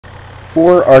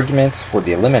Four Arguments for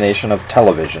the Elimination of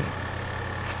Television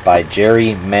by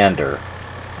Jerry Mander.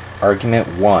 Argument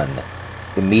 1.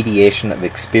 The mediation of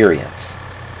experience.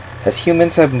 As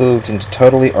humans have moved into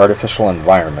totally artificial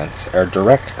environments, our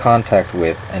direct contact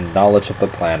with and knowledge of the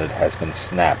planet has been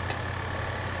snapped.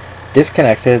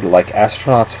 Disconnected like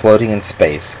astronauts floating in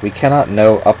space, we cannot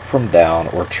know up from down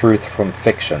or truth from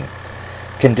fiction.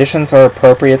 Conditions are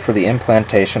appropriate for the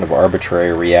implantation of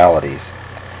arbitrary realities.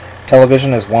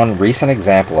 Television is one recent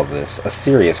example of this, a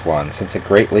serious one, since it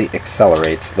greatly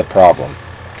accelerates the problem.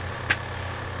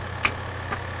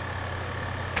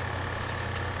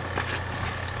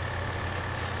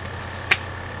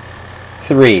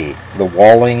 Three, the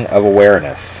walling of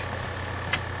awareness.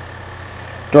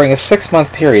 During a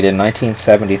 6-month period in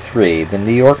 1973, the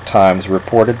New York Times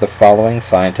reported the following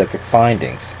scientific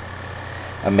findings.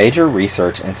 A major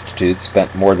research institute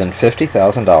spent more than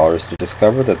 $50,000 to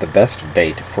discover that the best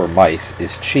bait for mice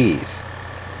is cheese.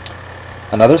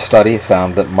 Another study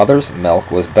found that mother's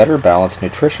milk was better balanced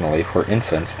nutritionally for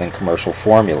infants than commercial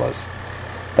formulas.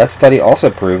 That study also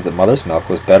proved that mother's milk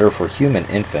was better for human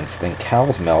infants than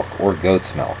cow's milk or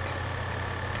goat's milk.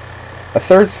 A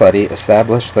third study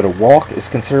established that a walk is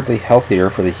considerably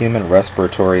healthier for the human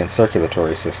respiratory and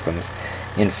circulatory systems,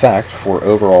 in fact for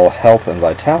overall health and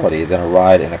vitality, than a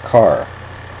ride in a car.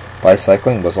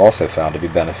 Bicycling was also found to be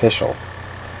beneficial.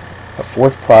 A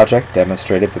fourth project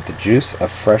demonstrated that the juice of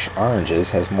fresh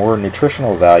oranges has more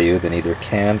nutritional value than either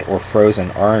canned or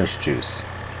frozen orange juice.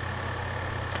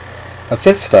 A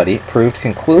fifth study proved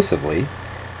conclusively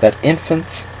that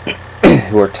infants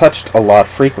who are touched a lot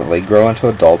frequently grow into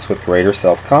adults with greater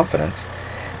self-confidence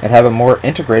and have a more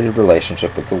integrated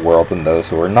relationship with the world than those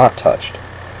who are not touched.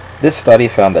 This study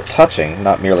found that touching,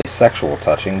 not merely sexual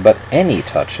touching, but any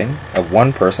touching of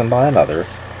one person by another,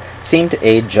 seemed to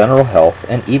aid general health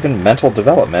and even mental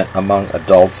development among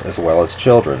adults as well as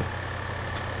children.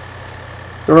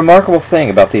 The remarkable thing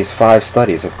about these 5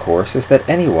 studies, of course, is that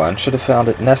anyone should have found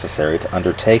it necessary to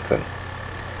undertake them.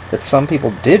 That some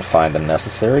people did find them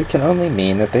necessary can only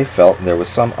mean that they felt there was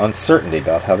some uncertainty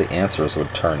about how the answers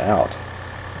would turn out.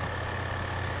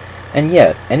 And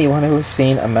yet, anyone who has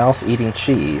seen a mouse eating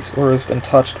cheese, or has been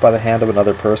touched by the hand of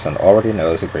another person, already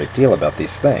knows a great deal about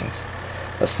these things,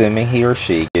 assuming he or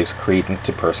she gives credence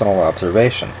to personal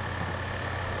observation.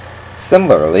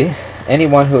 Similarly,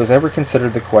 anyone who has ever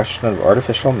considered the question of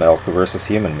artificial milk versus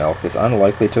human milk is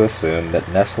unlikely to assume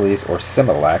that Nestle's or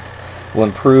Similac will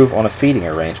improve on a feeding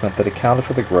arrangement that accounted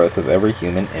for the growth of every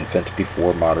human infant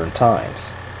before modern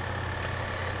times.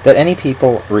 That any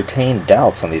people retain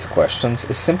doubts on these questions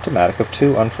is symptomatic of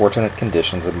 2 unfortunate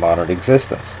conditions of modern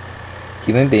existence.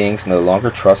 Human beings no longer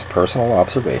trust personal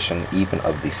observation, even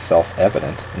of the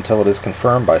self-evident, until it is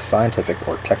confirmed by scientific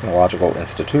or technological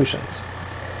institutions.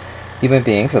 Human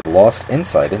beings have lost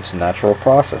insight into natural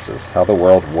processes, how the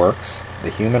world works, the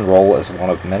human role as one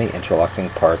of many interlocking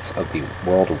parts of the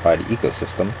worldwide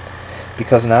ecosystem,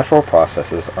 because natural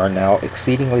processes are now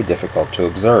exceedingly difficult to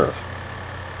observe.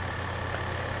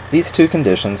 These 2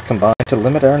 conditions combine to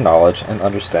limit our knowledge and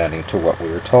understanding to what we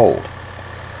are told.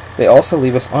 They also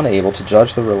leave us unable to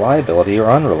judge the reliability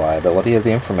or unreliability of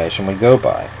the information we go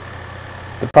by.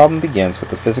 The problem begins with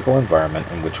the physical environment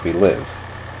in which we live.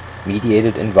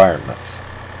 Mediated environments.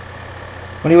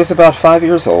 When he was about 5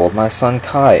 years old, my son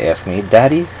Kai asked me,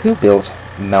 "Daddy, who built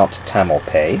Mount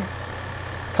Tamalpais?"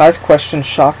 Kai's question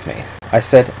shocked me. I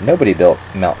said, "Nobody built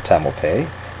Mount Tamalpais.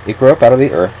 It grew up out of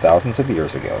the earth thousands of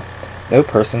years ago. No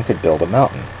person could build a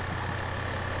mountain."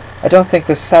 I don't think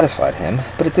this satisfied him,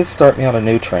 but it did start me on a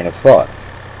new train of thought.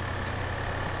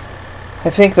 I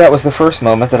think that was the first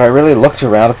moment that I really looked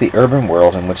around at the urban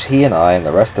world in which he and I and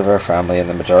the rest of our family and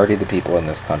the majority of the people in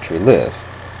this country live.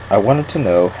 I wanted to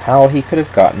know how he could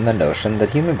have gotten the notion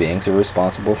that human beings are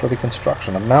responsible for the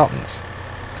construction of mountains.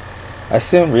 I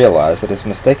soon realized that his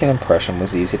mistaken impression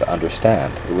was easy to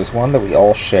understand. It was one that we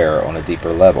all share on a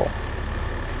deeper level.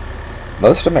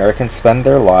 Most Americans spend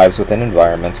their lives within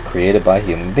environments created by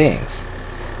human beings.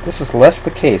 This is less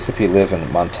the case if you live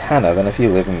in Montana than if you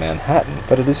live in Manhattan,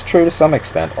 but it is true to some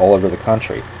extent all over the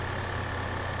country.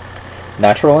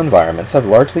 Natural environments have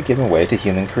largely given way to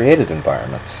human-created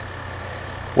environments.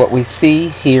 What we see,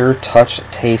 hear, touch,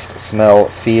 taste, smell,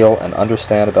 feel, and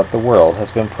understand about the world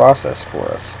has been processed for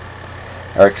us.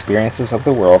 Our experiences of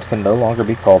the world can no longer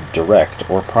be called direct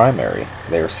or primary.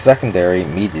 They are secondary,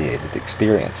 mediated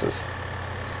experiences.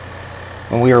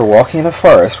 When we are walking in a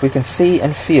forest, we can see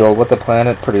and feel what the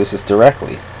planet produces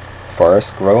directly. Forests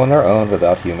grow on their own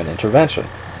without human intervention.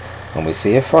 When we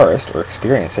see a forest or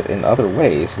experience it in other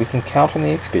ways, we can count on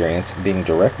the experience being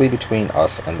directly between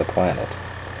us and the planet.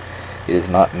 It is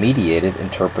not mediated,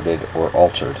 interpreted, or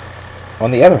altered.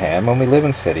 On the other hand, when we live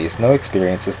in cities, no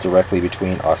experience is directly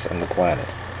between us and the planet.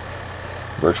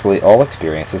 Virtually all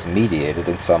experience is mediated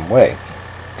in some way.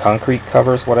 Concrete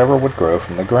covers whatever would grow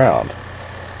from the ground.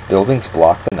 Buildings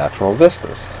block the natural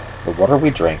vistas. The water we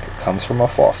drink comes from a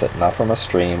faucet, not from a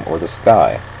stream or the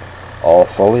sky. All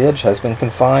foliage has been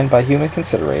confined by human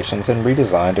considerations and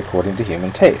redesigned according to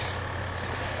human tastes.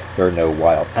 There are no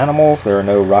wild animals, there are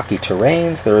no rocky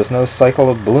terrains, there is no cycle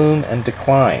of bloom and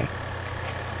decline.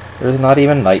 There is not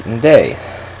even night and day.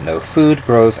 No food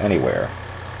grows anywhere.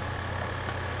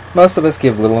 Most of us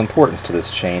give little importance to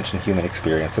this change in human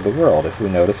experience of the world, if we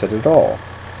notice it at all.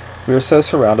 We are so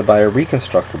surrounded by a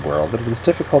reconstructed world that it is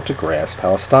difficult to grasp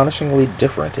how astonishingly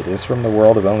different it is from the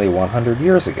world of only 100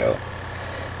 years ago,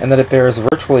 and that it bears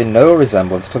virtually no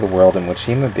resemblance to the world in which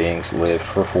human beings lived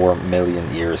for 4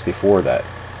 million years before that.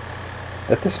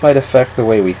 That this might affect the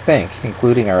way we think,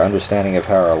 including our understanding of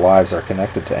how our lives are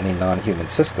connected to any non-human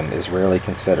system, is rarely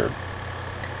considered.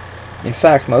 In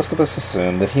fact, most of us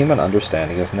assume that human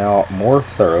understanding is now more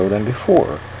thorough than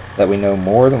before, that we know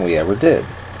more than we ever did.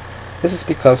 This is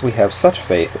because we have such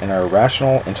faith in our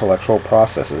rational intellectual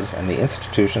processes and the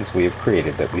institutions we have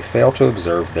created that we fail to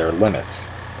observe their limits.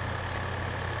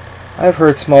 I have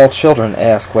heard small children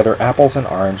ask whether apples and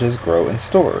oranges grow in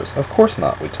stores. Of course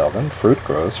not, we tell them. Fruit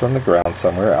grows from the ground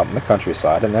somewhere out in the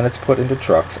countryside, and then it's put into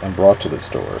trucks and brought to the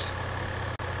stores.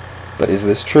 But is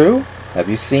this true? Have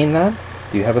you seen that?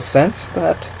 Do you have a sense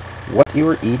that what you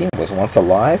are eating was once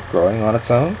alive, growing on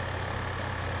its own?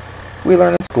 We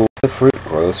learn in schools that fruit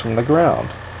grows from the ground.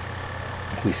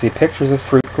 We see pictures of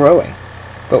fruit growing,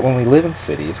 but when we live in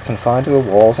cities, confined to the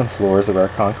walls and floors of our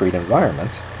concrete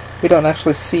environments, we don't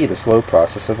actually see the slow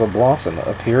process of a blossom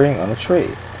appearing on a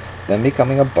tree, then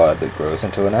becoming a bud that grows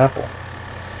into an apple.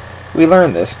 We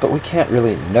learn this, but we can't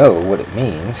really know what it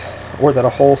means, or that a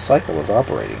whole cycle is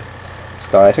operating.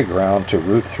 Sky to ground to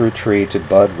root through tree to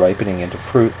bud ripening into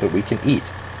fruit that we can eat.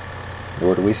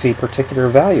 Nor do we see particular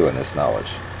value in this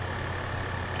knowledge.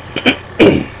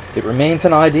 It remains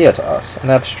an idea to us,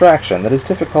 an abstraction that is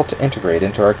difficult to integrate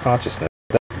into our consciousness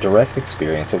without direct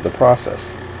experience of the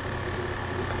process.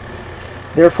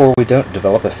 Therefore, we don't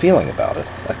develop a feeling about it,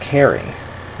 a caring.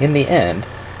 In the end,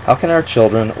 how can our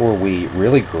children or we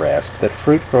really grasp that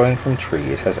fruit growing from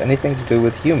trees has anything to do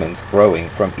with humans growing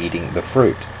from eating the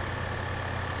fruit?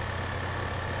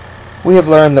 We have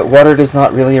learned that water does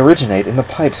not really originate in the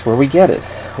pipes where we get it.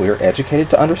 We are educated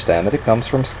to understand that it comes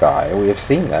from sky. We have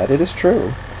seen that. It is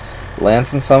true.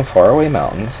 Lands in some faraway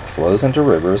mountains, flows into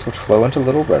rivers which flow into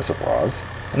little reservoirs,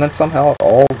 and then somehow it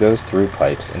all goes through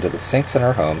pipes into the sinks in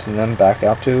our homes and then back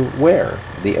out to where?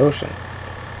 The ocean.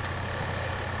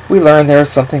 We learn there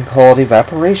is something called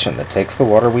evaporation that takes the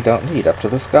water we don't need up to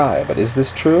the sky. But is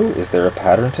this true? Is there a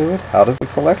pattern to it? How does it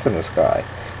collect in the sky?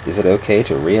 Is it okay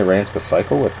to rearrange the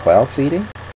cycle with cloud seeding?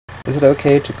 Is it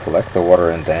okay to collect the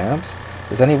water in dams?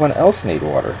 Does anyone else need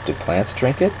water? Do plants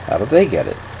drink it? How do they get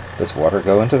it? Does water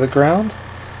go into the ground?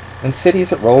 In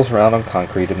cities it rolls around on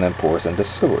concrete and then pours into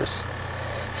sewers.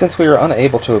 Since we are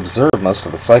unable to observe most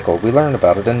of the cycle, we learn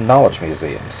about it in knowledge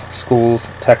museums, schools,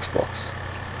 textbooks.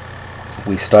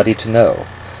 We study to know.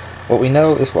 What we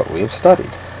know is what we have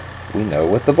studied. We know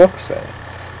what the books say.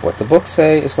 What the books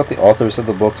say is what the authors of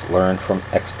the books learned from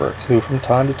experts who from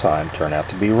time to time turn out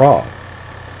to be wrong.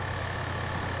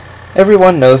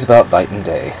 Everyone knows about night and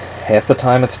day. Half the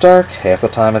time it's dark, half the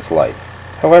time it's light.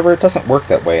 However, it doesn't work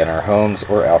that way in our homes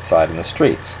or outside in the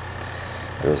streets.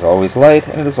 There is always light,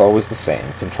 and it is always the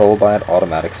same, controlled by an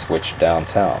automatic switch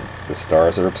downtown. The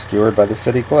stars are obscured by the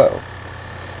city glow.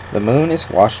 The moon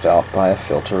is washed out by a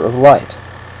filter of light.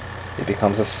 It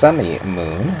becomes a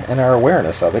semi-moon, and our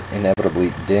awareness of it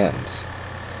inevitably dims.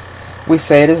 We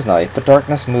say it is night, but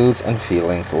darkness moods and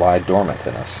feelings lie dormant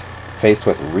in us. Faced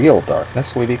with real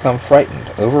darkness, we become frightened,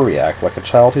 overreact like a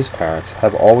child whose parents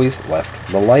have always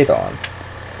left the light on.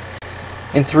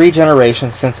 In 3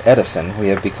 generations since Edison, we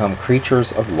have become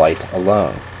creatures of light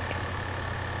alone.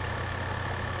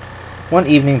 One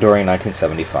evening during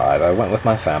 1975, I went with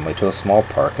my family to a small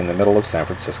park in the middle of San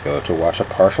Francisco to watch a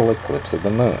partial eclipse of the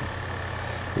moon.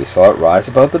 We saw it rise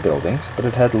above the buildings, but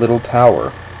it had little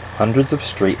power. Hundreds of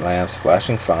street lamps,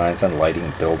 flashing signs, and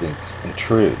lighting buildings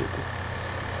intruded.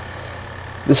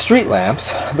 The street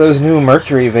lamps, those new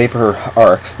mercury vapor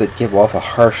arcs that give off a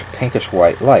harsh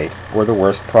pinkish-white light, were the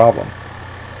worst problem.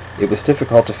 It was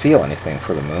difficult to feel anything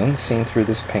for the moon seen through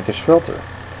this pinkish filter.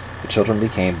 The children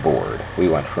became bored. We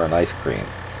went for an ice cream.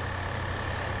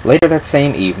 Later that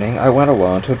same evening, I went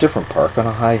alone to a different park on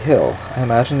a high hill. I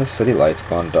imagined the city lights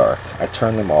gone dark. I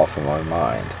turned them off in my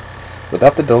mind.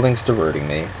 Without the buildings diverting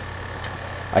me,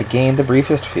 I gained the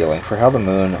briefest feeling for how the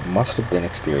moon must have been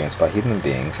experienced by human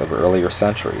beings of earlier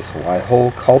centuries, why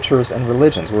whole cultures and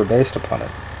religions were based upon it,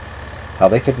 how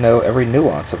they could know every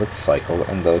nuance of its cycle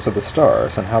and those of the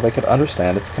stars, and how they could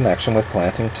understand its connection with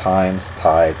planting times,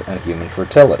 tides, and human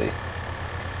fertility.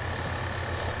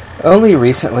 Only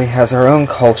recently has our own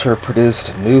culture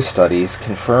produced new studies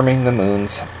confirming the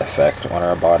moon's effect on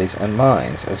our bodies and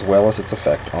minds, as well as its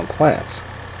effect on plants.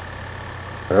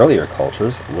 Earlier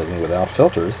cultures, living without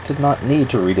filters, did not need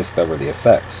to rediscover the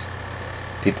effects.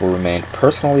 People remained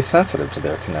personally sensitive to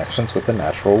their connections with the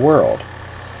natural world.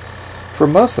 For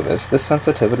most of us, this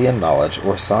sensitivity and knowledge,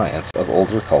 or science, of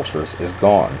older cultures is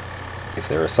gone. If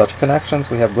there are such connections,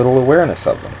 we have little awareness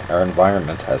of them. Our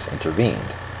environment has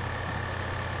intervened.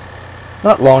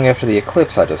 Not long after the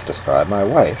eclipse I just described, my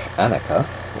wife, Annika,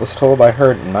 was told by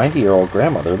her 90-year-old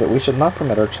grandmother that we should not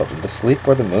permit our children to sleep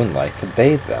where the moonlight could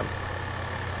bathe them.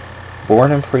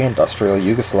 Born in pre-industrial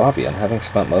Yugoslavia and having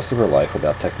spent most of her life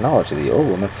without technology, the old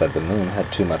woman said the moon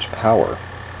had too much power.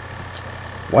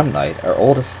 One night, our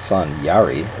oldest son,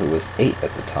 Yari, who was 8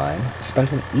 at the time,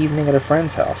 spent an evening at a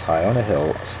friend's house high on a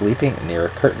hill, sleeping near a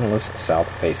curtainless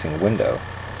south-facing window.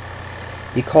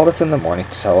 He called us in the morning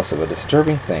to tell us of a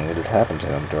disturbing thing that had happened to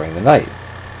him during the night.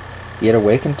 He had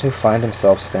awakened to find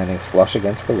himself standing flush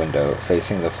against the window,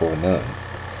 facing the full moon.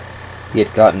 He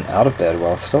had gotten out of bed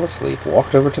while still asleep,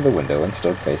 walked over to the window, and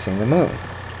stood facing the moon.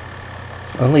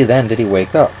 Only then did he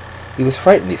wake up. He was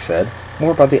frightened, he said,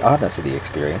 more by the oddness of the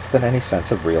experience than any sense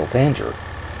of real danger.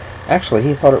 Actually,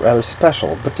 he thought it rather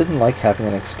special, but didn't like having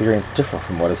an experience different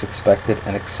from what is expected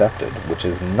and accepted, which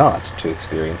is not to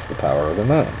experience the power of the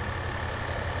moon.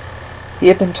 He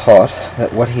had been taught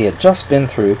that what he had just been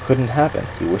through couldn't happen.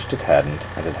 He wished it hadn't,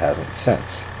 and it hasn't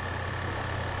since.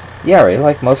 Yari,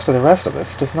 like most of the rest of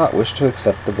us, does not wish to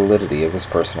accept the validity of his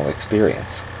personal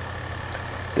experience.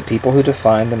 The people who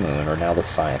define the moon are now the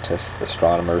scientists,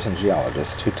 astronomers, and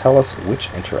geologists who tell us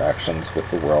which interactions with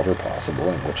the world are possible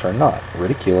and which are not,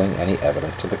 ridiculing any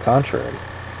evidence to the contrary.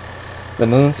 The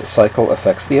moon's cycle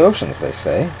affects the oceans, they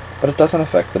say, but it doesn't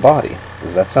affect the body.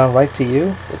 Does that sound right to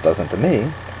you? It doesn't to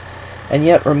me. And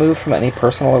yet, removed from any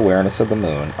personal awareness of the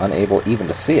moon, unable even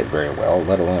to see it very well,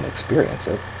 let alone experience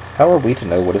it, how are we to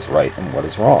know what is right and what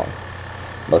is wrong?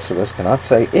 Most of us cannot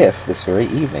say if, this very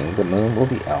evening, the moon will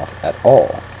be out at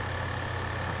all.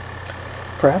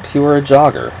 Perhaps you are a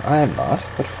jogger. I am not,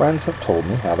 but friends have told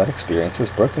me how that experience has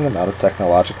broken them out of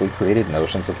technologically created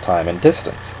notions of time and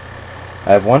distance.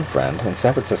 I have one friend in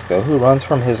San Francisco who runs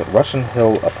from his Russian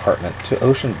Hill apartment to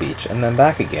Ocean Beach and then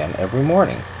back again every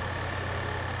morning.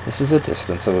 This is a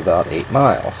distance of about 8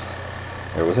 miles.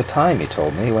 There was a time, he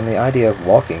told me, when the idea of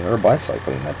walking or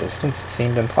bicycling that distance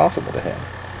seemed impossible to him.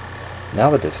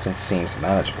 Now the distance seems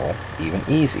manageable, even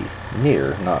easy,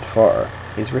 near, not far.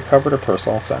 He's recovered a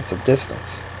personal sense of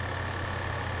distance.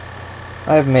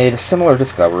 I have made similar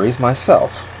discoveries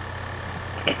myself.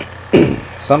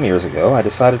 Some years ago, I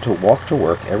decided to walk to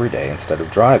work every day instead of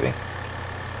driving.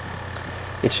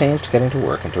 It changed getting to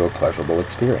work into a pleasurable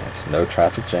experience, no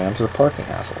traffic jams or parking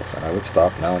hassles, and I would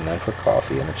stop now and then for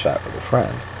coffee and a chat with a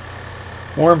friend.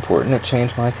 More important, it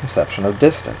changed my conception of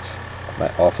distance. My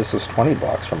office was 20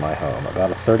 blocks from my home, about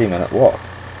a 30-minute walk.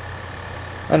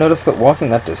 I noticed that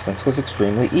walking that distance was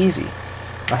extremely easy.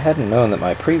 I hadn't known that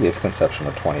my previous conception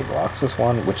of 20 blocks was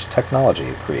one which technology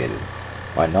had created.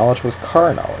 My knowledge was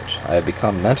car knowledge. I had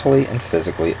become mentally and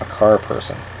physically a car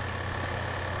person.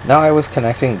 Now I was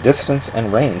connecting distance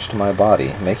and range to my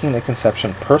body, making the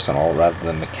conception personal rather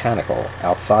than mechanical,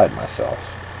 outside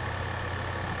myself.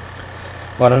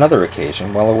 On another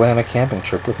occasion, while away on a camping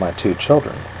trip with my 2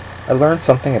 children, I learned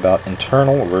something about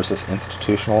internal versus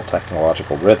institutional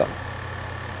technological rhythm.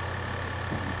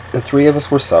 The 3 of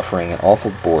us were suffering an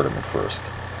awful boredom at first.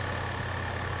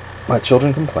 My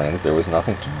children complained that there was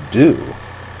nothing to do.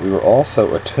 We were all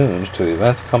so attuned to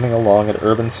events coming along at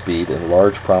urban speed in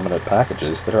large prominent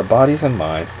packages that our bodies and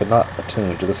minds could not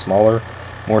attune to the smaller,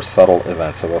 more subtle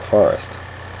events of a forest.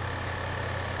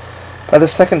 By the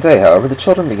second day, however, the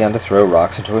children began to throw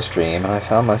rocks into a stream, and I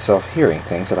found myself hearing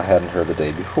things that I hadn't heard the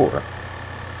day before.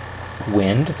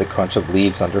 Wind, the crunch of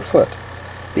leaves underfoot.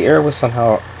 The air was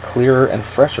somehow clearer and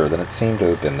fresher than it seemed to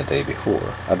have been the day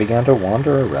before. I began to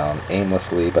wander around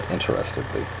aimlessly but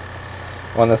interestedly.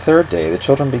 On the 3rd day, the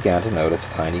children began to notice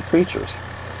tiny creatures.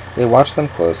 They watched them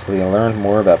closely and learned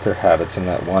more about their habits in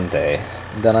that one day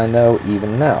than I know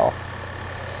even now.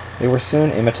 They were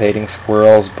soon imitating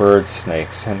squirrels, birds,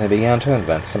 snakes, and they began to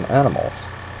invent some animals.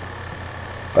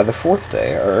 By the 4th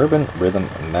day, our urban rhythm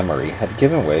memory had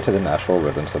given way to the natural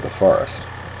rhythms of the forest.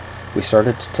 We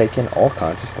started to take in all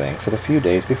kinds of things that a few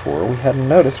days before we hadn't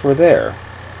noticed were there.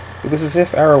 It was as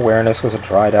if our awareness was a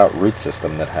dried-out root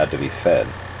system that had to be fed.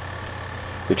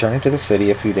 Returning to the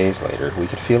city a few days later, we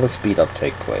could feel a speed-up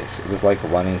take place. It was like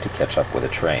running to catch up with a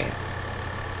train.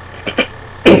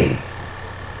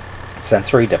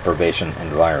 Sensory deprivation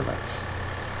environments.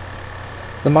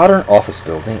 The modern office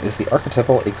building is the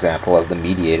archetypal example of the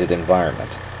mediated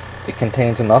environment. It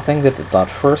contains nothing that did not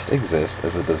first exist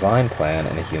as a design plan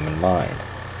in a human mind.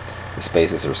 The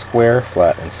spaces are square,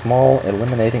 flat, and small,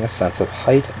 eliminating a sense of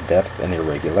height, depth, and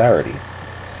irregularity.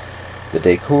 The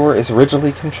decor is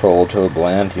rigidly controlled to a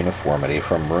bland uniformity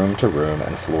from room to room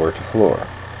and floor to floor.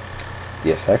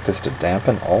 The effect is to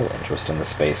dampen all interest in the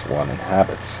space one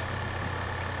inhabits.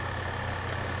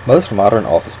 Most modern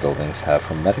office buildings have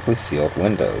hermetically sealed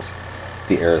windows.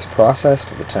 The air is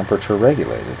processed, the temperature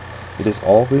regulated. It is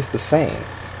always the same.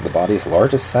 The body's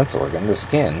largest sense organ, the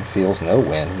skin, feels no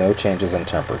wind, no changes in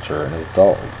temperature, and is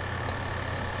dulled.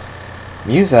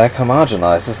 Muzak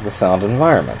homogenizes the sound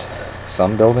environment.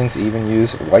 Some buildings even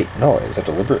use white noise, a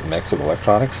deliberate mix of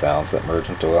electronic sounds that merge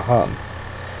into a hum.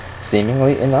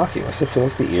 Seemingly innocuous, it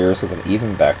fills the ears with an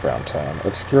even background tone,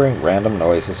 obscuring random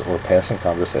noises or passing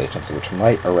conversations which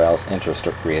might arouse interest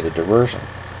or create a diversion.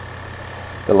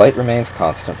 The light remains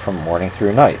constant from morning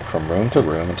through night, from room to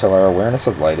room, until our awareness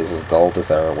of light is as dulled as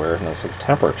our awareness of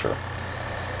temperature.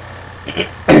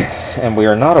 And we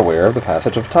are not aware of the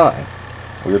passage of time.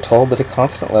 We are told that a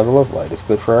constant level of light is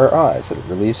good for our eyes, that it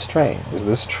relieves strain. Is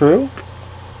this true?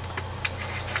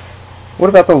 What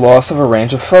about the loss of a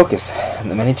range of focus, and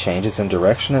the many changes in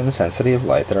direction and intensity of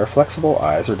light that our flexible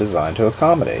eyes are designed to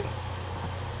accommodate?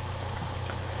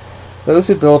 Those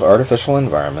who build artificial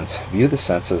environments view the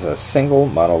senses as single,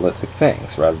 monolithic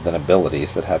things, rather than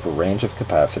abilities that have a range of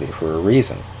capacity for a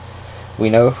reason.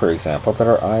 We know, for example, that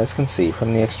our eyes can see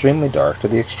from the extremely dark to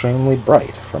the extremely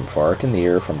bright, from far to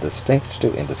near, from distinct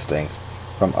to indistinct,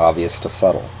 from obvious to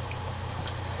subtle.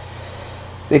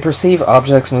 They perceive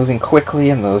objects moving quickly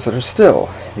and those that are still.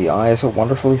 The eye is a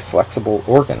wonderfully flexible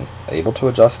organ, able to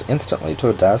adjust instantly to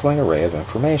a dazzling array of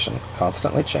information,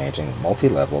 constantly changing,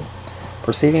 multi-leveled,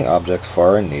 perceiving objects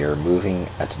far and near, moving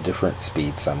at different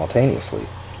speeds simultaneously.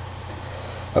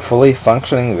 A fully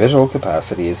functioning visual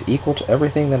capacity is equal to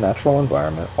everything the natural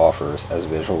environment offers as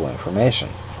visual information.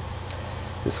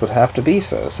 This would have to be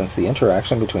so, since the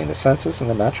interaction between the senses and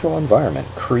the natural environment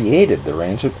created the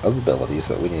range of abilities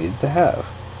that we needed to have.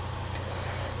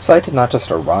 Sight did not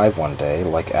just arrive one day,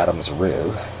 like Adam's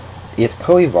rib. It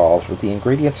co-evolved with the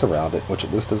ingredients around it which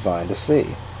it was designed to see.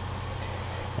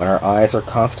 When our eyes are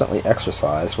constantly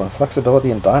exercised, when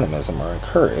flexibility and dynamism are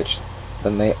encouraged,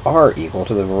 then they are equal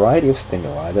to the variety of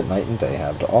stimuli that night and day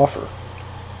have to offer.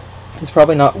 It's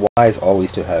probably not wise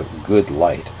always to have good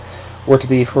light, or to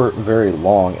be for very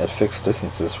long at fixed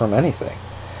distances from anything.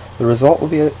 The result will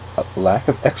be a lack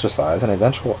of exercise and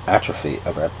eventual atrophy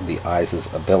of the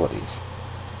eye's abilities.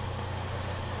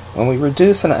 When we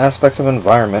reduce an aspect of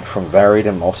environment from varied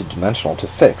and multidimensional to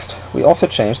fixed, we also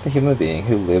change the human being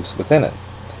who lives within it.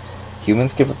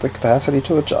 Humans give it the capacity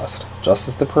to adjust, just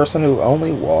as the person who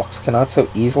only walks cannot so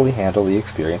easily handle the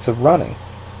experience of running.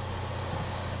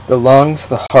 The lungs,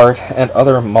 the heart, and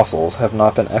other muscles have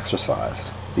not been exercised.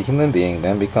 The human being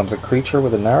then becomes a creature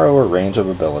with a narrower range of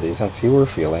abilities and fewer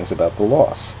feelings about the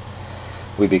loss.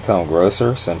 We become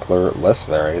grosser, simpler, less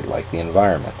varied, like the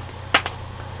environment.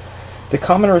 The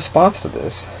common response to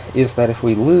this is that if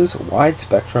we lose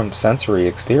wide-spectrum sensory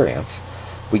experience,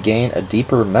 we gain a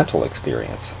deeper mental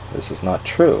experience. This is not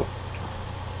true.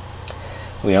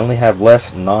 We only have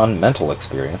less non-mental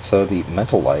experience, so the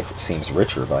mental life seems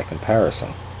richer by comparison.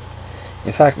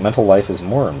 In fact, mental life is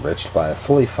more enriched by a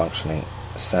fully functioning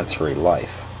sensory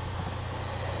life.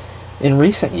 In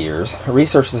recent years,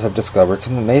 researchers have discovered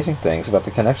some amazing things about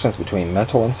the connections between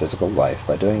mental and physical life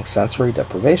by doing sensory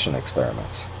deprivation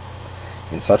experiments.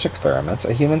 In such experiments,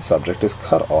 a human subject is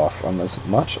cut off from as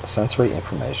much sensory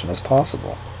information as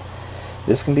possible.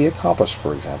 This can be accomplished,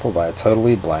 for example, by a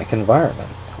totally blank environment.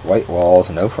 White walls,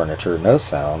 no furniture, no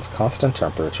sounds, constant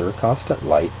temperature, constant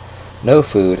light, no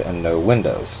food, and no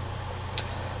windows.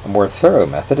 A more thorough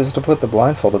method is to put the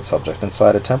blindfolded subject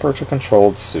inside a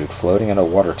temperature-controlled suit floating in a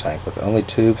water tank with only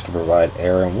tubes to provide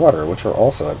air and water, which are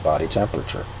also at body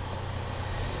temperature.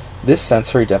 This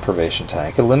sensory deprivation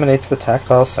tank eliminates the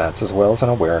tactile sense as well as an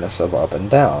awareness of up and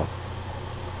down.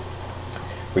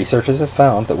 Researchers have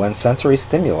found that when sensory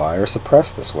stimuli are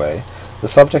suppressed this way, the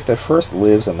subject at first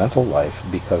lives a mental life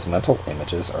because mental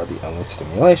images are the only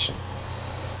stimulation.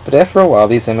 But after a while,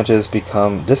 these images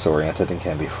become disoriented and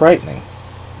can be frightening.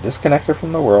 Disconnected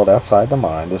from the world outside the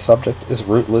mind, the subject is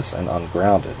rootless and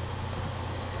ungrounded.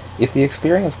 If the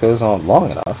experience goes on long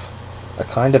enough, a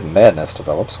kind of madness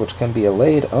develops which can be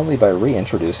allayed only by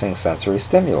reintroducing sensory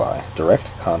stimuli,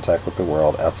 direct contact with the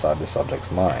world outside the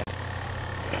subject's mind.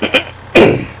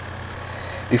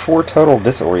 Before total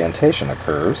disorientation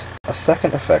occurs, a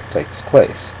second effect takes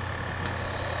place.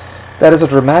 That is a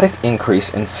dramatic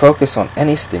increase in focus on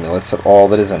any stimulus at all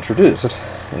that is introduced.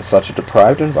 In such a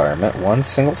deprived environment, one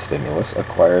single stimulus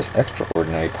acquires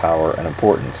extraordinary power and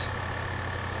importance.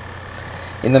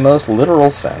 In the most literal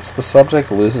sense, the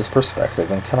subject loses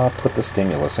perspective and cannot put the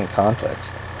stimulus in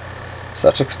context.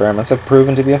 Such experiments have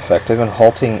proven to be effective in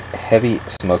halting heavy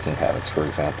smoking habits, for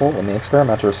example, when the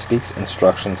experimenter speaks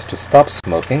instructions to stop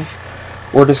smoking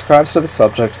or describes to the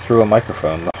subject through a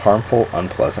microphone the harmful,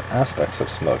 unpleasant aspects of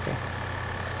smoking.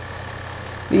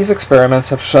 These experiments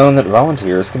have shown that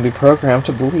volunteers can be programmed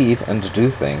to believe and to do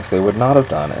things they would not have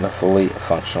done in a fully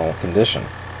functional condition.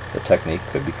 The technique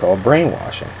could be called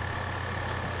brainwashing.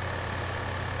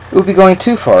 It would be going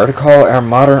too far to call our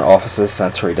modern offices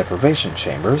sensory deprivation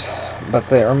chambers, but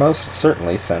they are most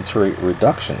certainly sensory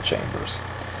reduction chambers.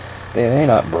 They may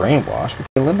not brainwash, but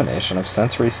the elimination of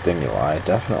sensory stimuli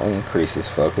definitely increases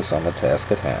focus on the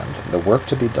task at hand, the work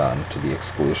to be done to the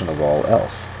exclusion of all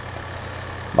else.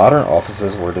 Modern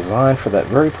offices were designed for that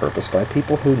very purpose by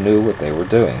people who knew what they were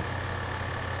doing.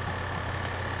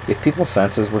 If people's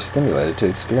senses were stimulated to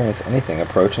experience anything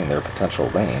approaching their potential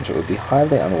range, it would be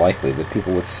highly unlikely that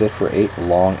people would sit for 8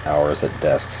 long hours at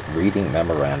desks reading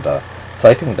memoranda,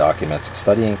 typing documents,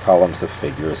 studying columns of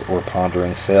figures, or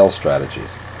pondering sales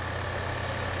strategies.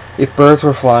 If birds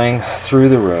were flying through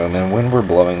the room and wind were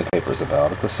blowing the papers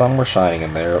about, if the sun were shining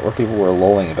in there, or people were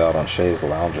lolling about on chaise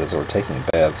lounges or taking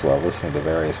baths while listening to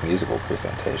various musical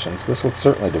presentations, this would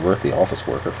certainly divert the office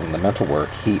worker from the mental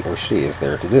work he or she is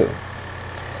there to do.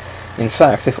 In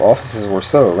fact, if offices were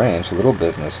so arranged, little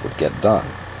business would get done.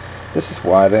 This is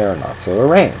why they are not so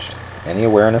arranged. Any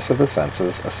awareness of the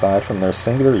senses, aside from their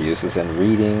singular uses in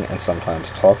reading and sometimes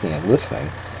talking and listening,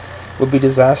 would be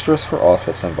disastrous for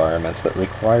office environments that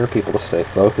require people to stay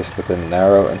focused within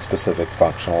narrow and specific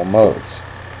functional modes.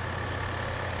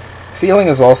 Feeling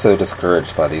is also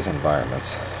discouraged by these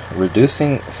environments.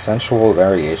 Reducing sensual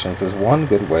variations is one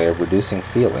good way of reducing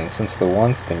feeling, since the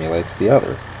one stimulates the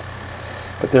other.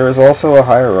 But there is also a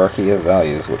hierarchy of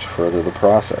values which further the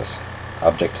process.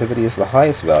 Objectivity is the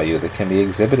highest value that can be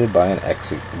exhibited by an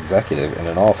executive in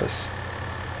an office.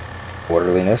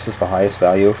 Orderliness is the highest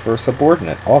value for a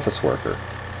subordinate office worker.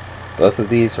 Both of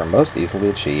these are most easily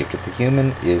achieved if the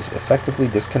human is effectively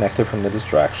disconnected from the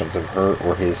distractions of her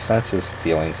or his senses,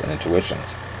 feelings, and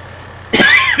intuitions.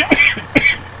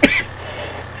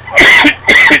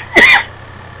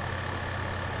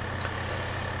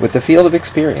 With the field of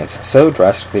experience so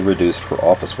drastically reduced for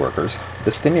office workers, the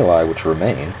stimuli which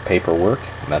remain, paperwork,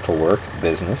 mental work,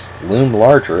 business, loom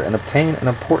larger and obtain an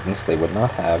importance they would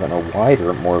not have in a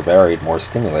wider, more varied, more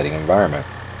stimulating environment.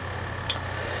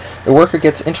 The worker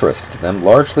gets interested in them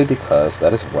largely because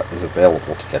that is what is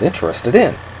available to get interested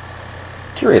in.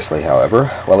 Curiously, however,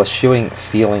 while eschewing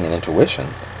feeling and intuition,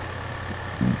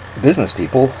 business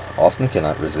people often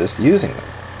cannot resist using them.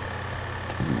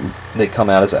 They come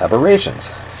out as aberrations,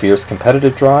 fierce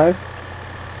competitive drive,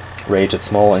 rage at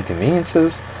small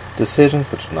inconveniences, decisions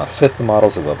that do not fit the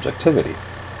models of objectivity.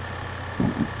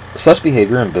 Such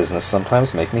behavior in business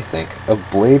sometimes make me think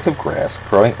of blades of grass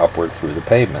growing upward through the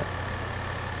pavement.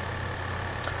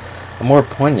 A more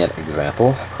poignant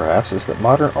example, perhaps, is that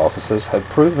modern offices have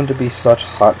proven to be such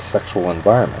hot sexual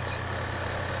environments.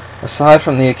 Aside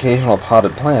from the occasional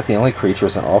potted plant, the only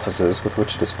creatures in offices with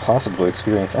which it is possible to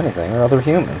experience anything are other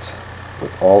humans.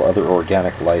 With all other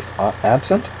organic life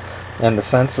absent, and with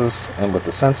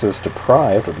the senses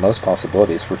deprived of most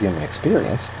possibilities for human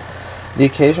experience, the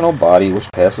occasional body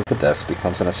which passes the desk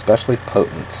becomes an especially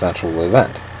potent sensual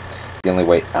event, the only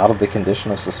way out of the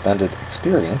condition of suspended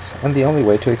experience, and the only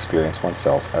way to experience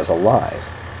oneself as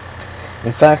alive.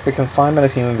 In fact, the confinement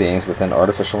of human beings within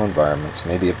artificial environments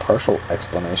may be a partial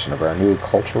explanation of our new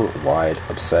culture-wide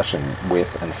obsession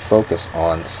with and focus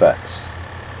on sex.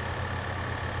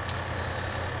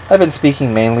 I've been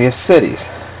speaking mainly of cities.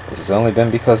 This has only been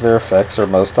because their effects are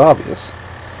most obvious.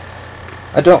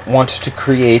 I don't want to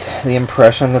create the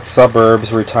impression that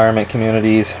suburbs, retirement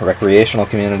communities, recreational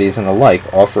communities, and the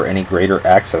like offer any greater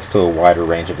access to a wider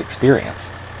range of experience.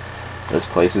 Those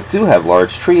places do have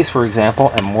large trees, for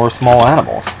example, and more small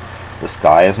animals. The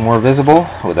sky is more visible,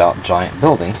 without giant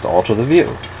buildings to alter the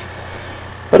view.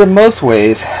 But in most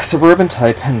ways,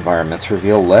 suburban-type environments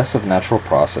reveal less of natural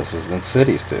processes than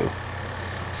cities do.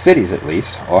 Cities, at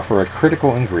least, offer a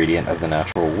critical ingredient of the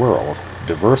natural world,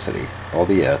 diversity,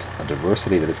 albeit a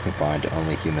diversity that is confined to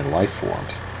only human life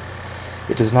forms.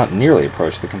 It does not nearly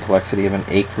approach the complexity of an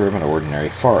acre of an ordinary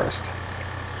forest.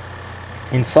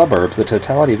 In suburbs, the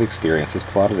totality of experience is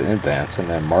plotted in advance and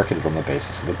then marketed on the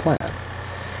basis of a plan.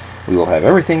 We will have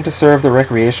everything to serve the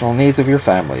recreational needs of your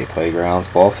family: playgrounds,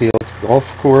 ball fields,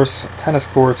 golf course, tennis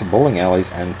courts, bowling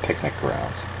alleys, and picnic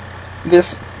grounds.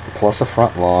 This, plus a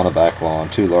front lawn, a back lawn,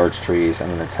 2 large trees,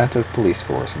 and an attentive police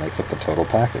force, makes up the total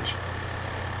package.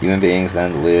 Human beings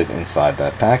then live inside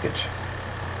that package.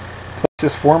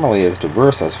 Places formerly as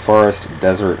diverse as forest,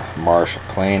 desert, marsh,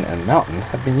 plain, and mountain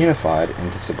have been unified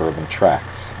into suburban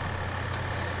tracts.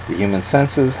 The human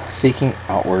senses, seeking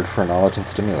outward for knowledge and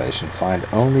stimulation, find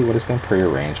only what has been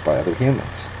prearranged by other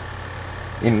humans.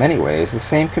 In many ways, the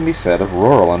same can be said of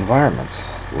rural environments.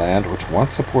 Land which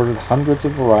once supported hundreds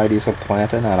of varieties of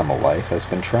plant and animal life has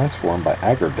been transformed by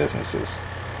agribusinesses.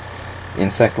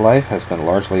 Insect life has been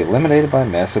largely eliminated by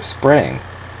massive spraying.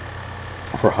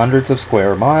 For hundreds of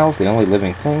square miles, the only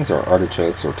living things are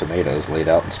artichokes or tomatoes laid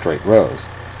out in straight rows.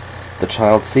 The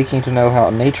child seeking to know how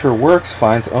nature works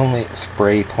finds only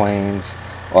spray planes,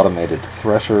 automated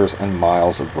threshers, and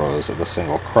miles of rows of a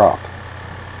single crop.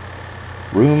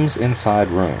 Rooms inside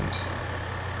rooms.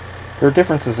 There are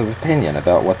differences of opinion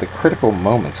about what the critical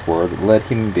moments were that led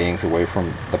human beings away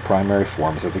from the primary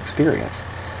forms of experience,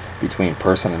 between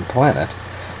person and planet,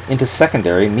 into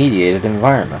secondary mediated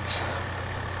environments.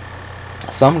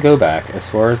 Some go back as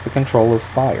far as the control of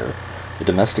fire, the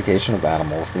domestication of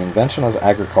animals, the invention of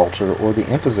agriculture, or the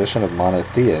imposition of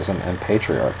monotheism and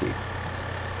patriarchy.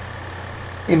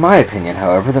 In my opinion,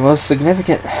 however, the most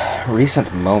significant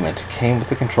recent moment came with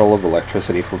the control of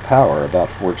electricity for power about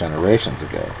 4 generations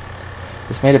ago.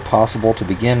 This made it possible to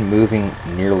begin moving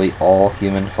nearly all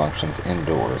human functions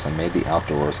indoors and made the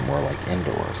outdoors more like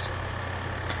indoors.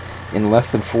 In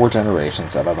less than 4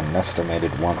 generations out of an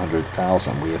estimated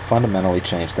 100,000, we have fundamentally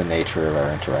changed the nature of our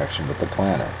interaction with the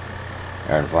planet.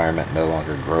 Our environment no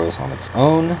longer grows on its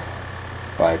own,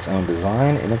 by its own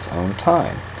design, in its own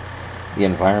time. The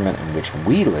environment in which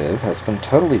we live has been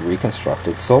totally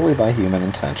reconstructed solely by human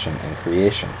intention and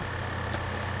creation.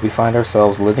 We find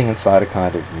ourselves living inside a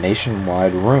kind of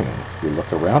nationwide room. We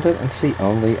look around it and see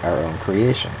only our own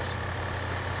creations.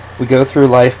 We go through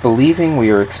life believing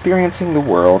we are experiencing the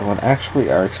world when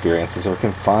actually our experiences are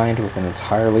confined within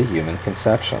entirely human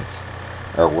conceptions.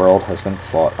 Our world has been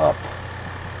thought up.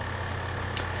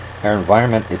 Our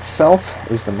environment itself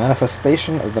is the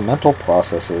manifestation of the mental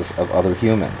processes of other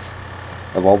humans.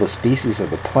 Of all the species of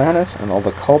the planet and all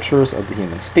the cultures of the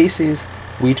human species,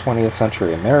 we 20th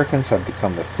century Americans have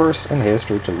become the first in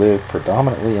history to live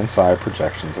predominantly inside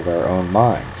projections of our own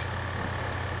minds.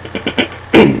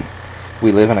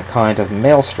 We live in a kind of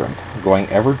maelstrom, going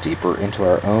ever deeper into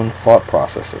our own thought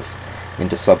processes,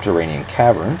 into subterranean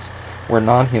caverns, where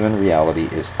non-human reality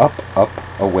is up,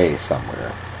 away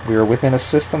somewhere. We are within a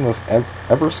system of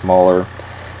ever smaller,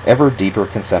 ever deeper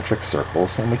concentric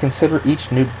circles, and we consider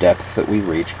each new depth that we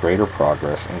reach greater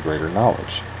progress and greater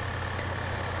knowledge.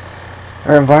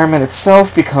 Our environment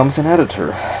itself becomes an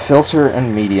editor, filter,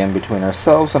 and medium between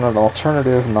ourselves and an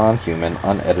alternative, non-human,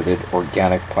 unedited,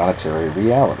 organic planetary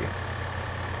reality.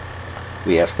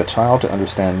 We ask the child to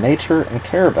understand nature and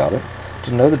care about it,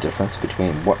 to know the difference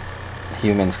between what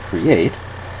humans create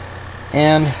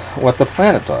and what the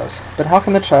planet does. But how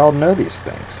can the child know these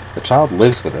things? The child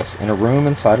lives with us in a room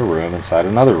inside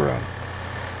another room.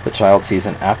 The child sees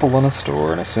an apple in a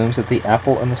store and assumes that the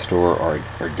apple and the store are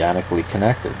organically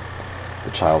connected.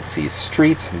 The child sees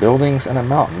streets, buildings, and a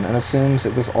mountain and assumes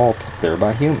it was all put there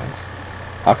by humans.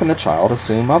 How can the child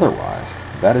assume otherwise?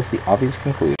 That is the obvious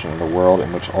conclusion in a world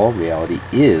in which all reality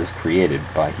is created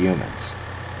by humans.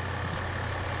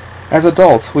 As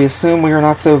adults, we assume we are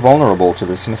not so vulnerable to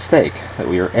this mistake, that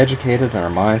we are educated and our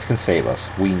minds can save us.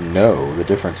 We know the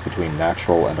difference between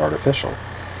natural and artificial.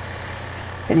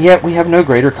 And yet we have no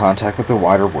greater contact with the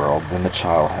wider world than the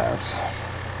child has.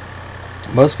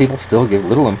 Most people still give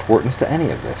little importance to any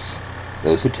of this.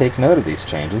 Those who take note of these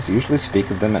changes usually speak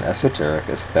of them in esoteric,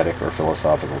 aesthetic, or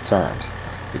philosophical terms.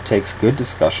 It makes good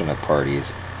discussion at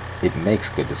parties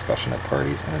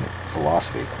and in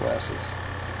philosophy classes.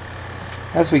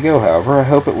 As we go, however, I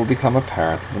hope it will become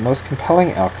apparent that the most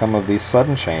compelling outcome of these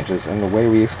sudden changes in the way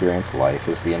we experience life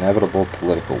is the inevitable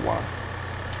political one.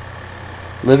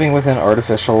 Living within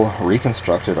artificial,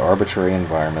 reconstructed, arbitrary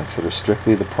environments that are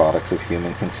strictly the products of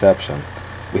human conception,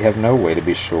 we have no way to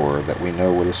be sure that we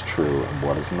know what is true and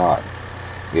what is not.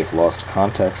 We have lost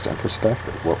context and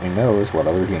perspective. What we know is what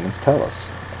other humans tell us.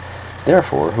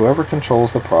 Therefore, whoever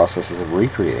controls the processes of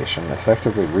recreation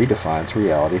effectively redefines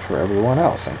reality for everyone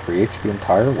else and creates the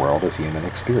entire world of human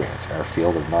experience, our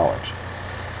field of knowledge.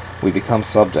 We become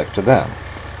subject to them.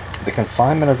 The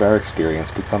confinement of our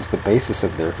experience becomes the basis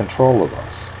of their control of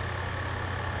us.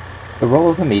 The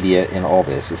role of the media in all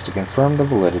this is to confirm the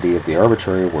validity of the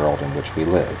arbitrary world in which we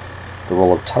live. The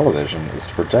role of television is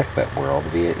to project that world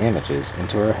via images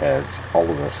into our heads, all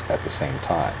of us at the same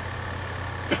time.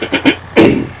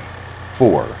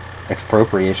 4.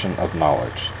 Expropriation of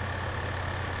knowledge.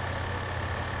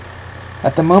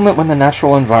 At the moment when the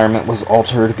natural environment was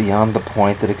altered beyond the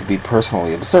point that it could be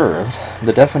personally observed,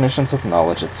 the definitions of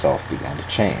knowledge itself began to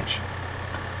change.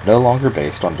 No longer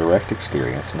based on direct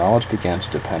experience, knowledge began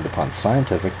to depend upon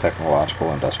scientific,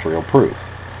 technological, industrial proof.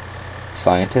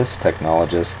 Scientists,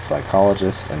 technologists,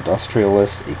 psychologists,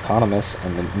 industrialists, economists,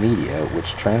 and the media,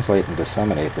 which translate and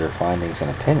disseminate their findings and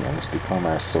opinions, become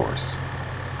our source.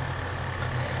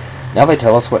 Now they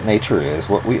tell us what nature is,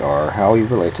 what we are, how we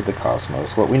relate to the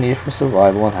cosmos, what we need for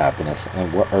survival and happiness,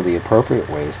 and what are the appropriate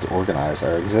ways to organize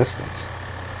our existence.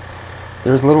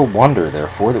 There is little wonder,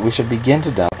 therefore, that we should begin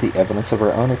to doubt the evidence of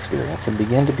our own experience and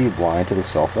begin to be blind to the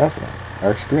self-evident. Our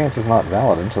experience is not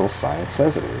valid until science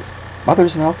says it is.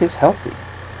 Mother's milk is healthy.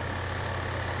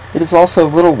 It is also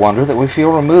of little wonder that we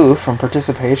feel removed from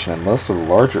participation in most of the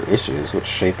larger issues which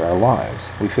shape our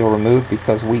lives. We feel removed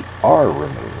because we are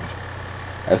removed.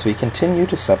 As we continue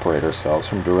to separate ourselves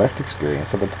from direct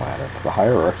experience of the planet, the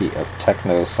hierarchy of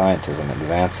techno-scientism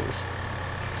advances.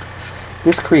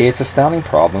 This creates astounding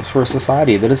problems for a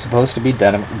society that is supposed to be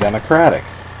democratic.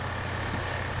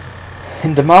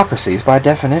 In democracies, by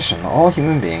definition, all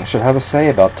human beings should have a say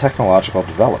about technological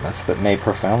developments that may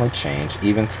profoundly change,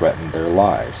 even threaten their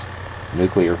lives.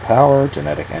 Nuclear power,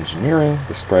 genetic engineering,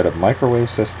 the spread of microwave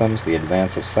systems, the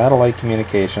advance of satellite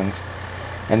communications,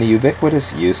 and the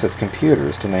ubiquitous use of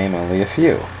computers, to name only a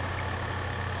few.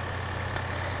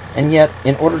 And yet,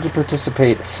 in order to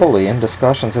participate fully in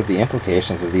discussions of the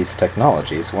implications of these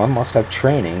technologies, one must have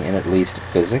training in at least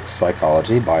physics,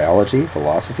 psychology, biology,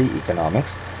 philosophy,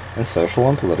 economics, and social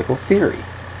and political theory.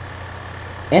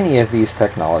 Any of these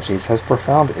technologies has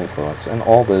profound influence in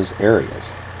all those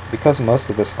areas. Because most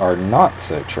of us are not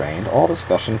so trained, all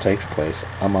discussion takes place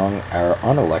among our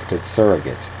unelected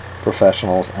surrogates,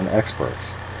 professionals, and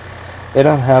experts. They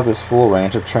don't have this full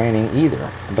range of training either,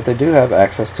 but they do have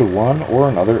access to one or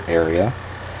another area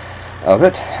of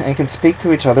it and can speak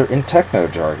to each other in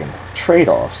techno-jargon,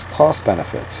 trade-offs,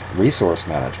 cost-benefits, resource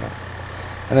management,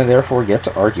 and they therefore get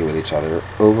to argue with each other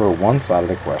over one side of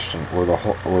the question or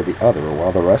the other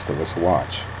while the rest of us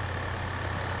watch.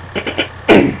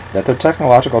 That their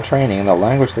technological training and the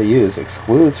language they use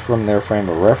excludes from their frame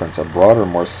of reference a broader,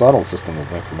 more subtle system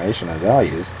of information and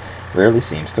values rarely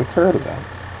seems to occur to them.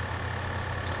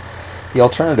 The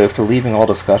alternative to leaving all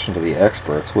discussion to the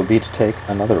experts would be to take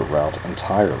another route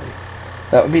entirely.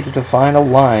 That would be to define a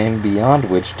line beyond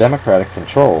which democratic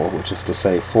control, which is to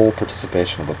say full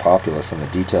participation of the populace in the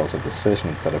details of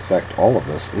decisions that affect all of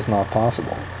us, is not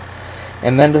possible,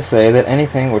 and then to say that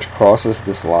anything which crosses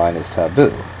this line is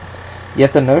taboo.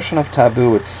 Yet the notion of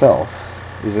taboo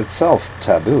itself is itself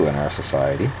taboo in our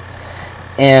society,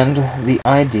 and the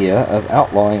idea of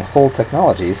outlawing whole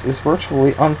technologies is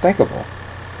virtually unthinkable.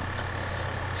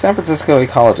 San Francisco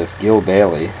ecologist Gil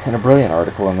Bailey, in a brilliant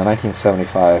article in the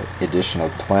 1975 edition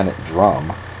of Planet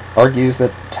Drum, argues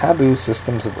that taboo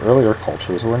systems of earlier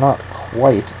cultures were not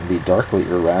quite the darkly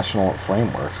irrational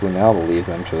frameworks we now believe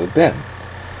them to have been.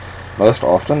 Most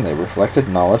often they reflected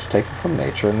knowledge taken from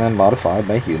nature and then modified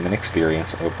by human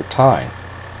experience over time.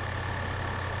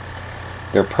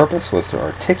 Their purpose was to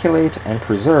articulate and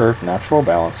preserve natural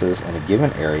balances in a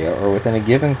given area or within a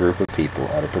given group of people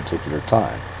at a particular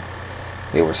time.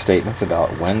 They were statements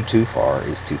about when too far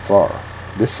is too far.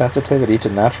 This sensitivity to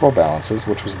natural balances,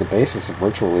 which was the basis of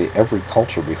virtually every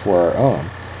culture before our own,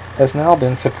 has now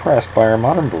been suppressed by our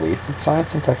modern belief that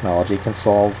science and technology can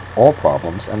solve all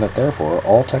problems and that therefore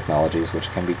all technologies which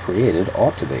can be created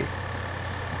ought to be.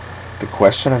 The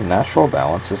question of natural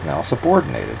balance is now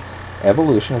subordinated.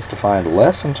 Evolution is defined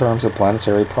less in terms of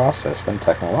planetary process than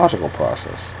technological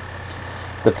process.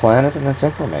 The planet and its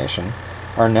information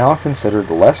are now considered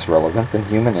less relevant than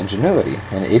human ingenuity,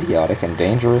 an idiotic and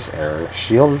dangerous error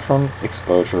shielded from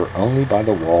exposure only by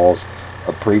the walls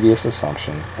of previous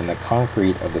assumption and the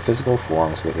concrete of the physical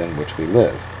forms within which we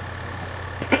live.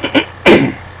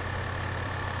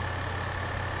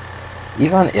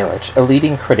 Ivan Illich, a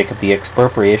leading critic of the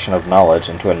expropriation of knowledge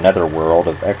into a netherworld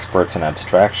of experts and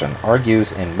abstraction,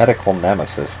 argues in Medical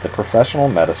Nemesis that professional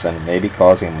medicine may be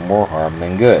causing more harm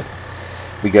than good.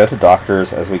 We go to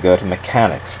doctors as we go to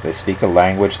mechanics. They speak a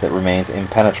language that remains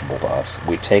impenetrable to us.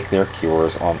 We take their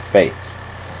cures on faith.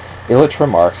 Illich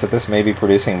remarks that this may be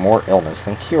producing more illness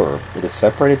than cure. It has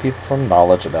separated people from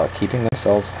knowledge about keeping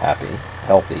themselves happy,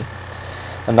 healthy,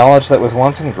 a knowledge that was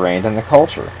once ingrained in the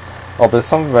culture. Although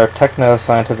some of our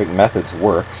techno-scientific methods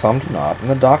work, some do not, and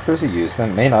the doctors who use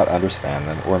them may not understand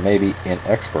them or may be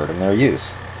inexpert in their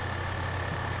use.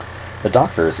 The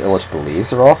doctors, Illich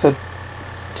believes, are also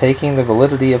taking the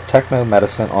validity of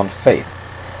techno-medicine on faith.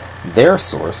 Their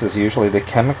source is usually the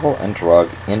chemical and drug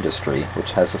industry,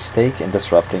 which has a stake in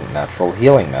disrupting natural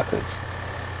healing methods.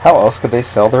 How else could they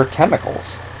sell their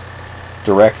chemicals?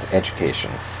 Direct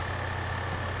education.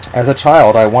 As a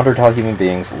child, I wondered how human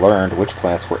beings learned which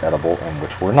plants were edible and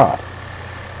which were not.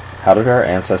 How did our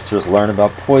ancestors learn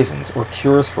about poisons or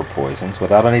cures for poisons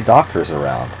without any doctors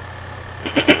around?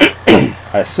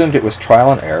 I assumed it was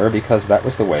trial and error because that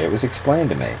was the way it was explained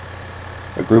to me.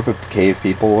 A group of cave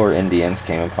people or Indians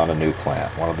came upon a new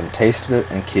plant. One of them tasted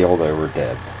it and keeled over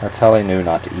dead. That's how they knew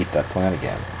not to eat that plant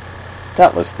again.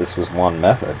 Doubtless this was one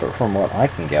method, but from what I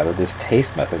can gather, this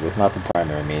taste method was not the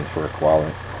primary means for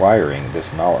acquiring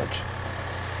this knowledge.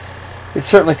 It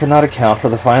certainly could not account for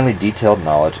the finely detailed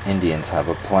knowledge Indians have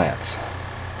of plants.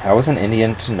 How was an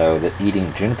Indian to know that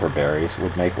eating juniper berries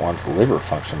would make one's liver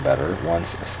function better,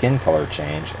 one's skin color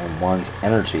change, and one's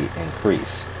energy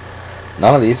increase?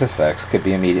 None of these effects could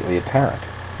be immediately apparent.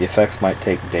 The effects might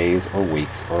take days or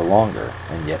weeks or longer,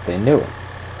 and yet they knew it.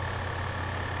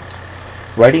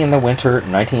 Writing in the winter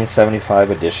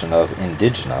 1975 edition of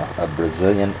Indigena, a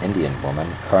Brazilian Indian woman,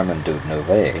 Carmen de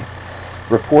Nove,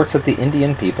 reports that the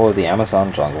Indian people of the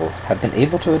Amazon jungle have been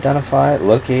able to identify,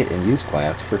 locate, and use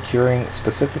plants for curing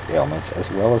specific ailments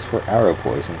as well as for arrow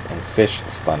poisons and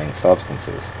fish-stunning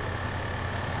substances.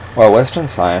 While Western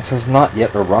science has not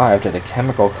yet arrived at a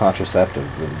chemical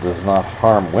contraceptive that does not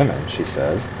harm women, she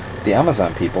says, the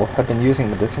Amazon people have been using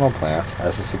medicinal plants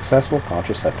as a successful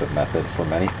contraceptive method for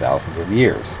many thousands of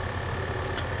years.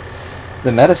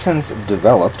 The medicines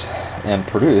developed and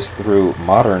produced through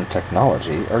modern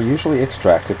technology are usually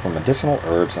extracted from medicinal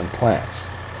herbs and plants.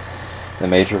 The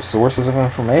major sources of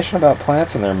information about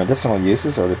plants and their medicinal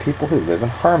uses are the people who live in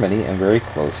harmony and very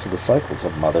close to the cycles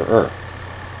of Mother Earth.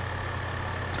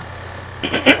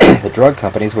 The drug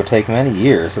companies would take many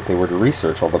years if they were to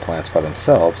research all the plants by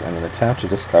themselves in an attempt to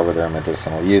discover their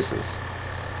medicinal uses.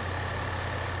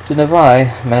 De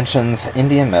Navai mentions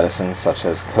Indian medicines such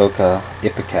as coca,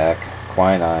 ipecac,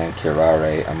 quinine,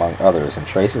 curare, among others, and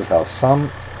traces how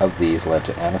some of these led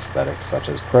to anesthetics such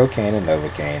as procaine and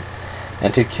novocaine,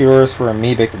 and to cures for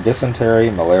amoebic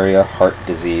dysentery, malaria, heart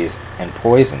disease, and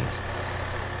poisons,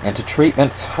 and to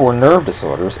treatments for nerve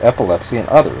disorders, epilepsy, and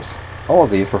others. All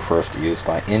of these were first used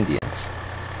by Indians.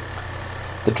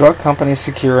 The drug companies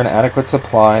secure an adequate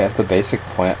supply of the basic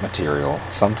plant material,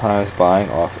 sometimes buying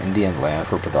off Indian land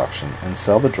for production, and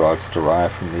sell the drugs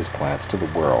derived from these plants to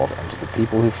the world and to the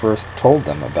people who first told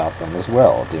them about them as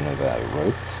well, de Navai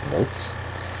notes.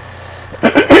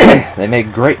 They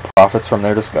made great profits from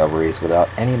their discoveries without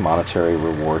any monetary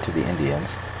reward to the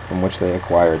Indians, from which they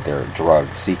acquired their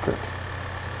drug secret.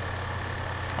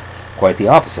 Quite the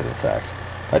opposite, in fact.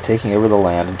 By taking over the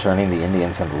land and turning the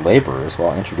Indians into laborers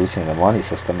while introducing the money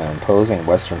system and imposing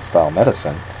Western-style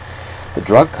medicine, the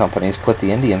drug companies put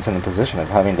the Indians in the position of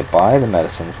having to buy the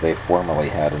medicines they formerly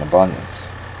had in abundance.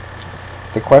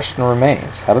 The question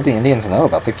remains, how did the Indians know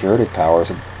about the curative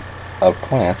powers of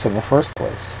plants in the first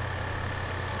place?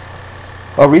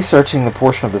 While researching the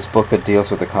portion of this book that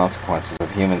deals with the consequences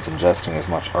of humans ingesting as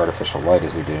much artificial light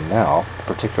as we do now,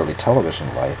 particularly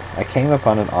television light, I came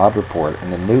upon an odd report in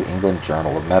the New England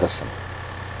Journal of Medicine.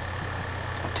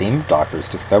 A team of doctors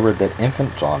discovered that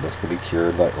infant jaundice could be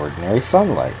cured by ordinary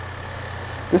sunlight.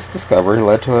 This discovery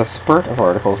led to a spurt of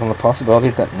articles on the possibility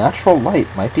that natural light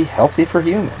might be healthy for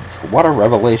humans. What a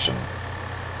revelation!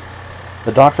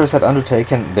 The doctors had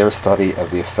undertaken their study of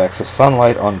the effects of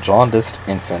sunlight on jaundiced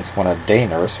infants when a day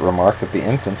nurse remarked that the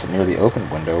infants near the open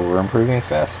window were improving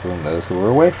faster than those who were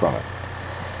away from it.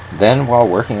 Then, while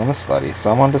working on the study,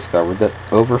 someone discovered that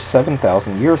over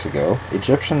 7,000 years ago,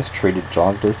 Egyptians treated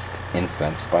jaundiced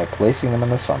infants by placing them in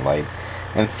the sunlight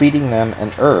and feeding them an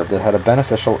herb that had a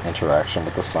beneficial interaction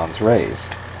with the sun's rays.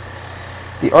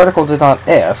 The article did not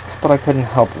ask, but I couldn't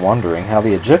help wondering how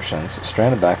the Egyptians,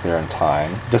 stranded back there in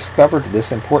time, discovered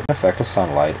this important effect of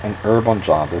sunlight and herb on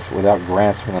jaundice without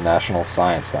grants from the National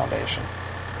Science Foundation.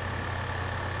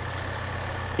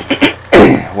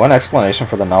 One explanation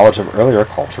for the knowledge of earlier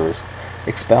cultures,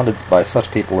 expounded by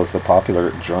such people as the popular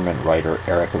German writer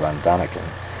Erich von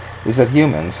Däniken, is that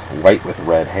humans, white with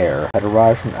red hair, had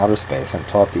arrived from outer space and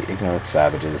taught the ignorant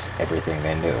savages everything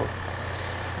they knew.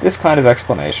 This kind of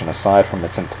explanation, aside from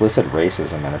its implicit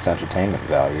racism and its entertainment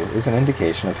value, is an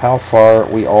indication of how far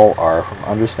we all are from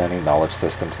understanding knowledge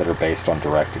systems that are based on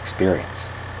direct experience.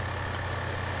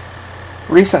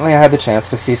 Recently, I had the chance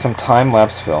to see some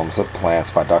time-lapse films of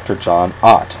plants by Dr. John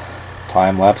Ott.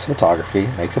 Time-lapse photography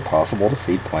makes it possible to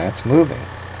see plants moving.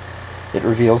 It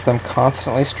reveals them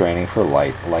constantly straining for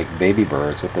light, like baby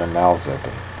birds with their mouths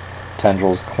open.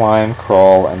 Tendrils climb,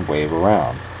 crawl, and wave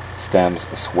around. Stems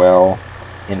swell,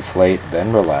 inflate,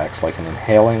 then relax like an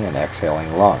inhaling and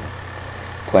exhaling lung.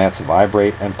 Plants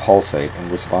vibrate and pulsate in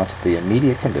response to the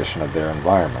immediate condition of their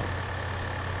environment.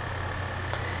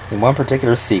 In one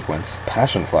particular sequence,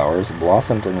 passion flowers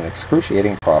blossomed in an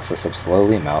excruciating process of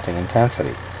slowly mounting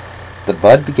intensity. The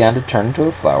bud began to turn into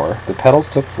a flower, the petals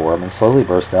took form and slowly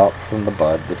burst out from the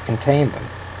bud that contained them.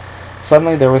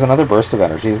 Suddenly there was another burst of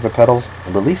energy as the petals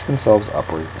released themselves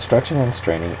upward, stretching and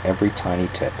straining every tiny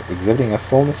tip, exhibiting a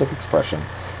fullness of expression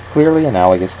clearly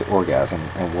analogous to orgasm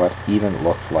and what even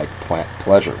looked like plant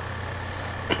pleasure.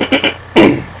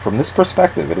 From this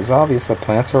perspective, it is obvious that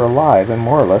plants are alive in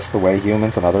more or less the way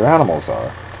humans and other animals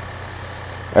are.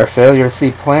 Our failure to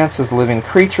see plants as living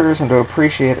creatures and to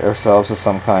appreciate ourselves as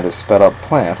some kind of sped-up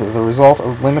plant is the result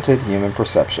of limited human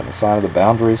perception, a sign of the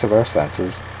boundaries of our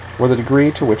senses, or the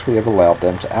degree to which we have allowed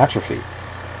them to atrophy,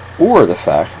 or the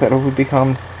fact that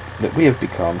we have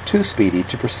become too speedy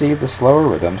to perceive the slower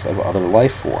rhythms of other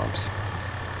life forms.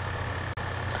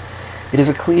 It is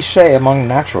a cliché among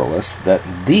naturalists that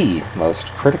the most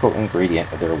critical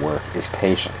ingredient of their work is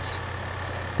patience.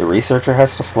 The researcher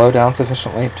has to slow down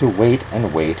sufficiently to wait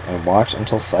and watch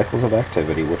until cycles of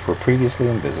activity which were previously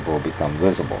invisible become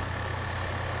visible.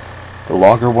 The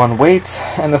longer one waits,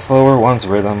 and the slower one's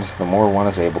rhythms, the more one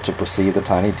is able to perceive the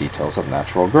tiny details of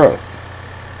natural growth.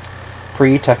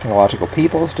 Pre-technological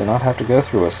peoples do not have to go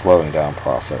through a slowing down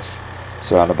process.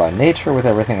 Surrounded by nature with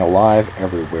everything alive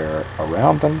everywhere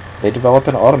around them, they develop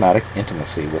an automatic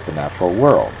intimacy with the natural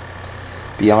world.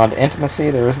 Beyond intimacy,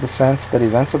 there is the sense that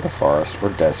events of the forest or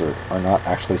desert are not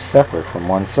actually separate from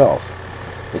oneself,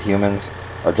 that humans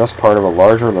are just part of a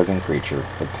larger living creature,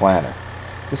 the planet.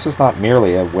 This was not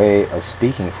merely a way of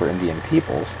speaking for Indian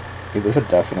peoples, it was a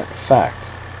definite fact.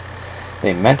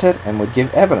 They meant it and would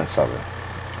give evidence of it.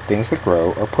 Things that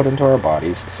grow are put into our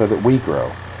bodies so that we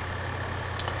grow.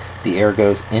 The air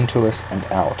goes into us and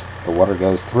out. The water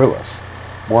goes through us.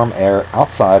 Warm air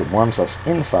outside warms us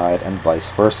inside and vice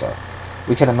versa.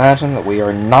 We can imagine that we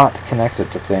are not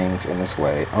connected to things in this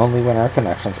way only when our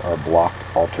connections are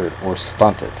blocked, altered, or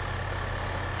stunted.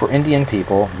 For Indian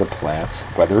people, the plants,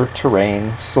 weather,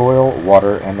 terrain, soil,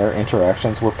 water, and their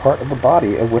interactions were part of the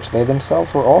body of which they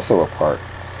themselves were also a part.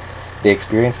 They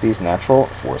experienced these natural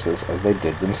forces as they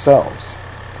did themselves.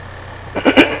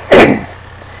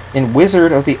 In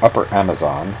Wizard of the Upper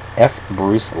Amazon, F.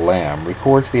 Bruce Lamb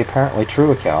records the apparently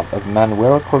true account of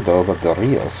Manuel Cordova de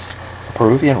Rios, a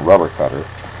Peruvian rubber cutter,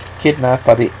 kidnapped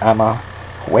by the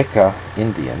Amahueca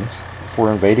Indians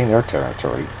for invading their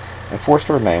territory and forced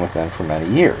to remain with them for many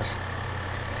years.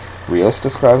 Rios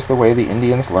describes the way the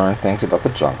Indians learned things about the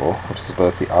jungle, which is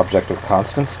both the object of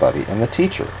constant study and the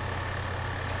teacher.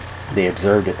 They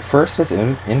observed it first as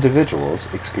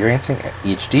individuals, experiencing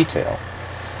each detail.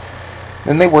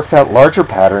 Then they worked out larger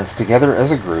patterns together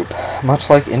as a group, much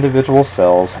like individual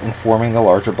cells informing the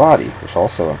larger body, which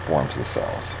also informs the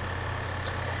cells.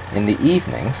 In the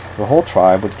evenings, the whole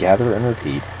tribe would gather and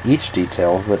repeat each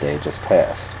detail of the day just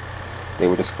past. They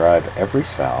would describe every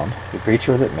sound, the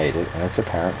creature that made it, and its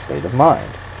apparent state of mind.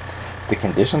 The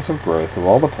conditions of growth of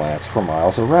all the plants for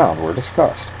miles around were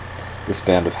discussed. This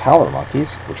band of howler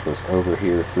monkeys, which was over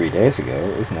here 3 days ago,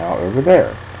 is now over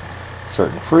there.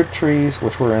 Certain fruit trees,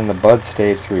 which were in the bud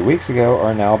stage 3 weeks ago,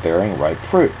 are now bearing ripe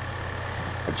fruit.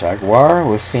 A jaguar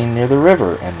was seen near the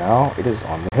river, and now it is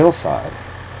on the hillside.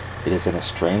 It is in a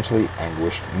strangely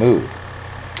anguished mood.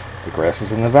 The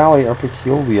grasses in the valley are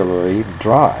peculiarly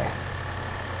dry.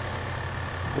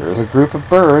 There is a group of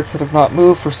birds that have not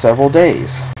moved for several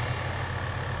days.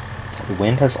 The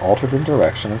wind has altered in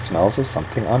direction and smells of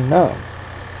something unknown.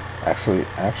 Actually,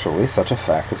 such a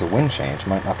fact as a wind change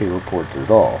might not be reported at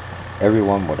all.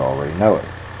 Everyone would already know it.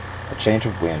 A change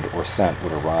of wind or scent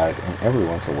would arrive in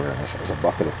everyone's awareness as a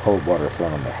bucket of cold water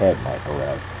thrown on the head might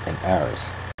arrive in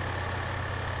ours.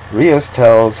 Rios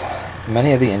tells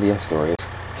many of the Indian stories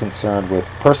concerned with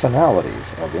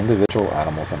personalities of individual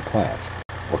animals and plants,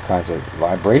 what kinds of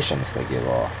vibrations they give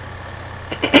off.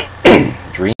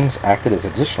 Dreams acted as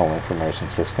additional information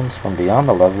systems from beyond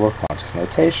the level of conscious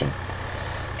notation,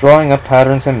 drawing up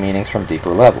patterns and meanings from deeper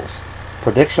levels.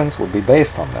 Predictions would be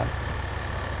based on them.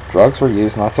 Drugs were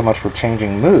used not so much for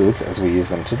changing moods as we use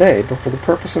them today, but for the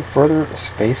purpose of further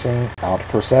spacing out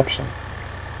perception.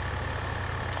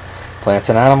 Plants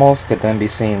and animals could then be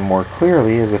seen more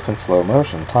clearly as if in slow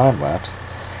motion, time-lapse,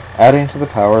 adding to the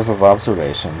powers of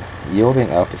observation, yielding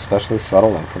up especially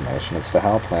subtle information as to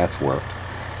how plants worked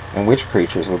and which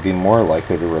creatures would be more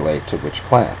likely to relate to which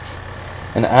plants.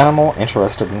 An animal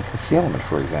interested in concealment,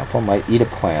 for example, might eat a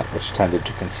plant which tended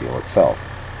to conceal itself.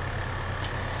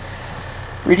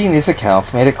 Reading these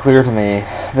accounts made it clear to me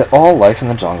that all life in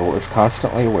the jungle is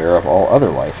constantly aware of all other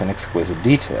life in exquisite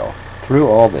detail. Through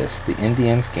all this, the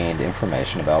Indians gained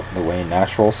information about the way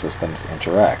natural systems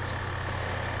interact.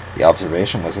 The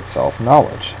observation was itself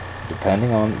knowledge.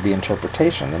 Depending on the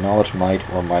interpretation, the knowledge might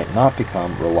or might not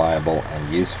become reliable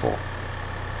and useful.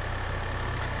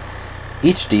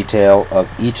 Each detail of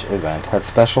each event had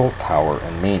special power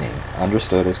and meaning,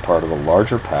 understood as part of a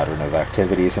larger pattern of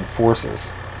activities and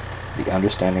forces. The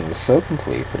understanding was so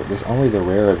complete that it was only the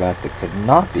rare event that could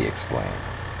not be explained.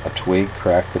 A twig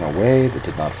cracked in a way that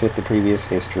did not fit the previous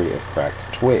history of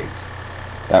cracked twigs.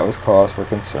 That was cause for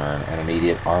concern and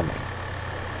immediate arming.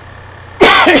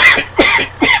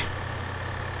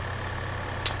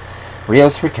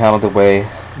 Rios recounted the way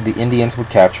the Indians would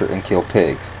capture and kill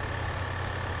pigs.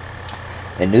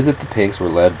 They knew that the pigs were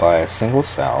led by a single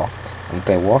sow, and that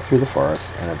they walked through the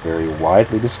forest in a very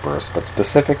widely dispersed but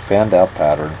specific fanned-out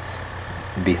pattern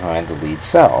behind the lead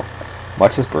sow,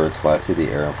 much as birds fly through the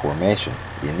air in formation.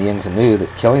 The Indians knew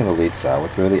that killing the lead sow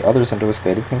would throw the others into a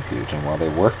state of confusion while they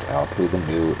worked out who the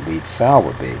new lead sow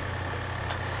would be.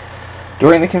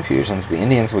 During the confusions, the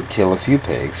Indians would kill a few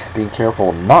pigs, being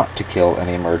careful not to kill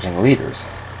any emerging leaders.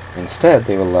 Instead,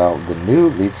 they would allow the new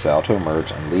lead sow to emerge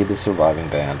and lead the surviving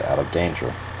band out of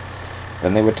danger.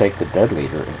 Then they would take the dead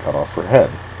leader and cut off her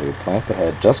head. They would plant the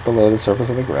head just below the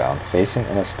surface of the ground, facing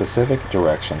in a specific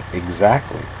direction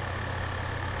exactly.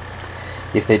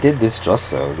 If they did this just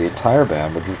so, the entire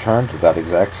band would return to that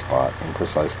exact spot in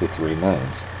precisely 3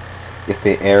 moons. If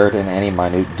they erred in any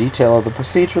minute detail of the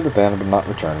procedure, the band would not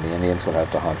return, and the Indians would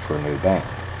have to hunt for a new band.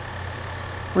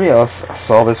 Rios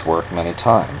saw this work many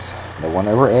times. No one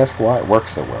ever asked why it worked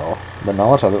so well. The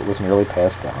knowledge of it was merely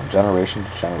passed down, generation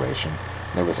to generation.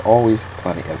 There was always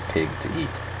plenty of pig to eat.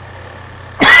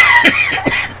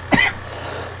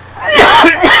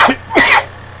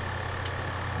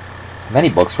 Many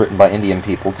books written by Indian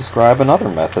people describe another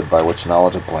method by which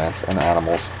knowledge of plants and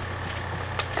animals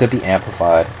could be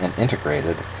amplified and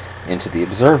integrated into the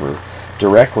observer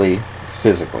directly,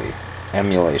 physically,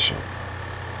 emulation.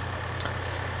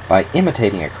 By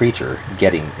imitating a creature,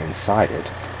 getting inside it,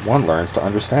 one learns to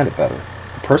understand it better.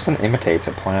 A person imitates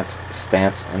a plant's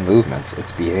stance and movements,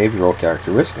 its behavioral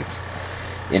characteristics,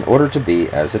 in order to be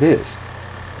as it is,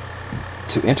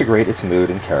 to integrate its mood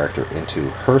and character into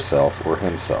herself or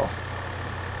himself.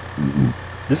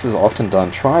 This is often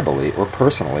done tribally or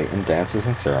personally in dances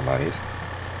and ceremonies,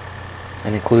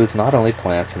 and includes not only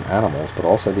plants and animals, but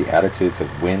also the attitudes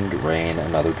of wind, rain,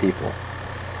 and other people.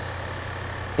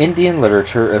 Indian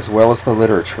literature, as well as the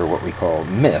literature, what we call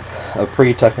myth, of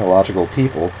pre-technological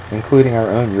people, including our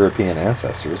own European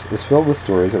ancestors, is filled with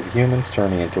stories of humans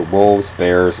turning into wolves,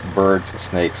 bears, birds,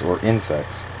 snakes, or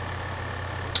insects,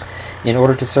 in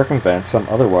order to circumvent some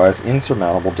otherwise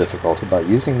insurmountable difficulty by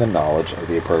using the knowledge of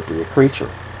the appropriate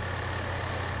creature.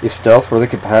 If stealth were the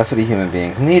capacity human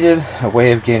beings needed, a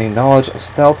way of gaining knowledge of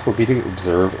stealth would be to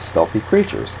observe stealthy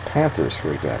creatures, panthers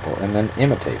for example, and then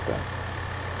imitate them.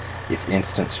 If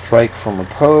instant strike from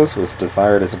repose was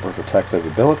desired as a protective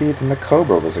ability, then the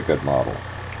cobra was a good model.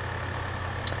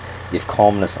 If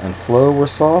calmness and flow were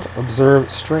sought,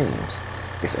 observe streams.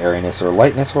 If airiness or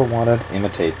lightness were wanted,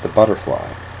 imitate the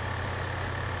butterfly.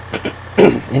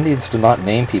 Indians do not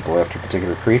name people after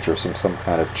particular creatures from some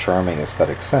kind of charming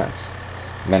aesthetic sense.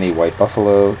 Many white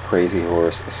buffalo, crazy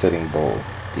horse, sitting bull.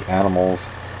 The animals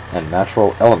and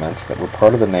natural elements that were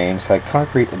part of the names had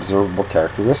concrete observable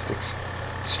characteristics: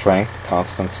 strength,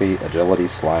 constancy, agility,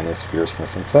 slyness,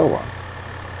 fierceness, and so on.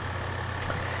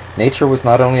 Nature was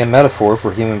not only a metaphor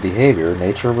for human behavior,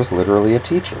 nature was literally a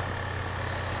teacher.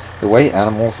 The way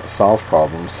animals solved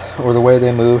problems, or the way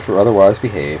they moved or otherwise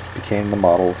behaved, became the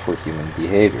model for human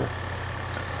behavior.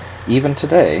 Even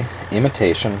today,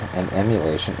 imitation and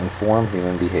emulation inform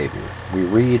human behavior. We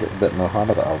read that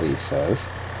Muhammad Ali says,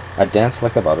 "I dance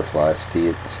like a butterfly,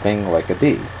 sting like a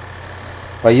bee."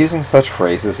 By using such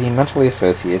phrases, he mentally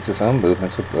associates his own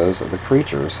movements with those of the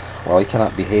creatures. While he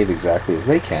cannot behave exactly as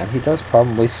they can, he does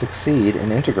probably succeed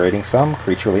in integrating some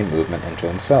creaturely movement into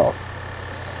himself.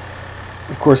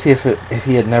 Of course, if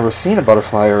he had never seen a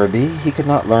butterfly or a bee, he could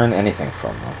not learn anything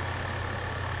from them.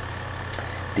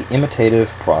 The imitative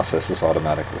process is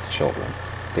automatic with children.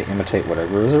 They imitate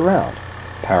whatever is around: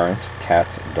 parents,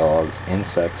 cats, dogs,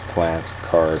 insects, plants,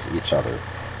 cars, each other,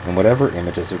 and whatever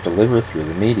images are delivered through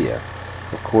the media.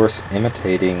 Of course,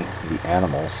 imitating the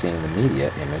animal seen in the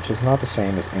media image is not the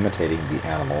same as imitating the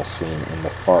animal seen in the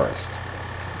forest.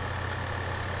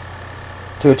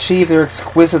 To achieve their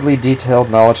exquisitely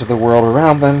detailed knowledge of the world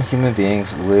around them, human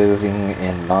beings living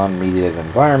in non-mediated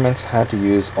environments had to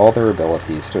use all their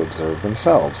abilities to observe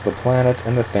themselves, the planet,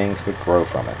 and the things that grow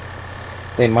from it.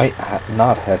 They might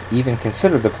not have even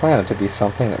considered the planet to be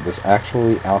something that was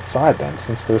actually outside them,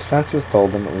 since their senses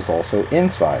told them it was also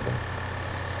inside them.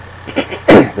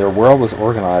 Their world was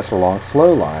organized along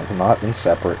flow lines, not in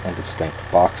separate and distinct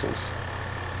boxes.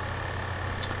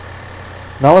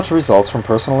 Knowledge results from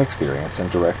personal experience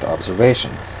and direct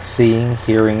observation, seeing,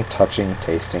 hearing, touching,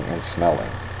 tasting, and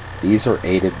smelling. These are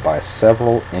aided by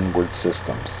several inward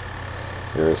systems.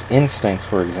 There is instinct,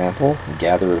 for example,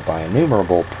 gathered by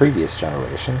innumerable previous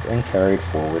generations and carried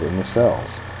forward in the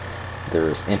cells. There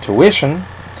is intuition,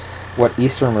 what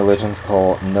Eastern religions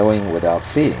call knowing without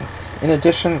seeing. In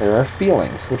addition, there are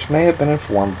feelings, which may have been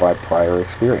informed by prior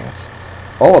experience.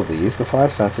 All of these, the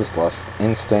five senses plus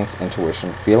instinct,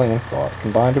 intuition, feeling, and thought,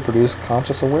 combine to produce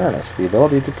conscious awareness, the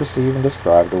ability to perceive and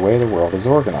describe the way the world is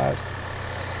organized.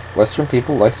 Western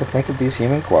people like to think of these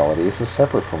human qualities as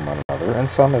separate from one another, and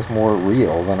some as more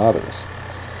real than others.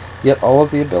 Yet all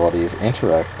of the abilities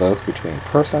interact both between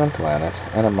person and planet,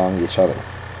 and among each other.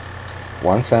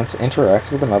 One sense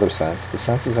interacts with another sense, the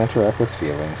senses interact with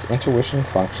feelings, intuition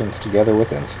functions together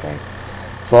with instinct,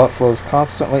 thought flows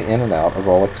constantly in and out of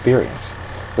all experience.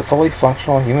 The fully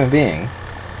functional human being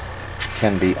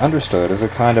can be understood as a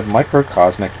kind of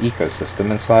microcosmic ecosystem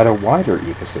inside a wider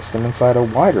ecosystem inside a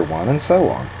wider one, and so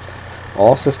on,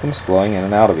 all systems flowing in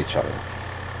and out of each other.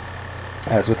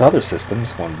 As with other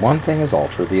systems, when one thing is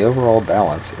altered, the overall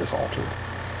balance is altered.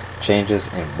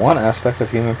 Changes in one aspect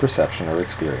of human perception or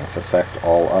experience affect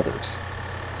all others.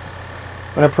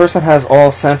 When a person has all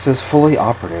senses fully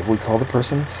operative, we call the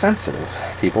person sensitive.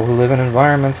 People who live in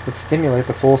environments that stimulate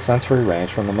the full sensory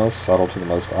range from the most subtle to the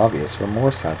most obvious are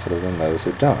more sensitive than those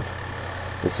who don't.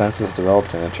 The senses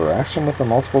developed in interaction with the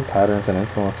multiple patterns and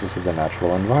influences of the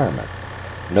natural environment.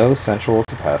 No sensual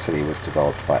capacity was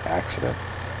developed by accident.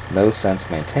 No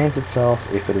sense maintains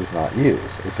itself if it is not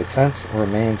used. If a sense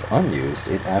remains unused,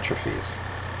 it atrophies.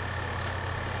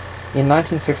 In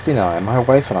 1969, my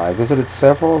wife and I visited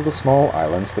several of the small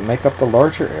islands that make up the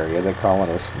larger area the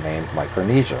colonists named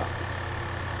Micronesia.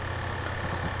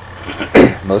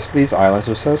 Most of these islands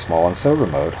are so small and so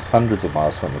remote, hundreds of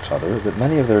miles from each other, that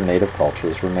many of their native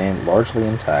cultures remain largely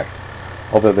intact,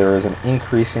 although there is an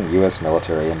increasing U.S.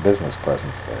 military and business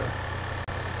presence there.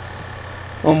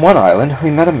 On one island, we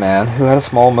met a man who had a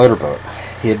small motorboat.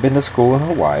 He had been to school in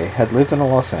Hawaii, had lived in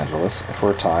Los Angeles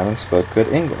for a time, and spoke good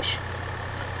English.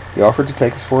 He offered to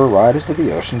take us for a ride into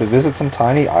the ocean to visit some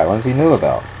tiny islands he knew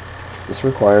about. This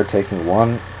required taking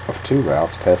one of two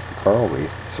routes past the coral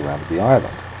reef that surrounded the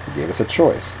island. He gave us a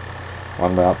choice.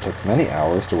 One route took many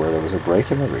hours to where there was a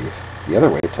break in the reef. The other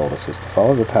way, he told us, was to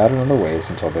follow the pattern of the waves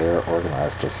until they are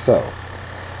organized just so.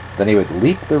 Then he would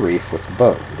leap the reef with the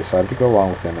boat. We decided to go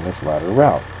along with him in this latter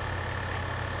route.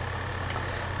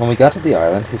 When we got to the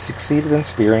island, he succeeded in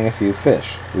spearing a few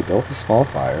fish. We built a small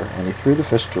fire, and he threw the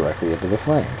fish directly into the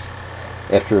flames.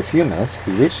 After a few minutes,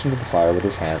 he reached into the fire with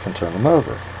his hands and turned them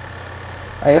over.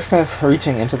 I asked him if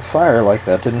reaching into the fire like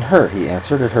that didn't hurt. He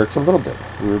answered, "It hurts a little bit."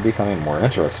 We were becoming more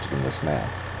interested in this man.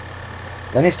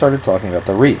 Then he started talking about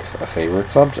the reef, a favorite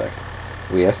subject.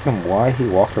 We asked him why he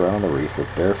walked around on the reef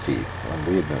with bare feet, when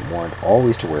we had been warned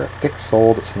always to wear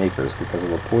thick-soled sneakers because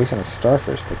of a poisonous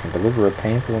starfish that can deliver a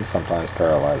painful and sometimes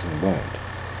paralyzing wound.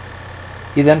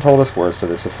 He then told us words to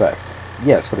this effect: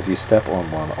 "Yes, but if you step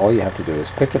on one, all you have to do is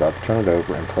pick it up, turn it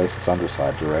over, and place its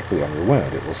underside directly on your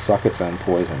wound. It will suck its own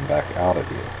poison back out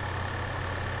of you."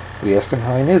 We asked him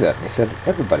how he knew that, and he said,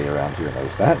 "Everybody around here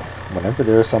knows that. Whenever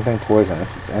there is something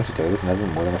poisonous, its antidote is never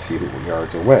more than a few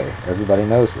yards away. Everybody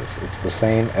knows this. It's the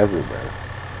same everywhere."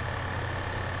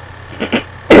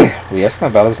 We asked him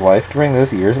about his life during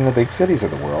those years in the big cities of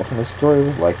the world, and his story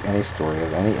was like any story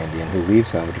of any Indian who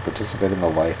leaves home to participate in the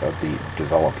life of the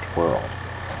developed world.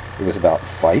 It was about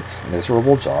fights,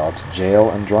 miserable jobs,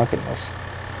 jail, and drunkenness.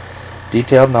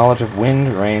 Detailed knowledge of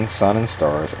wind, rain, sun, and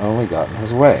stars only got in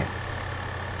his way.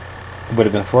 It would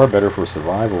have been far better for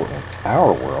survival in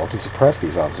our world to suppress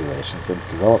these observations and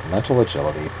develop mental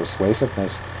agility,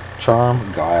 persuasiveness,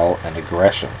 charm, guile, and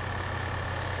aggression.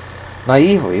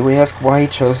 Naively, we asked why he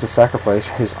chose to sacrifice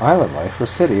his island life for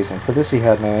cities, and for this he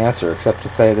had no answer except to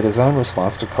say that his own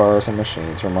response to cars and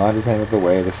machines reminded him of the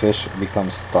way the fish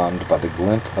becomes stunned by the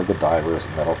glint of the diver's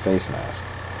metal face mask.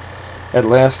 At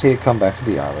last he had come back to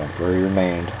the island, where he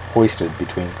remained hoisted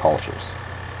between cultures.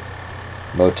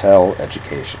 Motel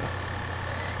education.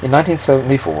 In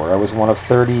 1974, I was one of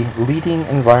 30 leading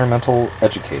environmental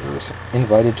educators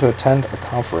invited to attend a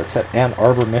conference at Ann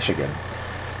Arbor, Michigan,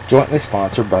 jointly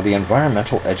sponsored by the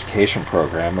Environmental Education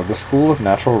Program of the School of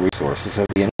Natural Resources of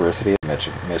the University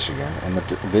of Michigan and the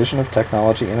Division of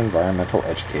Technology and Environmental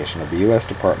Education of the U.S.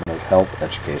 Department of Health,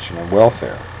 Education, and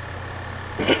Welfare.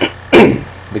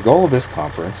 The goal of this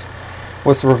conference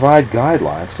was to provide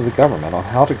guidelines to the government on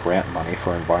how to grant money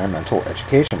for environmental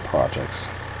education projects.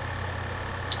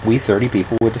 We 30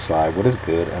 people would decide what is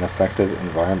good and effective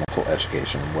environmental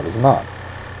education and what is not.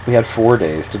 We had 4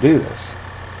 days to do this.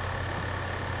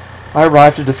 I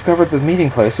arrived to discover that the meeting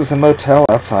place was a motel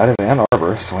outside of Ann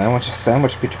Arbor,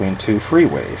 sandwiched between 2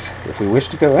 freeways. If we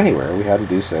wished to go anywhere, we had to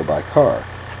do so by car.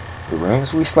 The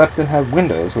rooms we slept in had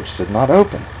windows which did not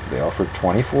open. They offered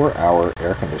 24-hour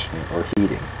air conditioning or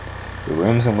heating. The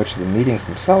rooms in which the meetings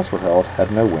themselves were held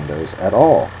had no windows at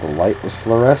all. The light was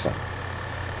fluorescent.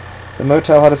 The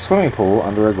motel had a swimming pool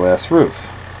under a glass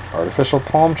roof. Artificial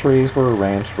palm trees were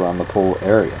arranged around the pool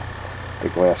area. The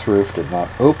glass roof did not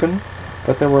open,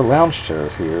 but there were lounge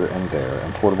chairs here and there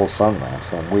and portable sun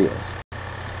lamps on wheels.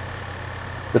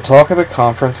 The talk of the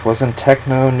conference was in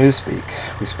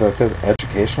techno-newspeak. We spoke of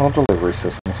educational delivery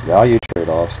systems, value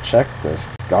trade-offs,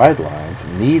 checklists, guidelines,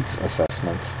 needs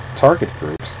assessments, target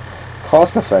groups,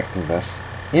 cost-effectiveness,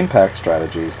 impact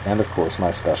strategies, and of course my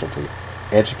specialty,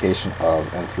 education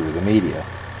of and through the media.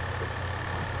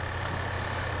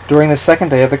 During the second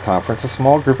day of the conference, a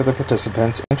small group of the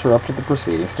participants interrupted the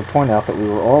proceedings to point out that we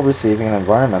were all receiving an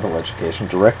environmental education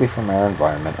directly from our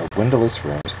environment of windowless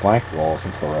rooms, blank walls,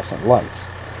 and fluorescent lights.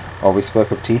 While we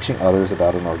spoke of teaching others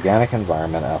about an organic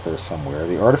environment out there somewhere,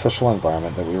 the artificial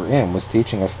environment that we were in was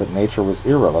teaching us that nature was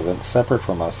irrelevant, separate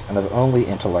from us, and of only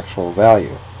intellectual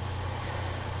value.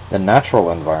 The natural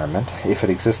environment, if it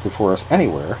existed for us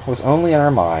anywhere, was only in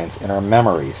our minds, in our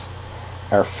memories.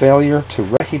 Our failure to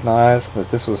recognize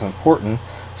that this was important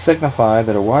signified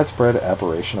that a widespread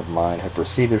aberration of mind had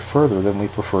proceeded further than we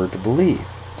preferred to believe.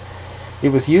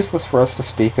 It was useless for us to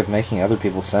speak of making other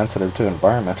people sensitive to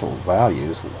environmental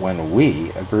values when we,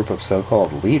 a group of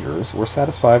so-called leaders, were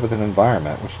satisfied with an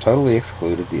environment which totally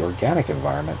excluded the organic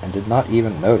environment and did not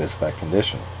even notice that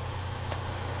condition.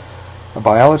 A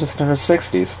biologist in her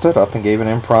 60s stood up and gave an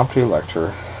impromptu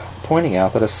lecture, pointing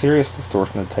out that a serious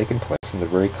distortion had taken place in the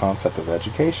very concept of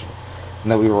education, and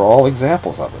that we were all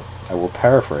examples of it. I will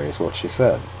paraphrase what she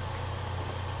said.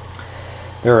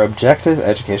 There are objective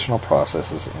educational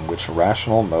processes in which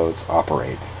rational modes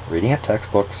operate. Reading a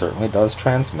textbook certainly does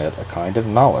transmit a kind of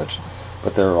knowledge,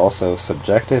 but there are also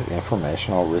subjective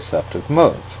informational receptive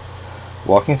modes.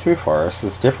 Walking through forests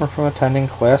is different from attending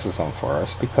classes on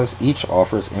forests because each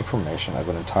offers information of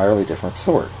an entirely different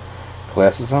sort.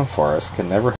 Classes on forests can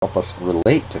never help us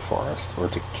relate to forests or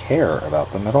to care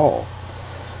about them at all.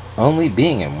 Only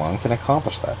being in one can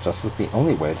accomplish that, just as the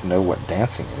only way to know what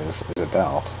dancing is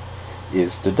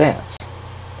to dance.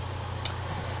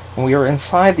 When we are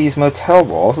inside these motel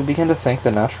walls, we begin to think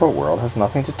the natural world has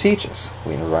nothing to teach us.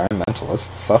 We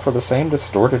environmentalists suffer the same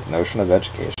distorted notion of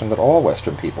education that all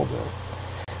Western people do.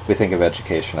 We think of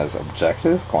education as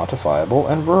objective, quantifiable,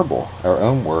 and verbal. Our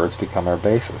own words become our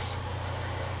basis.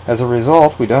 As a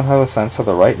result, we don't have a sense of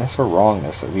the rightness or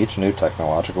wrongness of each new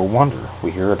technological wonder.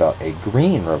 We hear about a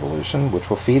green revolution which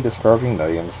will feed the starving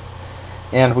millions,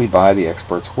 and we buy the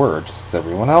expert's word just as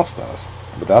everyone else does.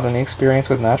 Without any experience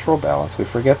with natural balance, we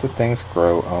forget that things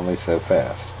grow only so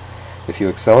fast. If you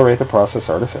accelerate the process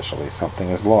artificially, something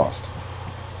is lost.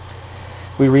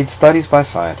 We read studies by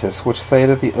scientists which say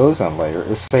that the ozone layer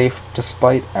is safe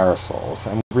despite aerosols,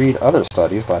 and we read other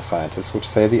studies by scientists which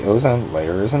say the ozone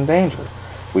layer is in danger.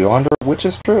 We wonder which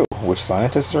is true, which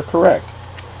scientists are correct.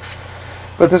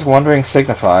 But this wondering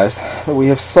signifies that we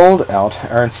have sold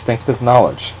out our instinctive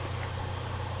knowledge.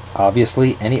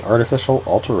 Obviously, any artificial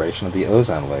alteration of the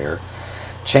ozone layer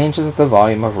changes the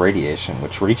volume of radiation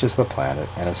which reaches the planet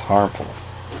and is harmful.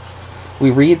 We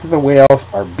read that the whales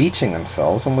are beaching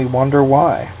themselves and we wonder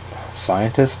why.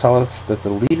 Scientists tell us that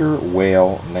the leader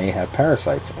whale may have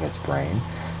parasites in its brain,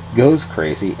 goes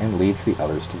crazy, and leads the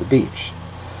others to the beach.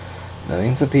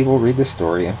 Millions of people read this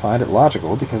story and find it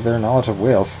logical because their knowledge of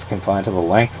whales is confined to the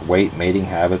length, weight, mating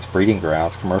habits, breeding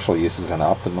grounds, commercial uses, and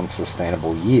optimum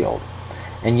sustainable yield.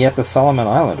 And yet the Solomon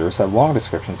Islanders have long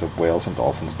descriptions of whales and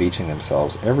dolphins beaching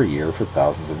themselves every year for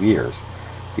thousands of years.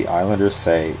 The islanders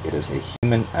say it is a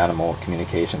human-animal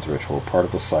communications ritual, part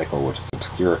of a cycle which is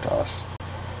obscure to us.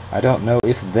 I don't know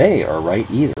if they are right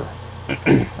either.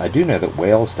 I do know that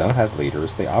whales don't have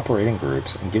leaders, they operate in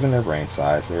groups, and given their brain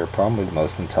size, they are probably the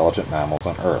most intelligent mammals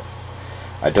on Earth.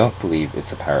 I don't believe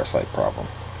it's a parasite problem.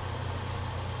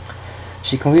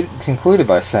 She concluded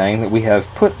by saying that we have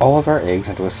put all of our eggs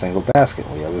into a single basket.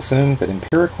 We have assumed that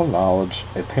empirical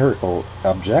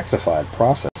objectified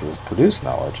processes produce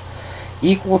knowledge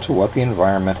equal to what the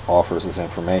environment offers as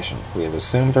information. We have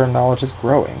assumed our knowledge is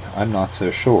growing. I'm not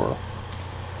so sure.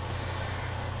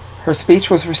 Her speech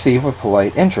was received with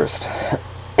polite interest.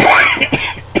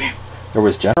 There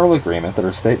was general agreement that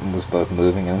her statement was both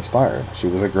moving and inspired. She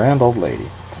was a grand old lady.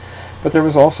 But there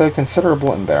was also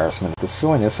considerable embarrassment at the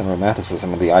silliness and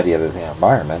romanticism of the idea that the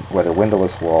environment, whether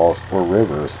windowless walls or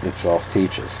rivers, itself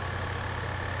teaches.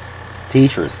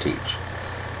 Teachers teach.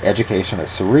 Education is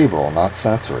cerebral, not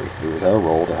sensory. It was our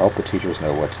role to help the teachers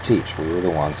know what to teach. We were the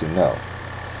ones who know.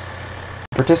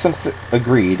 Participants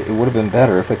agreed it would have been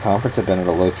better if the conference had been at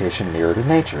a location nearer to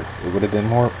nature. It would have been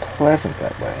more pleasant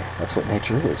that way. That's what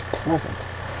nature is, pleasant.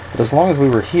 But as long as we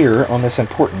were here on this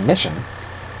important mission,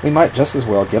 we might just as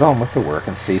well get on with the work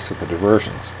and cease with the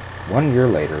diversions. 1 year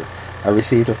later, I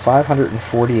received a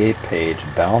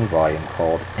 548-page bound volume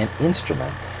called An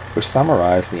Instrument, which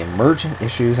summarized the emerging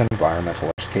issues in environmental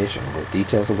education with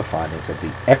details of the findings of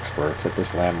the experts at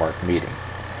this landmark meeting.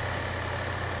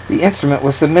 The instrument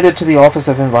was submitted to the Office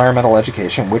of Environmental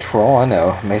Education, which, for all I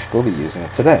know, may still be using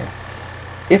it today.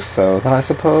 If so, then I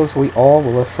suppose we all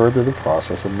will have furthered the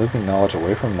process of moving knowledge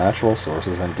away from natural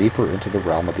sources and deeper into the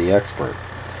realm of the expert.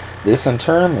 This, in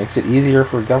turn, makes it easier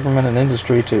for government and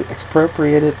industry to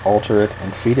expropriate it, alter it,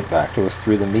 and feed it back to us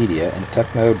through the media and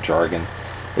techno-jargon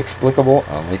explicable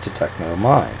only to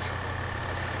techno-minds.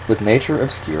 With nature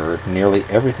obscured, nearly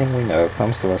everything we know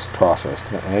comes to us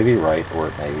processed, and it may be right or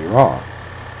it may be wrong.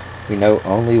 We know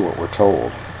only what we're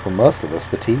told. For most of us,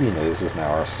 the TV news is now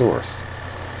our source.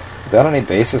 Without any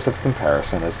basis of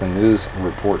comparison, as the news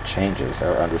report changes,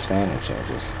 our understanding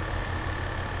changes.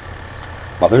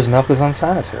 Mother's milk is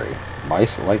unsanitary.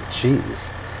 Mice like cheese.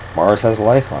 Mars has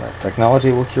life on it.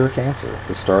 Technology will cure cancer.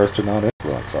 The stars do not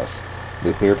influence us.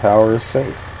 Nuclear power is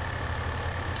safe.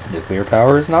 Nuclear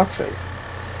power is not safe.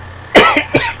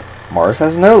 Mars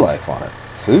has no life on it.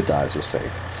 Food dyes are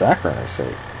safe. Saccharin is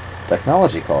safe.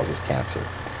 Technology causes cancer.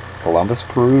 Columbus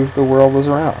proved the world was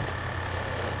round.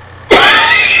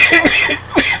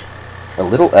 A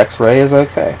little X-ray is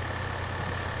okay.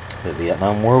 The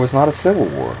Vietnam War was not a civil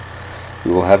war.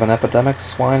 We will have an epidemic of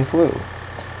swine flu.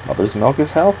 Mother's milk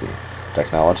is healthy.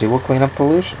 Technology will clean up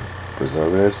pollution.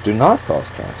 Preservatives do not cause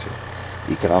cancer.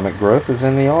 Economic growth is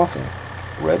in the offing.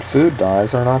 Red food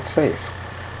dyes are not safe.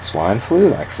 Swine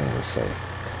flu vaccine is safe.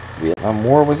 Vietnam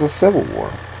War was a civil war.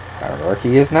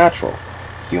 Hierarchy is natural.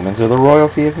 Humans are the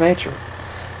royalty of nature.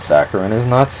 Saccharin is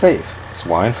not safe.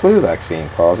 Swine flu vaccine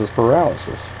causes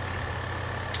paralysis.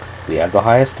 We have the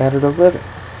highest standard of living.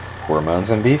 Hormones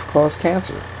in beef cause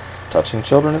cancer. Touching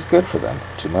children is good for them.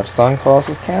 Too much sun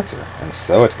causes cancer. And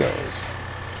so it goes.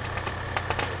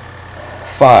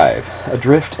 5.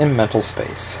 Adrift in mental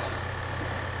space.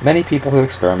 Many people who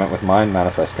experiment with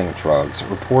mind-manifesting drugs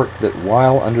report that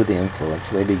while under the influence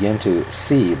they begin to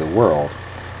see the world,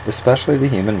 especially the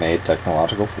human-made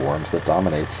technological forms that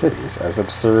dominate cities, as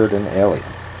absurd and alien.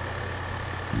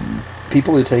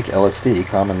 People who take LSD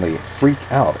commonly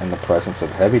freak out in the presence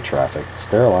of heavy traffic,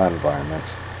 sterile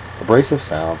environments, abrasive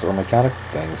sounds, or mechanical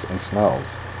things and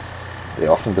smells. They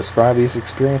often describe these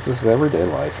experiences of everyday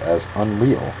life as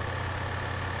unreal.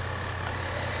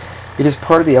 It is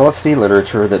part of the LSD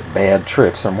literature that bad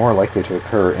trips are more likely to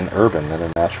occur in urban than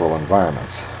in natural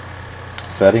environments.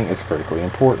 Setting is critically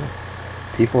important.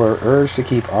 People are urged to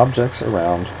keep objects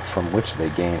around from which they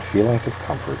gain feelings of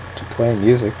comfort, to play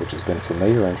music which has been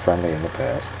familiar and friendly in the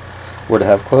past, or to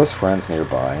have close friends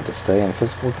nearby and to stay in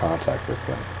physical contact with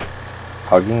them.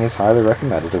 Hugging is highly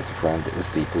recommended if the friend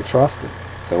is deeply trusted.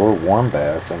 So are warm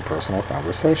baths and personal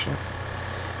conversation.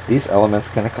 These elements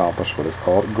can accomplish what is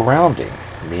called grounding,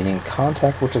 meaning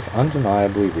contact which is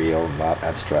undeniably real, not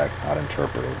abstract, not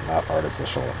interpreted, not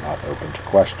artificial, not open to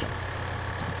question.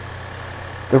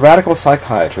 The radical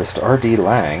psychiatrist R.D.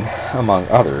 Laing, among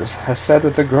others, has said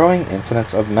that the growing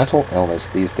incidence of mental illness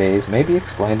these days may be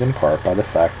explained in part by the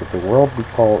fact that the world we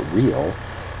call real,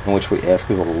 in which we ask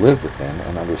people to live within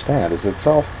and understand, is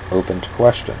itself open to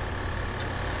question.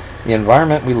 The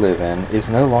environment we live in is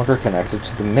no longer connected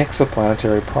to the mix of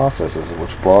planetary processes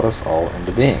which brought us all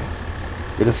into being.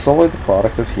 It is solely the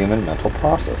product of human mental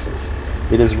processes.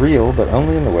 It is real, but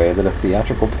only in the way that a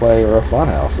theatrical play or a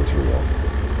funhouse is real.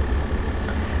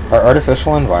 Our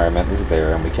artificial environment is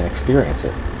there and we can experience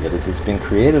it, yet it has been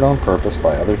created on purpose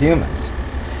by other humans.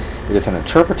 It is an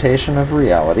interpretation of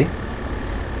reality.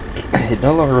 It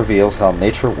no longer reveals how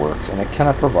nature works, and it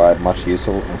cannot provide much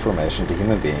useful information to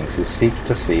human beings who seek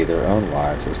to see their own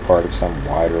lives as part of some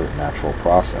wider natural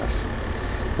process.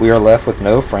 we are left with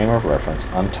no frame of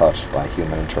reference untouched by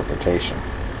human interpretation.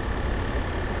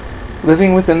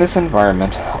 Living within this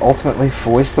environment ultimately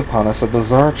foists upon us a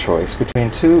bizarre choice between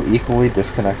two equally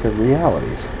disconnected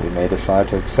realities. We may decide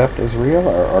to accept as real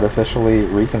our artificially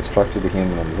reconstructed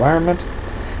human environment,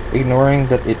 ignoring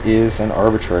that it is an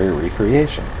arbitrary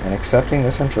recreation, and accepting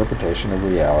this interpretation of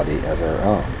reality as our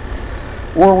own.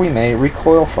 Or we may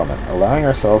recoil from it, allowing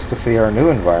ourselves to see our new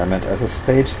environment as a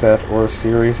stage set or a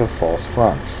series of false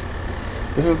fronts.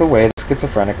 This is the way the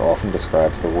schizophrenic often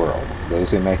describes the world.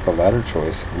 Those who make the latter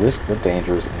choice risk the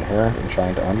dangers inherent in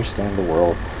trying to understand the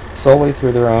world solely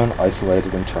through their own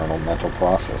isolated internal mental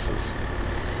processes.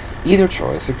 Either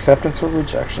choice, acceptance or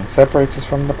rejection, separates us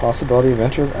from the possibility of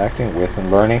interacting with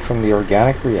and learning from the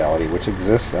organic reality which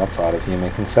exists outside of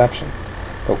human conception.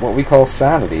 But what we call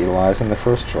sanity lies in the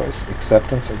first choice,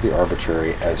 acceptance of the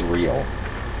arbitrary as real.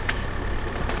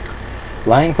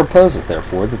 Lang proposes,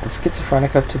 therefore, that the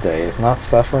schizophrenic of today is not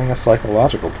suffering a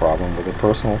psychological problem with a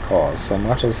personal cause so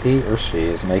much as he or she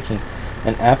is making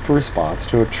an apt response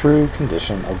to a true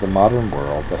condition of the modern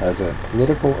world that has a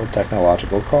political or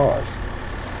technological cause.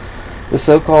 The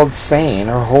so-called sane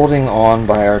are holding on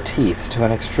by our teeth to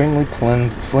an extremely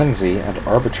flimsy and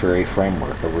arbitrary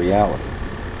framework of reality.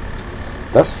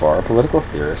 Thus far, political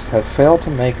theorists have failed to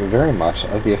make very much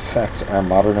of the effect our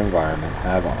modern environment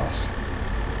have on us.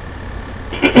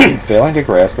 Failing to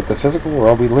grasp that the physical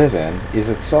world we live in is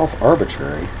itself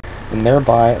arbitrary, and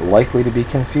thereby likely to be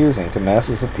confusing to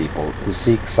masses of people who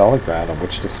seek solid ground on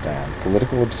which to stand,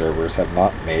 political observers have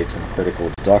not made some critical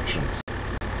deductions.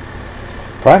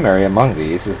 Primary among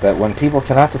these is that when people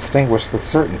cannot distinguish with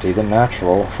certainty the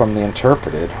natural from the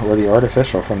interpreted, or the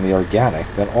artificial from the organic,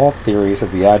 then all theories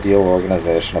of the ideal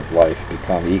organization of life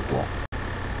become equal.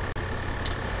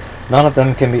 None of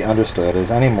them can be understood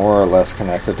as any more or less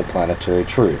connected to planetary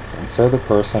truth, and so the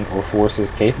person or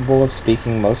forces capable of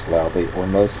speaking most loudly or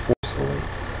most forcefully,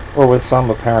 or with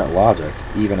some apparent logic,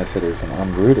 even if it is an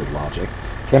unrooted logic,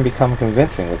 can become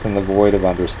convincing within the void of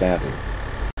understanding.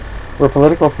 Where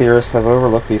political theorists have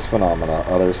overlooked these phenomena,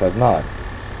 others have not.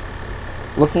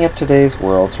 Looking at today's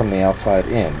worlds from the outside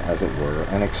in, as it were,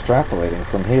 and extrapolating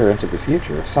from here into the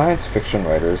future, science fiction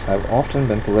writers have often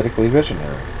been politically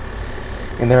visionary.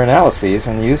 In their analyses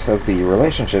and use of the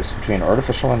relationships between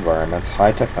artificial environments,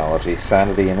 high technology,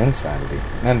 sanity, and insanity,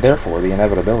 and therefore the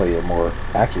inevitability of more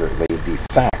accurately the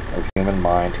fact of human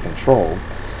mind control,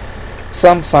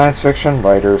 some science fiction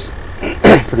writers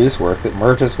produce work that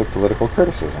merges with political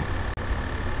criticism.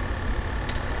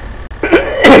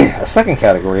 A second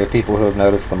category of people who have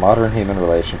noticed the modern human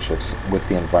relationships with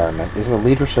the environment is the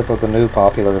leadership of the new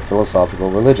popular philosophical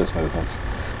religious movements,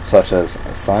 such as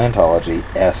Scientology,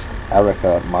 Est,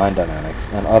 Arica, Mind Dynamics,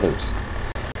 and others.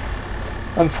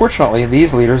 Unfortunately,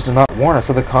 these leaders do not warn us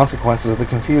of the consequences of the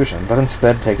confusion, but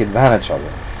instead take advantage of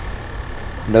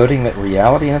it. Noting that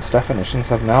reality and its definitions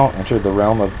have now entered the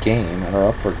realm of game and are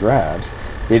up for grabs,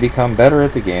 they become better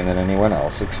at the game than anyone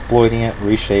else, exploiting it,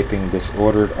 reshaping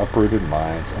disordered, uprooted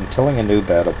minds, and tilling a new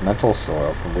bed of mental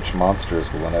soil from which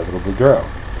monsters will inevitably grow.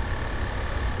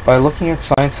 By looking at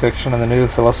science fiction and the new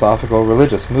philosophical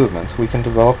religious movements, we can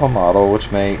develop a model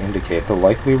which may indicate the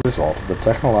likely result of the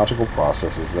technological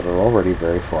processes that are already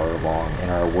very far along in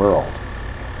our world.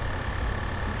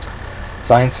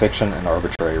 Science fiction and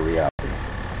arbitrary reality.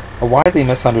 A widely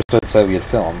misunderstood Soviet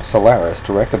film, Solaris,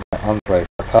 directed by Andrei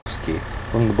Tarkovsky,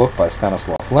 from the book by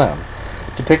Stanislav Lem,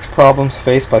 depicts problems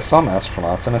faced by some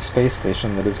astronauts in a space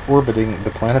station that is orbiting the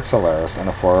planet Solaris in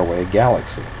a faraway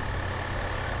galaxy.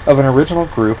 Of an original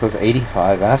group of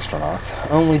 85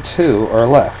 astronauts, only 2 are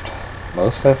left.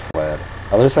 Most have fled,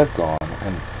 others have gone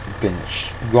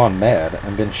mad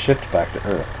and been shipped back to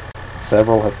Earth.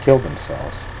 Several have killed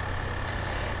themselves.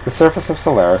 The surface of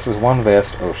Solaris is one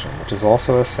vast ocean, which is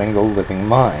also a single living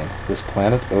mind. This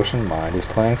planet-ocean mind is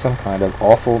playing some kind of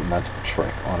awful mental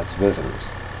trick on its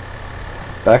visitors.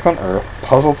 Back on Earth,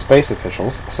 puzzled space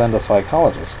officials send a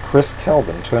psychologist, Chris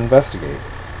Kelvin, to investigate.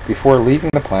 Before leaving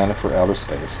the planet for outer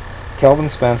space, Kelvin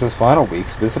spends his final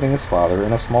weeks visiting his father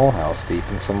in a small house deep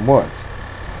in some woods.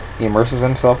 He immerses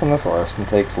himself in the forest and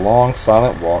takes long,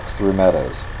 silent walks through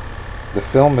meadows. The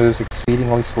film moves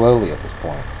exceedingly slowly at this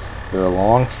point. There are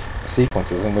long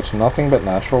sequences in which nothing but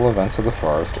natural events of the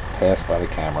forest pass by the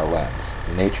camera lens.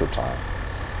 Nature time.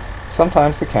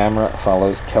 Sometimes the camera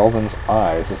follows Kelvin's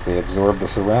eyes as they absorb the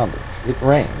surroundings. It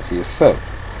rains. He is soaked.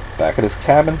 Back at his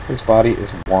cabin, his body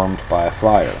is warmed by a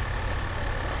fire.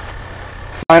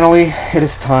 Finally, it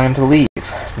is time to leave.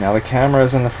 Now the camera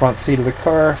is in the front seat of the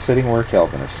car, sitting where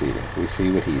Kelvin is seated. We see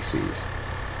what he sees.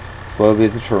 Slowly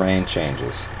the terrain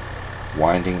changes.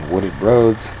 Winding wooded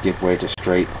roads give way to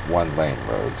straight one-lane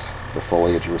roads. The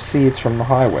foliage recedes from the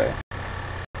highway.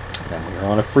 Then we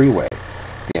are on a freeway.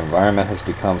 The environment has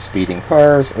become speeding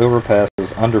cars,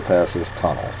 overpasses, underpasses,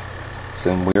 tunnels.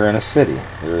 Soon we are in a city.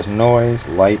 There is noise,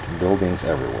 light, buildings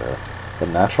everywhere. The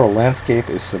natural landscape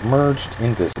is submerged,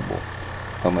 invisible.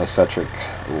 Homocentric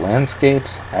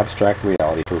landscapes, abstract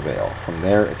reality prevail. From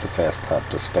there, it's a fast cut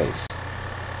to space.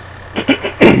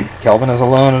 Kelvin is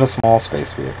alone in a small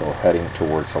space vehicle, heading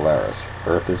towards Solaris.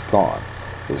 Earth is gone.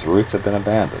 His roots have been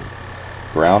abandoned.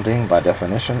 Grounding, by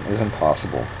definition, is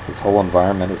impossible. His whole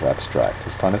environment is abstract.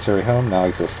 His planetary home now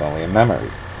exists only in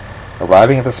memory.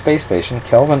 Arriving at the space station,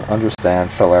 Kelvin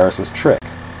understands Solaris's trick.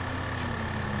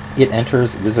 It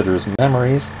enters visitors'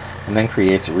 memories and then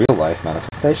creates real-life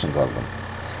manifestations of them.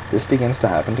 This begins to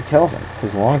happen to Kelvin.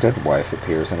 His long-dead wife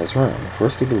appears in his room.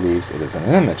 First he believes it is an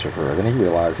image of her, then he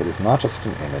realizes it is not just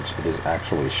an image, it is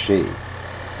actually she.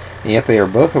 And yet they are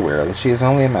both aware that she is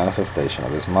only a manifestation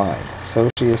of his mind, so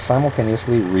she is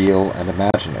simultaneously real and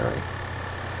imaginary.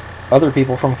 Other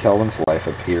people from Kelvin's life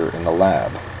appear in the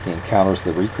lab. He encounters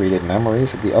the recreated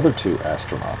memories of the other two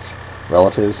astronauts.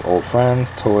 Relatives, old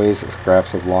friends, toys,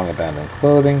 scraps of long-abandoned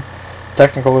clothing,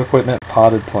 technical equipment,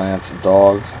 potted plants,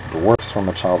 dogs, dwarfs from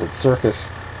a childhood circus,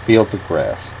 fields of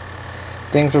grass.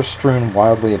 Things are strewn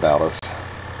wildly about us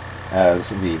as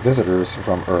the visitors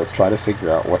from Earth try to figure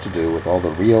out what to do with all the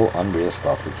real, unreal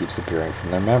stuff that keeps appearing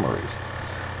from their memories.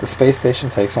 The space station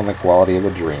takes on the quality of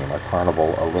a dream, a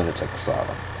carnival, a lunatic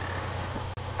asylum.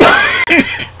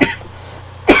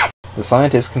 The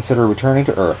scientists consider returning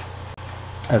to Earth,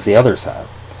 as the others have.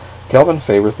 Kelvin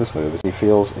favors this move as he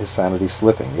feels his sanity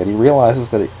slipping, yet he realizes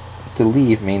that to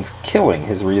leave means killing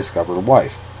his rediscovered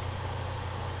wife.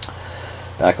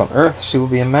 Back on Earth, she will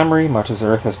be a memory, much as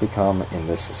Earth has become in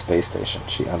this space station.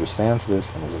 She understands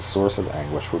this and is a source of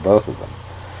anguish for both of them.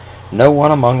 No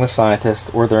one among the scientists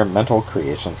or their mental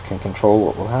creations can control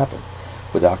what will happen.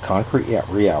 Without concrete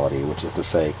reality, which is to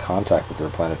say contact with their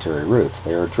planetary roots,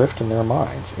 they are adrift in their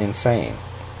minds, insane.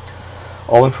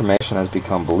 All information has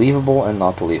become believable and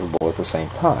not believable at the same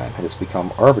time. It has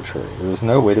become arbitrary. There is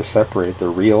no way to separate the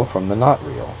real from the not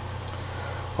real.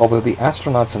 Although the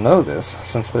astronauts know this,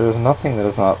 since there is nothing that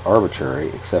is not arbitrary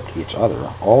except each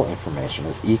other, all information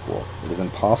is equal. It is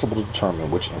impossible to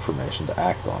determine which information to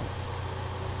act on.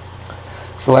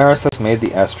 Solaris has made the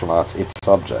astronauts its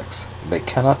subjects. They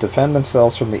cannot defend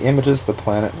themselves from the images the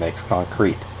planet makes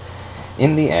concrete.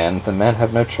 In the end, the men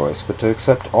have no choice but to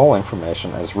accept all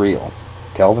information as real.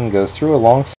 Kelvin goes through a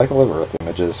long cycle of Earth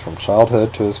images from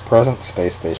childhood to his present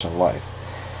space station life.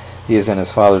 He is in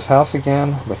his father's house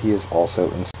again, but he is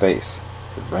also in space.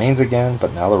 It rains again,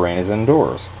 but now the rain is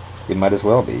indoors. It might as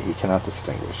well be. He cannot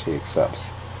distinguish. He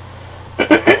accepts.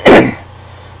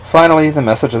 Finally, the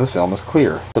message of the film is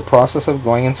clear. The process of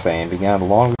going insane began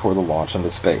long before the launch into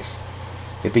space.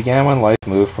 It began when life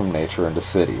moved from nature into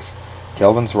cities.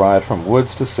 Kelvin's ride from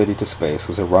woods to city to space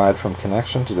was a ride from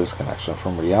connection to disconnection,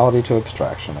 from reality to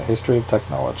abstraction, a history of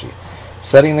technology,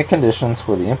 setting the conditions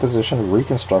for the imposition of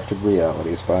reconstructed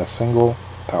realities by a single,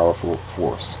 powerful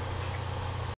force.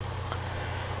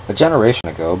 A generation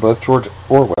ago, both George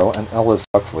Orwell and Aldous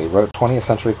Huxley wrote 20th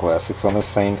century classics on the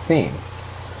same theme.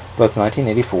 Both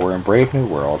 1984 and Brave New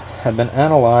World had been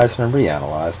analyzed and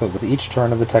reanalyzed, but with each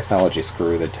turn of the technology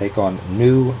screw they take on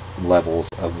new levels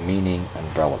of meaning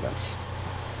and relevance.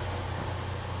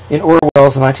 In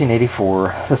Orwell's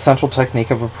 1984, the central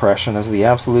technique of oppression is the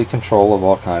absolute control of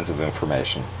all kinds of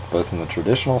information, both in the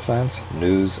traditional sense,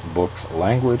 news, books,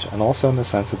 language, and also in the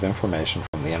sense of information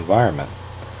from the environment.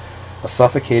 A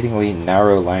suffocatingly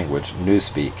narrow language,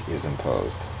 newspeak, is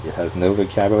imposed. It has no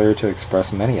vocabulary to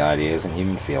express many ideas and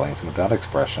human feelings, and without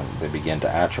expression, they begin to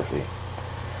atrophy.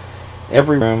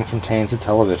 Every room contains a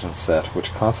television set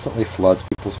which constantly floods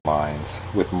people's minds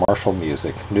with martial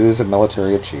music, news of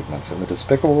military achievements, and the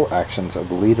despicable actions of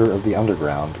the leader of the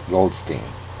underground, Goldstein.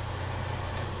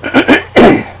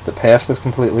 The past is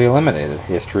completely eliminated.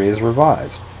 History is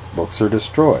revised. Books are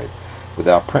destroyed.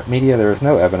 Without print media, there is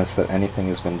no evidence that anything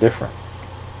has been different.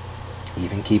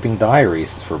 Even keeping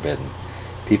diaries is forbidden.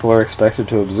 People are expected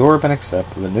to absorb and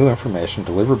accept the new information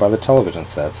delivered by the television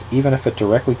sets, even if it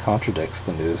directly contradicts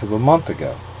the news of a month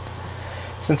ago.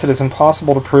 Since it is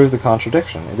impossible to prove the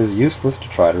contradiction, it is useless to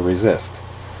try to resist.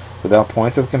 Without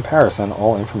points of comparison,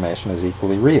 all information is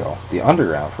equally real. The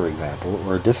underground, for example,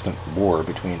 or a distant war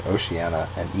between Oceania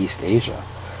and East Asia,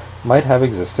 might have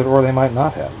existed or they might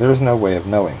not have. There is no way of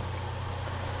knowing.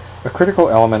 A critical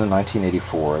element in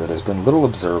 1984 that has been little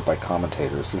observed by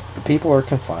commentators is that the people are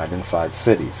confined inside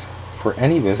cities. For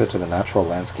any visit to the natural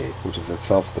landscape, which is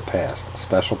itself the past,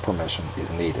 special permission is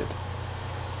needed.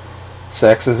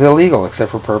 Sex is illegal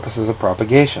except for purposes of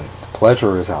propagation.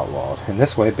 Pleasure is outlawed. In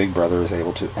this way, Big Brother is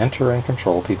able to enter and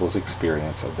control people's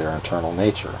experience of their internal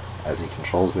nature, as he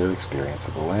controls their experience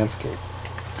of the landscape.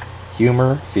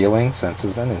 Humor, feelings,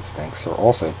 senses, and instincts are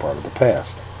also part of the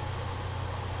past.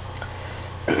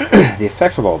 The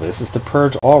effect of all this is to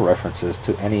purge all references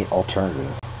to any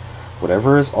alternative.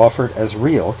 Whatever is offered as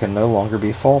real can no longer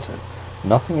be faulted.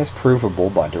 Nothing is provable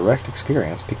by direct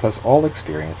experience because all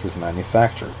experience is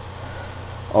manufactured.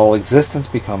 All existence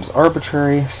becomes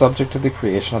arbitrary, subject to the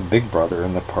creation of Big Brother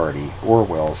and the party,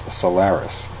 Orwell's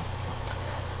Solaris.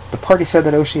 The party said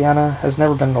that Oceania has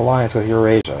never been in alliance with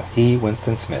Eurasia. He,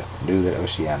 Winston Smith, knew that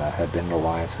Oceania had been in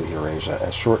alliance with Eurasia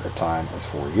as short a time as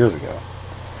 4 years ago.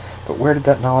 But where did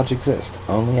that knowledge exist?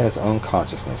 Only in his own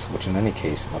consciousness, which in any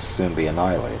case must soon be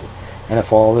annihilated. And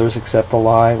if all others accept the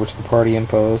lie which the party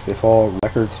imposed, if all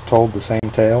records told the same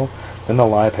tale, then the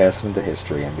lie passed into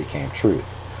history and became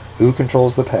truth. Who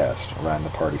controls the past, ran the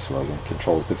party slogan,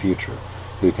 controls the future.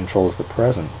 Who controls the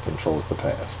present, controls the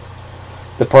past.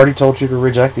 The party told you to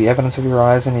reject the evidence of your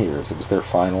eyes and ears. It was their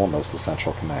final and most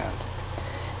essential command.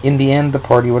 In the end, the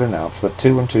party would announce that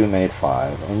 2 and 2 made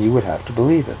 5, and you would have to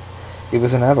believe it. It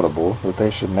was inevitable that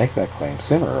they should make that claim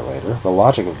sooner or later. The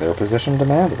logic of their position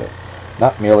demanded it.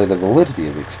 Not merely the validity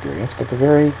of experience, but the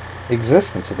very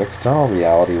existence of external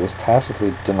reality was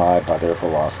tacitly denied by their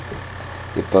philosophy.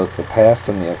 If both the past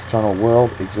and the external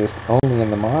world exist only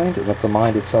in the mind, and if the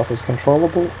mind itself is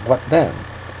controllable, what then?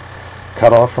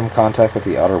 Cut off from contact with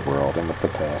the outer world and with the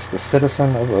past, the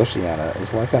citizen of Oceania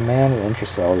is like a man in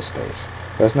interstellar space,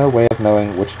 who has no way of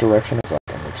knowing which direction is up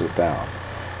and which is down.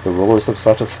 The rulers of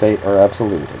such a state are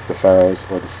absolute, as the pharaohs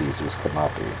or the Caesars could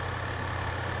not be.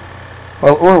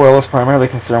 While Orwell was primarily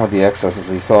concerned with the excesses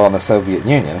he saw in the Soviet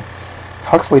Union,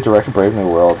 Huxley directed Brave New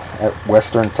World at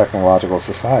Western technological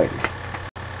society.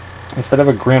 Instead of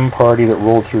a grim party that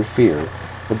ruled through fear,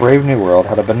 the Brave New World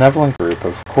had a benevolent group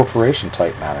of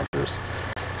corporation-type managers.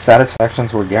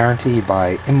 Satisfactions were guaranteed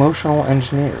by emotional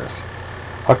engineers.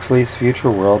 Huxley's future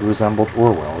world resembled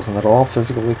Orwell's in that all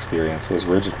physical experience was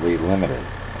rigidly limited.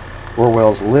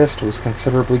 Orwell's list was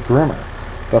considerably grimmer,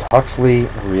 but Huxley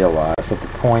realized that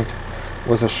the point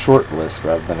was a short list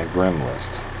rather than a grim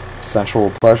list.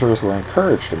 Sensual pleasures were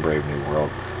encouraged in Brave New World,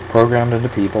 programmed into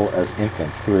people as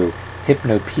infants through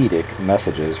hypnopedic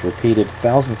messages repeated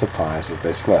thousands of times as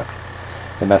they slept.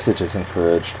 The messages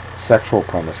encouraged sexual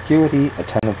promiscuity,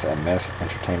 attendance at mass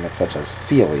entertainment such as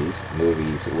feelies,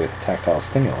 movies with tactile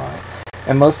stimuli,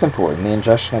 and most important, the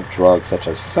ingestion of drugs such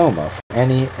as soma for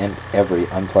any and every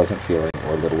unpleasant feeling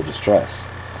or little distress.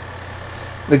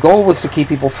 The goal was to keep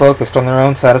people focused on their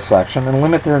own satisfaction and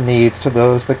limit their needs to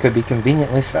those that could be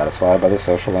conveniently satisfied by the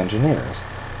social engineers.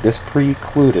 This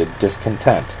precluded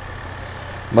discontent.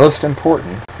 Most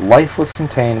important, life was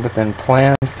contained within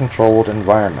planned, controlled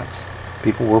environments.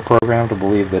 People were programmed to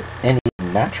believe that any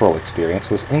natural experience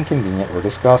was inconvenient or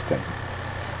disgusting.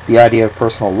 The idea of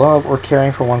personal love or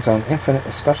caring for one's own infant,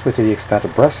 especially to the extent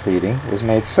of breastfeeding, was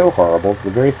made so horrible that the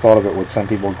very thought of it would send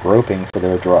people groping for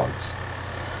their drugs.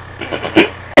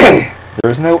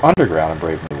 There is no underground in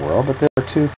Brave New World, but there are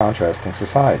two contrasting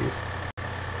societies.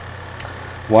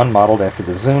 One, modeled after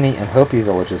the Zuni and Hopi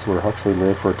villages where Huxley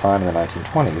lived for a time in the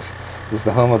 1920s, is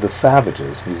the home of the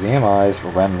savages,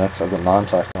 museumized remnants of the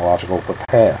non-technological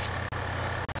past.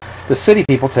 The city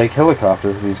people take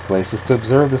helicopters to these places to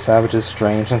observe the savages'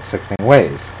 strange and sickening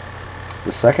ways.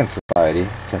 The second society,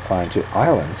 confined to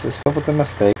islands, is filled with the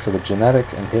mistakes of the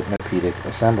genetic and hypnopedic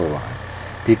assembly line,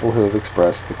 people who have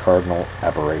expressed the cardinal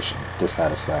aberration,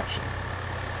 dissatisfaction.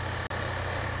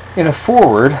 In a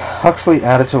foreword, Huxley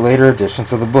added to later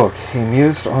editions of the book, he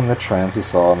mused on the trends he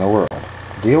saw in the world.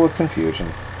 To deal with confusion,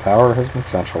 power has been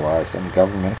centralized and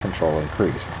government control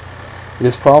increased. It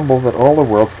is probable that all the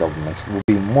world's governments will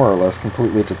be more or less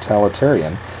completely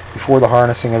totalitarian before the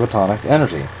harnessing of atomic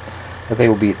energy. That they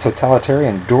will be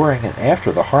totalitarian during and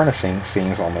after the harnessing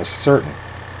seems almost certain.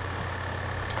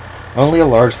 Only a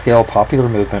large-scale popular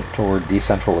movement toward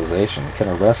decentralization can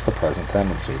arrest the present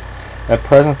tendency. At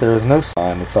present, there is no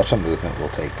sign that such a movement will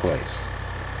take place.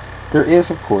 There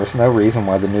is, of course, no reason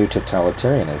why the new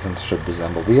totalitarianism should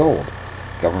resemble the old.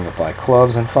 Government by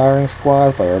clubs and firing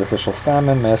squads, by artificial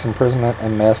famine, mass imprisonment,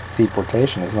 and mass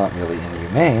deportation is not merely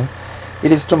inhumane,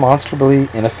 it is demonstrably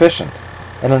inefficient.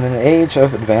 And in an age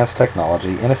of advanced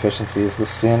technology, inefficiency is the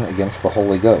sin against the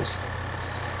Holy Ghost.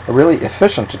 A really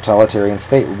efficient totalitarian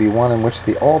state would be one in which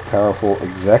the all-powerful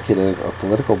executive of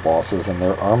political bosses and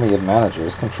their army of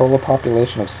managers control a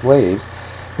population of slaves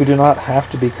who do not have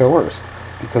to be coerced,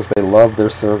 because they love their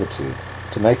servitude.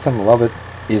 To make them love it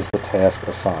is the task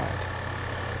assigned.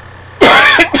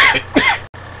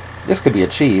 This could be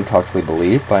achieved, Huxley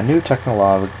believed, by new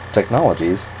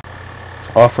technologies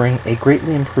offering a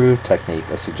greatly improved technique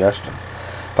of suggestion,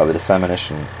 by the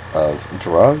dissemination of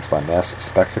drugs, by mass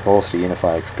spectacles to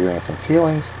unify experience and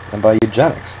feelings, and by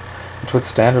eugenics, which would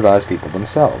standardize people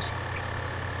themselves.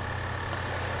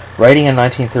 Writing in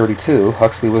 1932,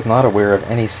 Huxley was not aware of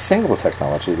any single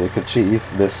technology that could achieve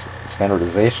this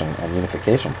standardization and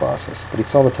unification process, but he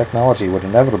saw the technology would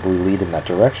inevitably lead in that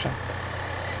direction.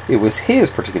 It was his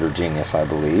particular genius, I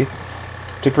believe,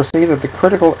 to perceive that the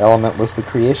critical element was the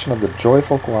creation of the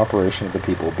joyful cooperation of the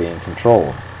people being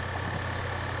controlled.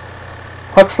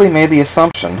 Huxley made the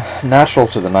assumption, natural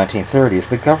to the 1930s,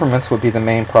 that governments would be the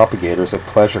main propagators of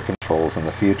pleasure controls in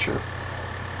the future.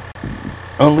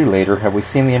 Only later have we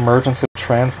seen the emergence of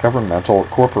trans-governmental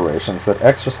corporations that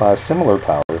exercise similar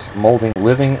powers, molding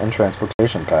living and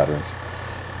transportation patterns,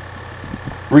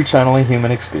 rechanneling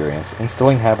human experience,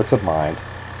 instilling habits of mind,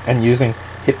 and using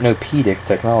hypnopedic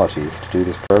technologies to do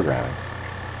this programming.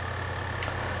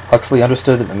 Huxley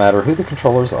understood that no matter who the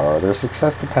controllers are, their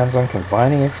success depends on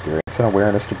confining experience and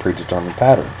awareness to predetermined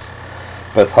patterns.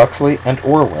 Both Huxley and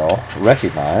Orwell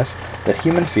recognize that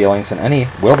human feelings in any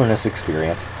wilderness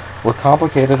experience were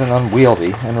complicated and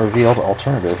unwieldy and revealed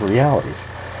alternative realities.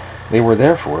 They were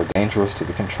therefore dangerous to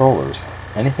the controllers.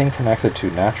 Anything connected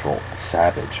to natural,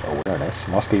 savage awareness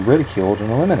must be ridiculed and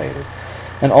eliminated,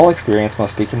 and all experience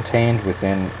must be contained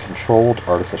within controlled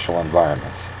artificial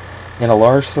environments. In a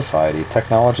large society,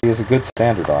 technology is a good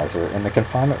standardizer, and the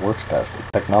confinement works best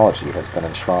if technology has been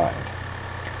enshrined.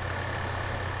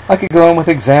 I could go on with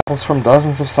examples from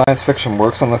dozens of science fiction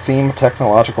works on the theme of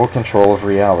technological control of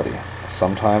reality.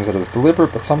 Sometimes it is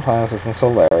deliberate, but sometimes, as in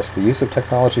Solaris, the use of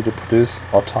technology to produce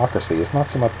autocracy is not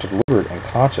so much deliberate and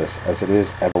conscious as it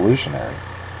is evolutionary.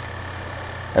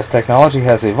 As technology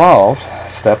has evolved,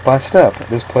 step by step, it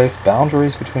has placed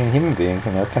boundaries between human beings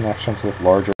and their connections with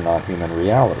larger non-human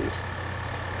realities.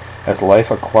 As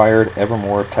life acquired ever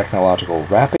more technological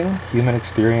wrapping, human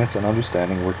experience and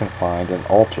understanding were confined and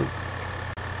altered.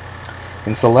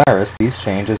 In Solaris, these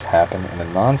changes happen in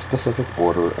a non-specific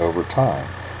order over time,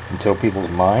 until people's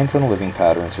minds and living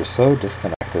patterns are so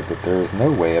disconnected that there is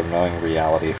no way of knowing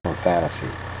reality from fantasy.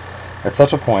 At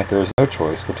such a point, there is no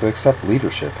choice but to accept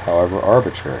leadership, however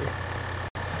arbitrary.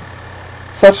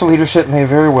 Such leadership may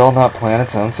very well not plan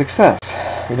its own success.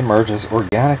 It emerges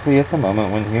organically at the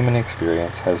moment when human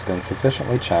experience has been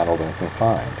sufficiently channeled and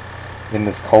confined. In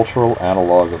this cultural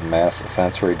analog of mass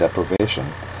sensory deprivation,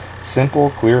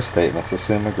 simple, clear statements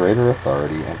assume a greater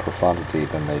authority and profundity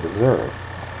than they deserve.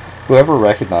 Whoever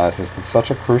recognizes that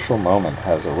such a crucial moment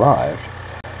has arrived,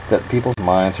 that people's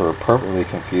minds are appropriately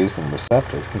confused and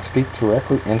receptive, can speak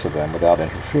directly into them without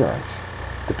interference.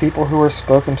 The people who are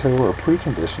spoken to are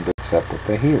preconditioned to accept what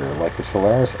they hear, like the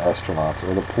Solaris astronauts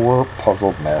or the poor,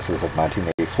 puzzled masses of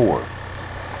 1984.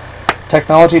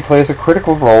 Technology plays a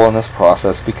critical role in this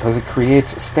process because it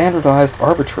creates standardized,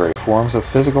 arbitrary forms of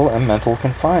physical and mental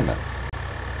confinement.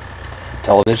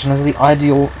 Television is the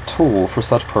ideal tool for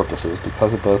such purposes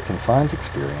because it both confines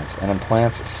experience and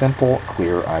implants simple,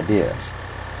 clear ideas.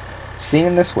 Seen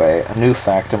in this way, a new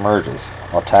fact emerges.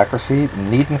 Autocracy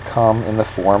needn't come in the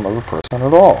form of a person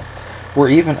at all, or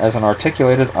even as an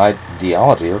articulated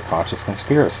ideology or conscious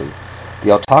conspiracy.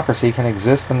 The autocracy can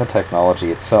exist in the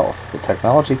technology itself. The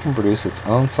technology can produce its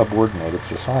own subordinated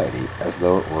society, as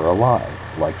though it were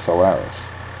alive, like Solaris.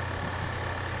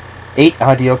 8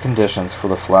 ideal conditions for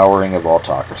the flowering of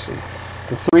autocracy.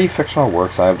 The 3 fictional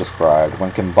works I have described,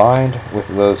 when combined with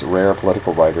those rare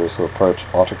political writers who approach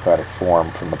autocratic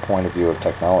form from the point of view of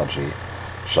technology,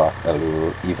 Jacques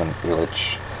Ellul, Ivan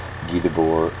Illich, Guy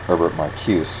Debord, Herbert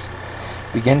Marcuse,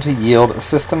 begin to yield a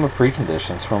system of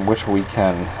preconditions from which we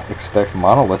can expect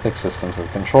monolithic systems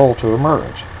of control to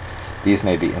emerge. These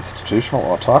may be institutional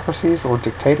autocracies or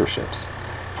dictatorships.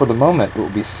 For the moment, it will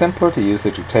be simpler to use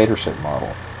the dictatorship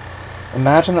model.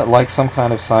 Imagine that, like some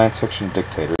kind of science fiction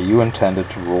dictator, you intended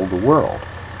to rule the world.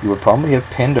 You would probably have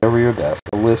pinned over your desk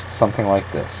a list something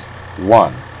like this.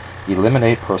 1.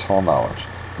 Eliminate personal knowledge.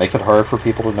 Make it hard for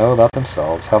people to know about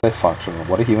themselves, how they function,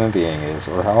 what a human being is,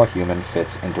 or how a human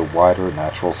fits into wider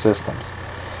natural systems.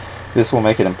 This will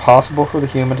make it impossible for the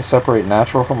human to separate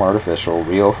natural from artificial,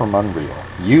 real from unreal.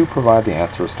 You provide the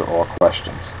answers to all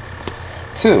questions.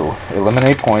 2.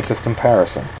 Eliminate points of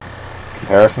comparison.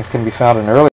 Comparisons can be found in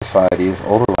early societies,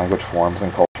 older language forms,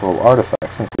 and cultural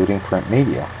artifacts, including print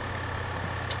media.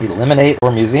 Eliminate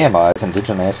or museumize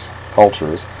indigenous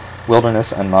cultures,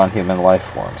 wilderness, and non-human life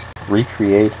forms.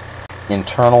 Recreate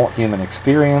internal human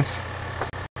experience,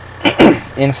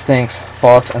 instincts,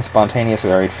 thoughts, and spontaneous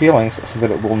varied feelings so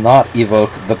that it will not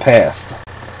evoke the past.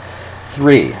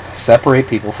 3. Separate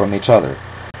people from each other.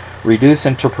 Reduce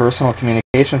interpersonal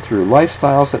communication through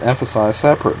lifestyles that emphasize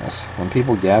separateness. When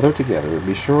people gather together,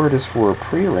 be sure it is for a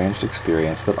prearranged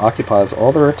experience that occupies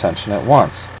all their attention at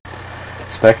once.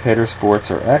 Spectator sports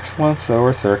are excellent, so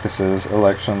are circuses,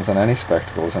 elections, and any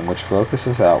spectacles in which focus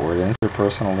is outward and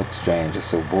interpersonal exchange is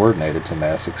subordinated to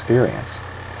mass experience.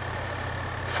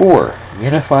 4.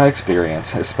 Unify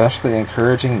experience, especially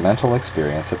encouraging mental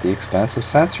experience at the expense of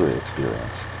sensory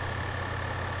experience.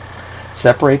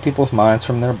 Separate people's minds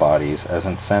from their bodies, as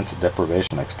in sense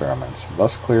deprivation experiments,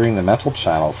 thus clearing the mental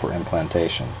channel for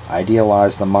implantation.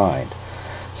 Idealize the mind.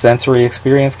 Sensory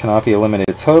experience cannot be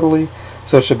eliminated totally,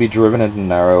 so it should be driven into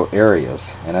narrow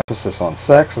areas. An emphasis on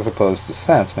sex as opposed to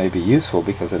sense may be useful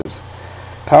because it is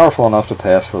powerful enough to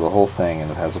pass for the whole thing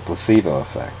and it has a placebo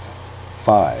effect.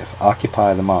 5.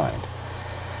 Occupy the mind.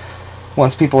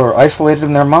 Once people are isolated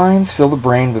in their minds, fill the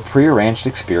brain with prearranged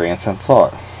experience and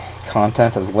thought.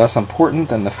 Content is less important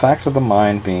than the fact of the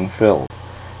mind being filled.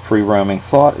 Free-roaming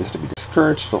thought is to be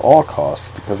discouraged at all costs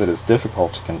because it is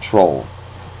difficult to control.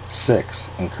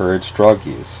 6. Encourage drug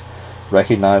use.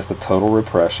 Recognize that total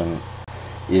repression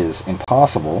is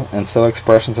impossible, and so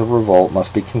expressions of revolt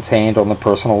must be contained on the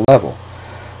personal level.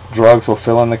 Drugs will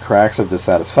fill in the cracks of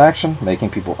dissatisfaction,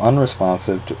 making people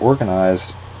unresponsive to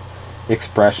organized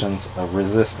expressions of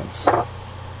resistance.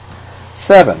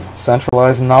 7.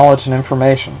 Centralize knowledge and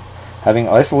information. Having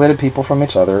isolated people from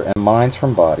each other and minds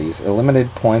from bodies,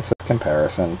 eliminated points of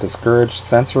comparison, discouraged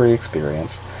sensory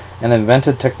experience, and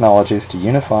invented technologies to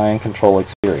unify and control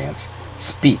experience,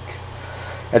 speak.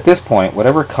 At this point,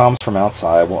 whatever comes from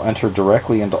outside will enter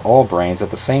directly into all brains at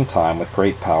the same time with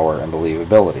great power and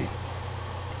believability.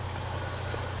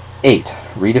 8.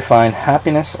 Redefine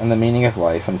happiness and the meaning of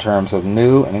life in terms of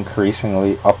new and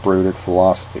increasingly uprooted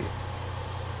philosophy.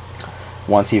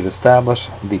 Once you've established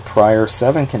the prior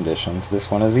 7 conditions,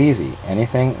 this one is easy.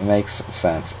 Anything makes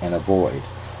sense in a void.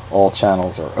 All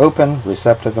channels are open,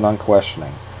 receptive, and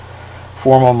unquestioning.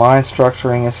 Formal mind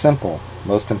structuring is simple.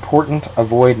 Most important,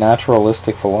 avoid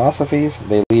naturalistic philosophies.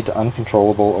 They lead to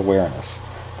uncontrollable awareness.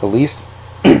 The least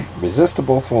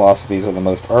resistible philosophies are the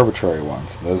most arbitrary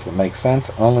ones, those that make sense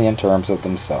only in terms of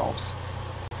themselves.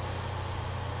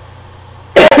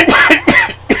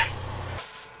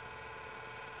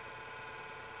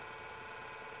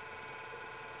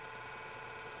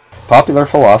 Popular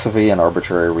philosophy and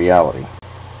arbitrary reality.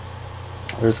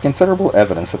 There is considerable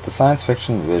evidence that the science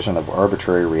fiction vision of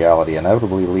arbitrary reality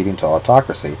inevitably leading to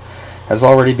autocracy has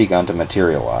already begun to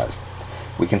materialize.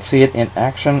 We can see it in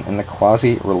action in the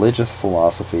quasi-religious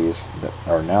philosophies that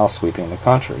are now sweeping the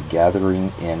country,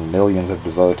 gathering in millions of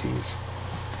devotees.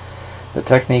 The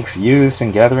techniques used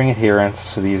in gathering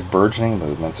adherents to these burgeoning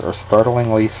movements are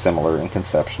startlingly similar in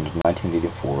conception to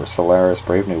 1984, Solaris,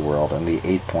 Brave New World, and the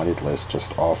 8-pointed list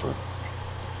just offered.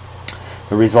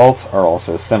 The results are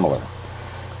also similar.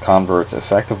 Converts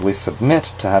effectively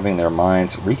submit to having their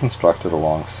minds reconstructed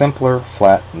along simpler,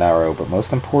 flat, narrow, but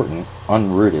most important,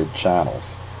 unrooted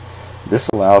channels. This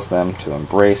allows them to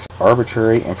embrace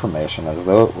arbitrary information as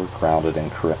though it were grounded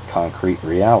in concrete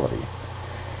reality.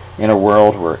 In a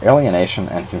world where alienation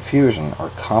and confusion are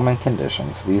common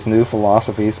conditions, these new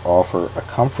philosophies offer a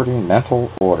comforting mental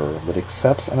order that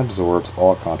accepts and absorbs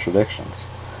all contradictions.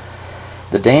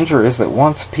 The danger is that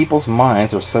once people's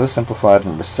minds are so simplified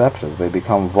and receptive, they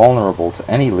become vulnerable to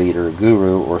any leader,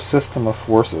 guru, or system of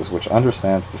forces which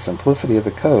understands the simplicity of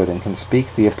the code and can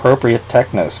speak the appropriate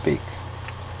techno-speak.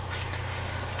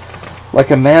 Like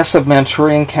a mass of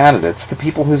Manchurian candidates, the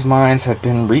people whose minds have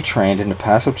been retrained into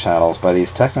passive channels by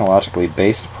these technologically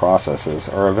based processes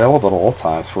are available at all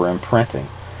times for imprinting.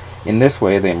 In this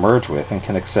way, they merge with and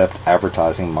can accept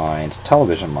advertising mind,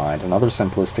 television mind, and other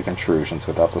simplistic intrusions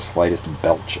without the slightest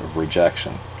belch of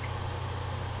rejection.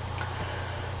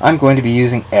 I'm going to be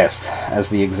using EST as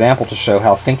the example to show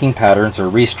how thinking patterns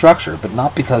are restructured, but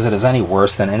not because it is any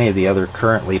worse than any of the other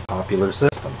currently popular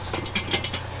systems.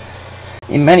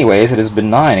 In many ways, it is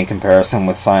benign in comparison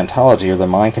with Scientology or the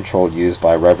mind control used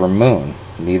by Reverend Moon.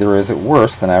 Neither is it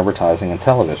worse than advertising and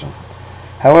television.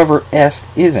 However, EST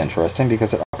is interesting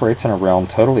because it operates in a realm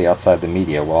totally outside the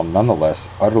media while nonetheless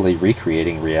utterly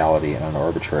recreating reality in an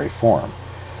arbitrary form.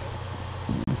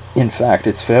 In fact,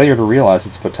 its failure to realize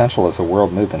its potential as a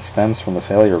world movement stems from the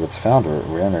failure of its founder,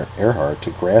 Werner Erhard,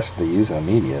 to grasp the use of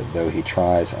the media, though he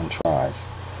tries and tries.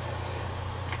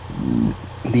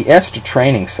 The EST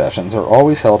training sessions are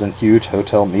always held in huge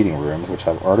hotel meeting rooms which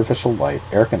have artificial light,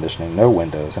 air conditioning, no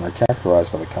windows, and are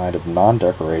characterized by the kind of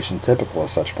non-decoration typical of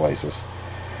such places.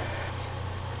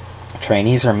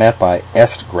 Trainees are met by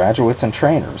EST graduates and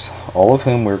trainers. all of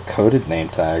whom wear coded name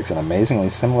tags and amazingly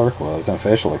similar clothes and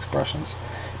facial expressions,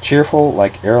 cheerful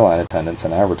like airline attendants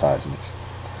in advertisements.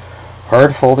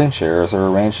 Hard folding chairs are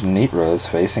arranged in neat rows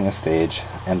facing a stage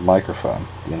and microphone.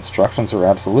 The instructions are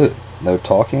absolute. No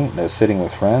talking, no sitting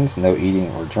with friends, no eating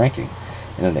or drinking.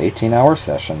 In an 18-hour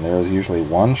session, there is usually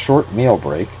one short meal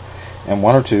break and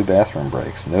 1 or 2 bathroom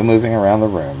breaks. No moving around the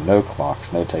room, no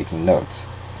clocks, no taking notes.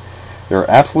 There are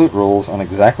absolute rules on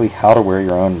exactly how to wear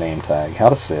your own name tag, how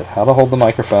to sit, how to hold the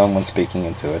microphone when speaking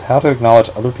into it, how to acknowledge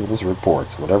other people's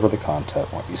reports, whatever the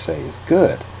content, what you say is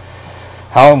good.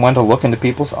 How and when to look into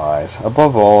people's eyes.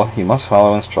 Above all, you must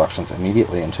follow instructions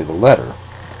immediately and to the letter.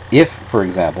 If, for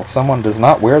example, someone does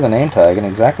not wear the name tag in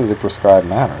exactly the prescribed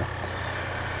manner,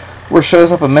 or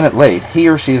shows up a minute late, he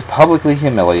or she is publicly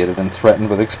humiliated and threatened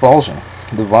with expulsion.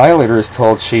 The violator is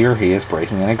told she or he is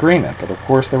breaking an agreement, but of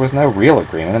course there was no real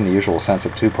agreement in the usual sense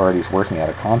of 2 parties working out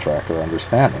a contract or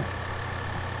understanding.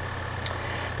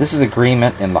 This is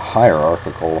agreement in the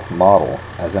hierarchical model,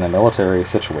 as in a military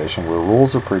situation where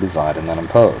rules are pre-designed and then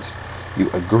imposed. You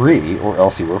agree, or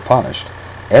else you are punished.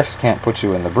 Est can't put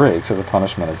you in the brig, so the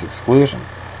punishment is exclusion.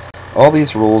 All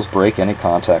these rules break any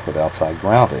contact with outside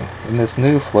grounding. In this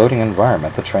new floating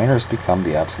environment, the trainers become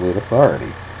the absolute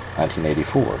authority,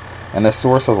 1984, and the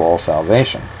source of all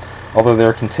salvation, although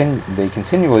they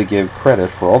continually give credit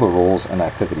for all the rules and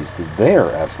activities to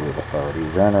their absolute authority,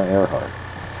 Werner Erhard.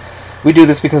 We do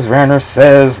this because Werner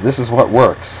says this is what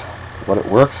works. What it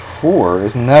works for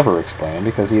is never explained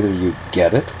because either you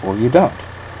get it or you don't.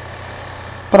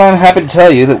 But I'm happy to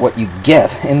tell you that what you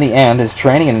get in the end is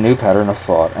training in a new pattern of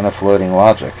thought and a floating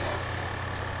logic.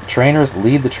 Trainers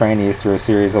lead the trainees through a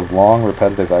series of long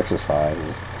repetitive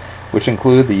exercises which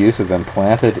include the use of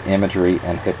implanted imagery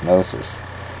and hypnosis.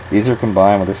 These are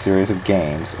combined with a series of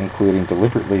games, including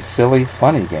deliberately silly,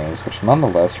 funny games, which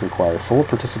nonetheless require full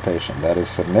participation, that is,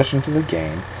 submission to the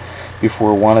game,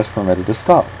 before one is permitted to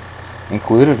stop.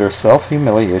 Included are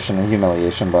self-humiliation and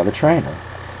humiliation by the trainer.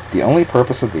 The only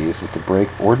purpose of these is to break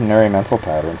ordinary mental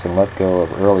patterns and let go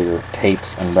of earlier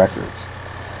tapes and records.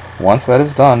 Once that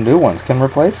is done, new ones can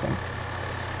replace them.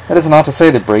 That is not to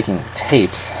say that breaking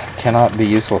tapes cannot be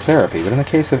useful therapy, but in the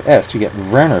case of Est, you get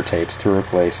Werner tapes to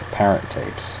replace parent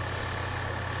tapes.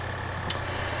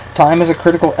 Time is a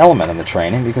critical element in the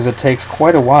training because it takes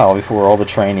quite a while before all the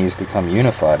trainees become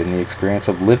unified in the experience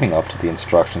of living up to the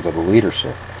instructions of the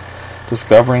leadership,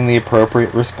 discovering the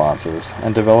appropriate responses,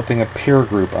 and developing a peer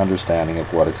group understanding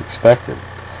of what is expected.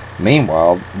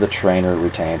 Meanwhile, the trainer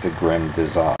retains a grim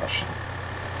visage.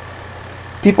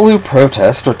 People who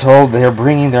protest are told they are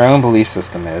bringing their own belief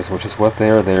system which is what they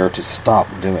are there to stop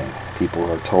doing.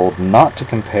 People are told not to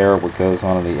compare what goes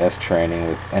on in the Est training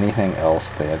with anything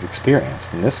else they have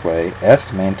experienced. In this way,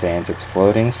 Est maintains its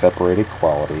floating, separated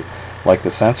quality, like the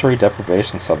sensory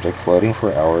deprivation subject floating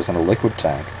for hours in a liquid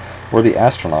tank, or the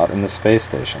astronaut in the space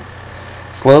station.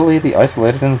 Slowly, the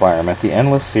isolated environment, the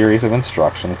endless series of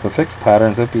instructions, the fixed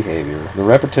patterns of behavior, the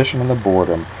repetition and the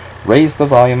boredom raise the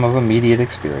volume of immediate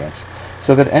experience,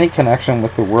 so that any connection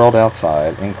with the world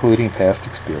outside, including past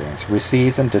experience,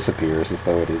 recedes and disappears as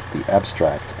though it is the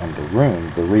abstract and the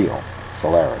room the real,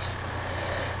 Solaris.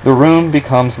 The room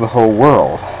becomes the whole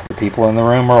world. The people in the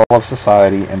room are all of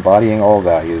society, embodying all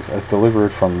values as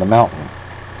delivered from the mountain,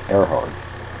 Erhard.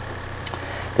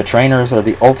 The trainers are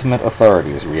the ultimate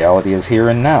authorities. Reality is here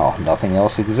and now. Nothing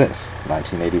else exists,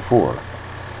 1984.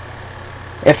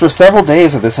 After several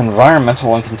days of this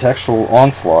environmental and contextual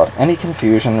onslaught, any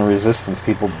confusion and resistance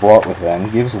people brought with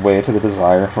them gives way to the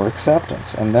desire for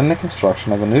acceptance, and then the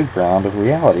construction of a new ground of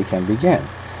reality can begin.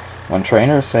 When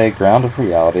trainers say ground of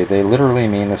reality, they literally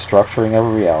mean the structuring of a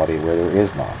reality where there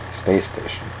is none, space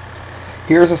station.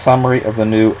 Here is a summary of the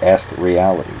new Est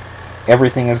reality.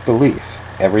 Everything is belief.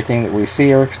 Everything that we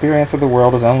see or experience of the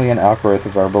world is only an outgrowth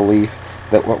of our belief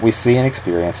that what we see and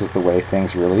experience is the way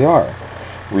things really are.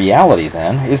 Reality,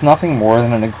 then, is nothing more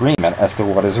than an agreement as to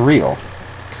what is real.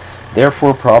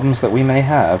 Therefore, problems that we may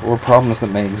have, or problems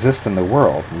that may exist in the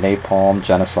world, napalm,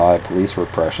 genocide, police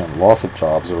repression, loss of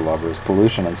jobs or lovers,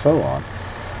 pollution, and so on,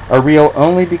 are real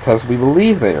only because we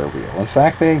believe they are real. In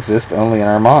fact, they exist only in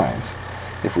our minds.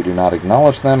 If we do not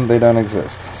acknowledge them, they don't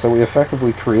exist. So we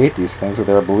effectively create these things with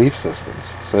our belief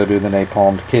systems. So do the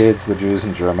napalmed kids, the Jews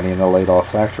in Germany, and the laid-off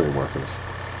factory workers.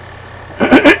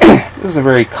 This is a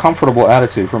very comfortable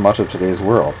attitude for much of today's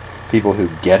world. People who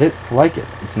get it, like it.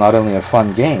 It's not only a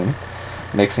fun game,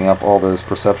 mixing up all those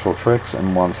perceptual tricks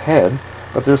in one's head,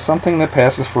 but there's something that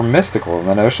passes for mystical in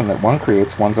the notion that one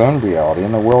creates one's own reality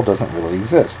and the world doesn't really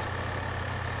exist.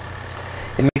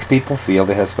 It makes people feel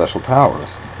they have special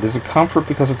powers. It is a comfort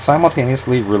because it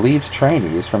simultaneously relieves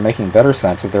trainees from making better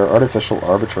sense of their artificial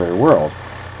arbitrary world,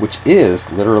 which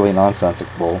is literally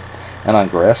nonsensical and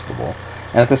ungraspable,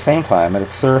 and at the same time it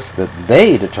asserts that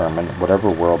they determine whatever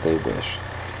world they wish.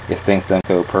 If things don't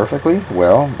go perfectly,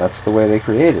 well, that's the way they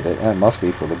created it, and it must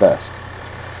be for the best.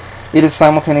 It is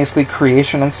simultaneously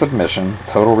creation and submission,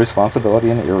 total responsibility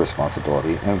and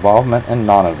irresponsibility, involvement and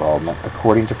non-involvement,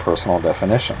 according to personal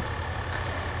definition.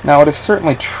 Now, it is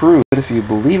certainly true that if you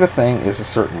believe a thing is a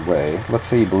certain way, let's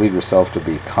say you believe yourself to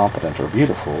be competent or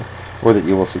beautiful, or that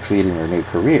you will succeed in your new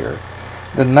career,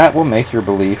 then that will make your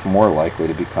belief more likely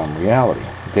to become reality.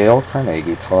 Dale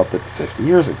Carnegie taught that 50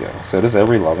 years ago. So does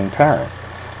every loving parent.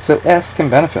 So est can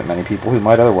benefit many people who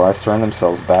might otherwise turn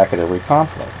themselves back at every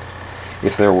conflict.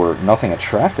 If there were nothing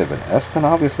attractive in est, then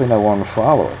obviously no one would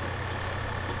follow it.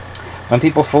 When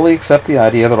people fully accept the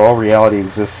idea that all reality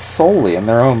exists solely in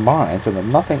their own minds and that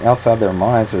nothing outside their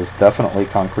minds is definitely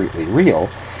concretely real,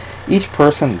 each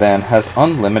person then has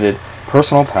unlimited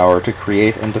personal power to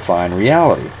create and define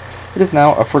reality. It is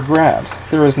now up for grabs.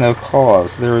 There is no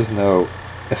cause, there is no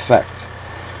effect.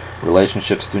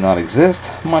 Relationships do not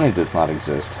exist, money does not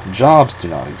exist, jobs do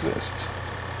not exist.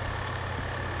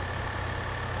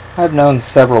 I have known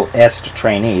several est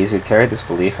trainees who carried this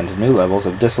belief into new levels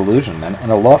of disillusionment and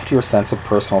a loftier sense of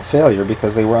personal failure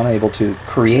because they were unable to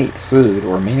create food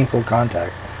or meaningful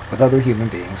contact with other human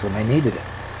beings when they needed it.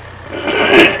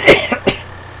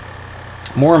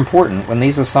 More important, when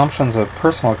these assumptions of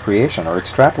personal creation are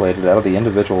extrapolated out of the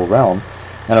individual realm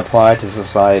and applied to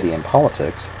society and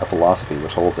politics, a philosophy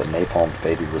which holds a napalmed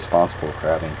baby responsible for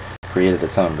having created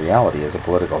its own reality as a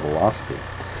political philosophy,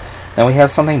 then we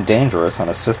have something dangerous on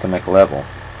a systemic level.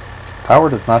 Power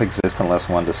does not exist unless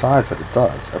one decides that it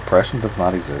does. Oppression does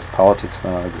not exist, politics do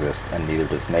not exist, and neither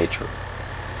does nature.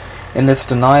 In this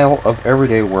denial of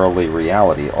everyday worldly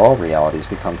reality, all realities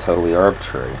become totally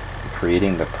arbitrary,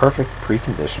 creating the perfect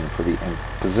precondition for the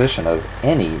imposition of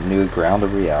any new ground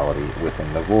of reality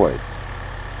within the void.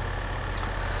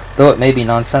 Though it may be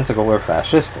nonsensical or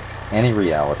fascistic, any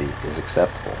reality is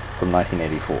acceptable. From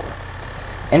 1984.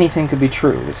 Anything could be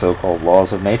true. The so-called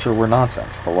laws of nature were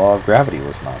nonsense. The law of gravity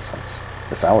was nonsense.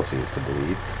 The fallacy is to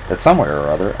believe that somewhere or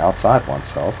other, outside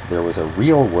oneself, there was a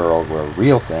real world where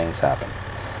real things happened.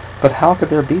 But how could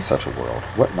there be such a world?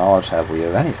 What knowledge have we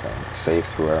of anything, save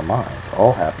through our minds?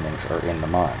 All happenings are in the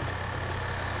mind.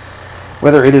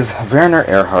 Whether it is Werner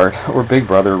Erhard or Big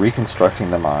Brother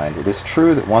reconstructing the mind, it is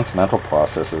true that once mental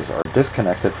processes are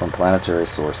disconnected from planetary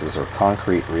sources or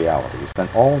concrete realities, then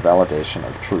all validation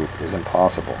of truth is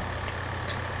impossible.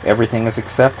 Everything is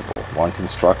acceptable. One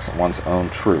constructs one's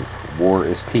own truth. War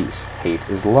is peace. Hate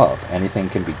is love. Anything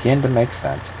can begin to make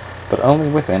sense, but only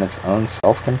within its own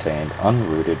self-contained,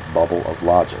 unrooted bubble of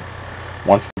logic.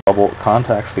 Once the bubble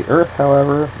contacts the earth,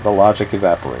 however, the logic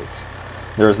evaporates.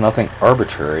 There is nothing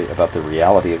arbitrary about the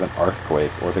reality of an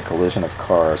earthquake, or the collision of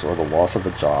cars, or the loss of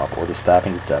a job, or the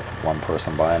stabbing to death of one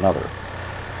person by another.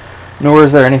 Nor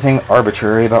is there anything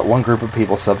arbitrary about one group of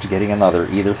people subjugating another,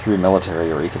 either through military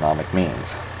or economic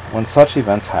means. When such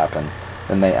events happen,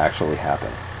 then they actually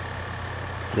happen.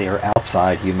 They are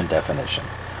outside human definition.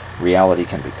 Reality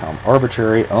can become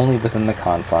arbitrary only within the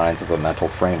confines of a mental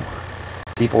framework.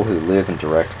 People who live in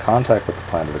direct contact with the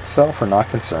planet itself are not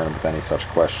concerned with any such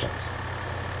questions.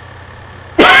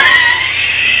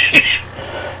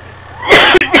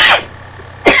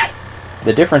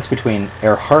 The difference between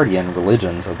Erhardian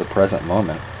religions of the present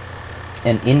moment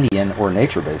and Indian or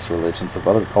nature-based religions of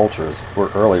other cultures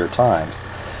or earlier times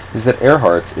is that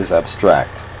Erhard's is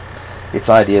abstract. Its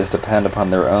ideas depend upon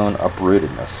their own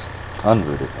unrootedness.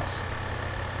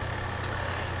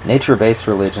 Nature-based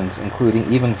religions,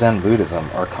 including even Zen Buddhism,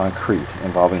 are concrete,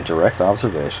 involving direct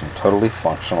observation, totally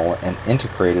functional and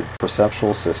integrated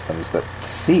perceptual systems that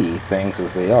see things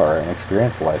as they are and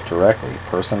experience life directly,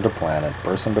 person to planet,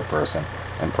 person to person,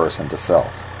 and person to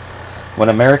self. When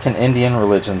American Indian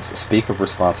religions speak of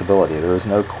responsibility, there is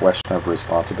no question of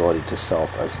responsibility to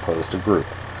self as opposed to group.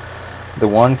 The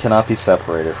one cannot be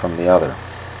separated from the other.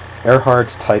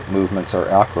 Erhard-type movements are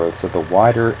outgrowths of the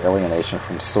wider alienation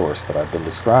from source that I've been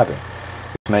describing,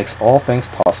 which makes all things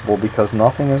possible because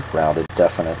nothing is grounded,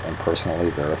 definite, and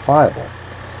personally verifiable.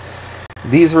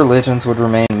 These religions would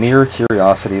remain mere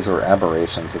curiosities or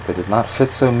aberrations if they did not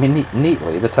fit so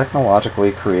neatly the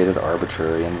technologically created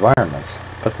arbitrary environments,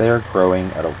 but they are growing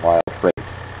at a wild rate.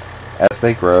 As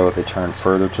they grow, they turn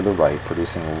further to the right,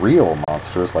 producing real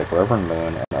monsters like Reverend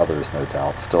Moon and others, no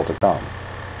doubt, still to come.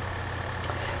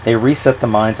 They reset the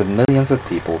minds of millions of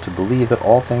people to believe that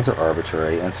all things are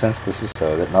arbitrary, and since this is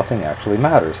so, that nothing actually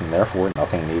matters, and therefore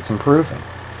nothing needs improving.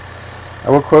 I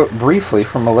will quote briefly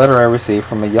from a letter I received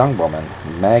from a young woman,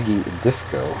 Maggie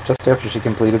Disco, just after she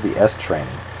completed the S training.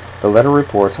 The letter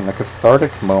reports on the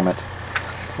cathartic moment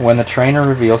when the trainer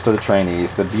reveals to the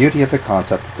trainees the beauty of the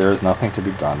concept that there is nothing to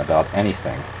be done about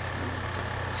anything.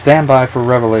 Stand by for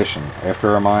revelation.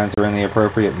 After our minds are in the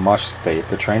appropriate mush state,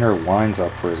 the trainer winds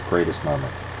up for his greatest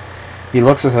moment. He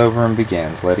looks us over and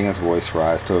begins, letting his voice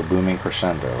rise to a booming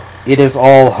crescendo. "It is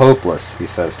all hopeless," he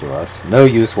says to us. "No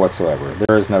use whatsoever.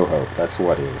 There is no hope. That's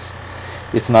what is.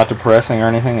 It's not depressing or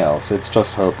anything else. It's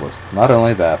just hopeless. Not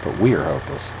only that, but we are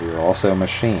hopeless. We are also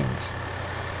machines."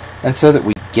 And so that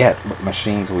we get what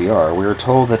machines we are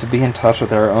told that to be in touch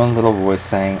with our own little voice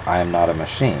saying, "I am not a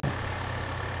machine."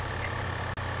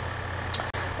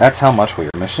 That's how much we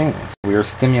are machines. We are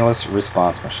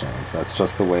stimulus-response machines. That's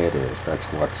just the way it is. That's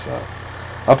what's so.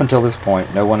 Up until this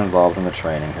point, no one involved in the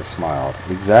training has smiled.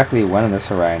 Exactly when in this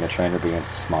harangue the trainer begins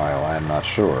to smile, I am not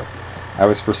sure. I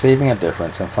was perceiving a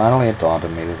difference, and finally it dawned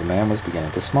on me that the man was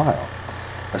beginning to smile.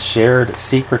 A shared,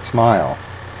 secret smile.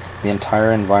 The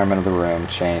entire environment of the room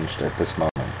changed at this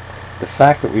moment. The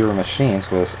fact that we were machines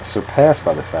was surpassed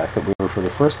by the fact that we were for the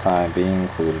first time being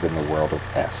included in the world of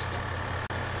est.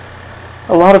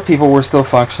 A lot of people were still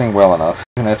functioning well enough,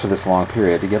 even after this long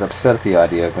period, to get upset at the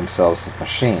idea of themselves as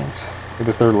machines. It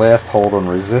was their last hold on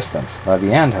resistance. By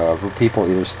the end, however, people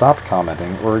either stopped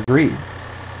commenting or agreed.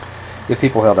 If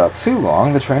people held out too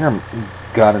long, the trainer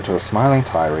got into a smiling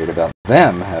tirade about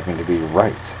them having to be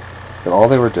right, that all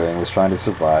they were doing was trying to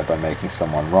survive by making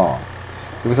someone wrong.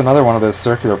 It was another one of those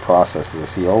circular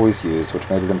processes he always used, which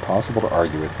made it impossible to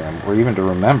argue with him, or even to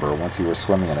remember, once you were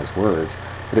swimming in his words,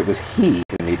 that it was he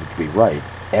who needed to be right.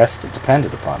 Est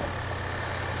depended upon it.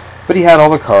 But he had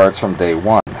all the cards from day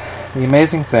one. The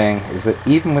amazing thing is that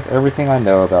even with everything I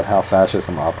know about how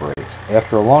fascism operates,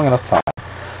 after a long enough time,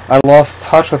 I lost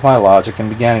touch with my logic and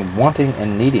began wanting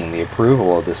and needing the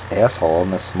approval of this asshole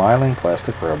and the smiling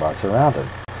plastic robots around him.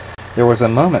 There was a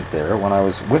moment there when I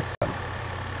was with them.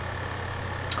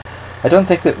 I don't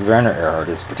think that Werner Erhard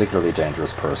is a particularly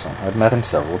dangerous person. I've met him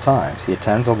several times. He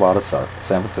attends a lot of San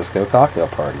Francisco cocktail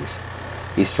parties.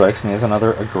 He strikes me as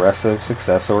another aggressive,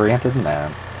 success-oriented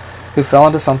man who fell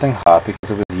into something hot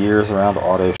because of his years around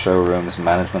auto showrooms,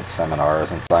 management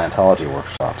seminars, and Scientology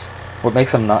workshops. What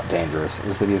makes him not dangerous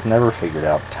is that he has never figured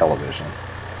out television.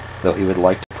 Though he would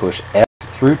like to push F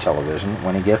through television,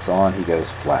 when he gets on, he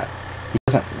goes flat. He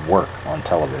doesn't work on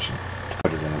television, to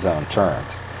put it in his own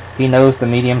terms. He knows the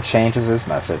medium changes his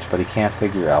message, but he can't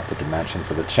figure out the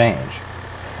dimensions of the change.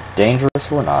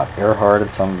 Dangerous or not, Erhard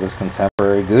and some of his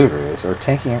contemporary gurus are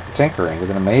tinkering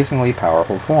with an amazingly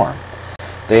powerful form.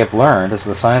 They have learned, as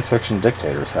the science fiction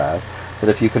dictators have, that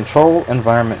if you control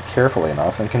environment carefully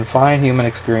enough and confine human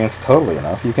experience totally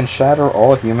enough, you can shatter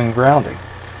all human grounding.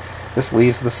 This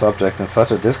leaves the subject in such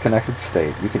a disconnected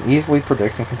state, you can easily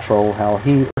predict and control how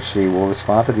he or she will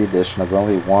respond to the addition of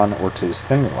only one or two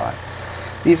stimuli.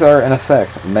 These are, in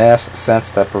effect, mass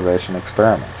sense deprivation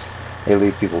experiments. They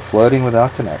leave people floating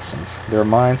without connections, their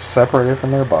minds separated from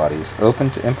their bodies,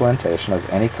 open to implementation of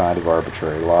any kind of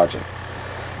arbitrary logic.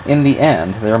 In the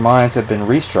end, their minds have been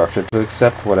restructured to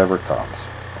accept whatever comes.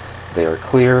 They are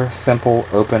clear, simple,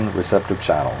 open, receptive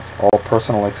channels, all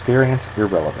personal experience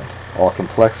irrelevant, all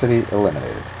complexity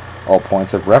eliminated, all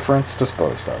points of reference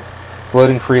disposed of,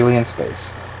 floating freely in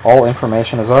space. All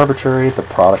information is arbitrary, the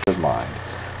product of mind.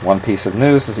 One piece of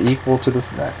news is equal to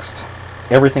the next.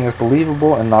 Everything is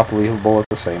believable and not believable at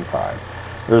the same time.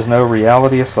 There is no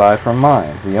reality aside from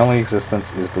mind. The only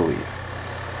existence is belief.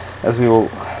 As we will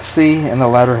see in the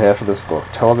latter half of this book,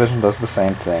 television does the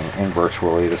same thing in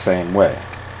virtually the same way.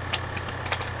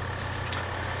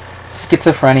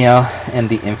 Schizophrenia and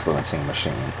the Influencing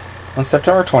Machine. On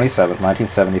September 27,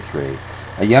 1973,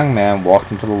 a young man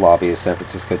walked into the lobby of San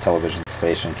Francisco television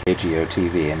station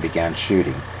KGO-TV and began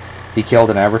shooting. He killed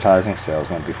an advertising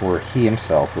salesman before he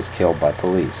himself was killed by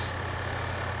police.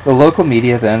 The local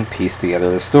media then pieced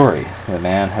together the story. The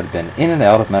man had been in and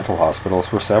out of mental hospitals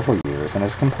for several years, and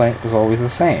his complaint was always the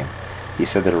same. He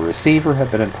said that a receiver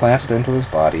had been implanted into his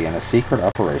body in a secret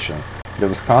operation, that it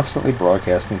was constantly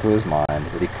broadcasting to his mind,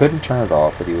 that he couldn't turn it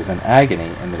off, that he was in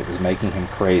agony, and that it was making him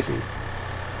crazy.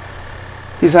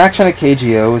 His action at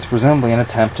KGO was presumably an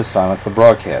attempt to silence the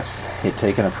broadcasts. He had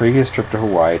taken a previous trip to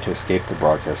Hawaii to escape the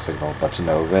broadcast signal, but to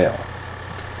no avail.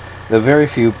 Though very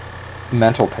few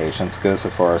mental patients go so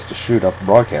far as to shoot up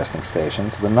broadcasting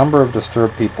stations, the number of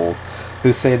disturbed people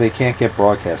who say they can't get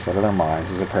broadcasts out of their minds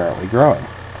is apparently growing.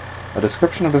 A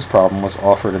description of this problem was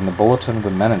offered in the Bulletin of the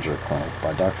Menninger Clinic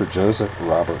by Dr. Joseph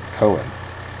Robert Cohen.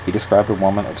 He described a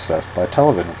woman obsessed by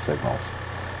television signals.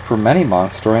 For many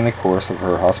months during the course of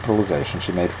her hospitalization,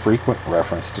 she made frequent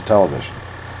reference to television.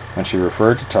 When she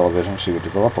referred to television, she would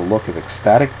develop a look of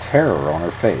ecstatic terror on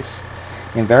her face.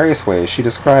 In various ways, she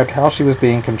described how she was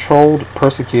being controlled,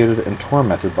 persecuted, and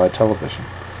tormented by television.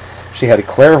 She had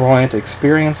clairvoyant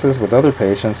experiences with other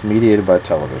patients mediated by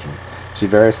television. She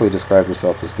variously described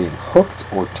herself as being hooked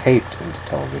or taped into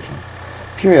television.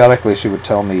 Periodically, she would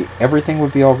tell me everything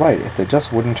would be all right if they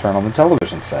just wouldn't turn on the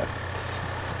television set.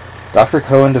 Dr.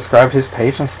 Cohen described his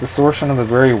patient's distortion of the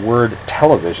very word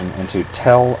television into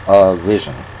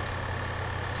tell-a-vision.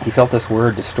 He felt this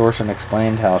word distortion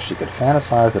explained how she could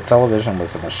fantasize that television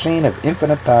was a machine of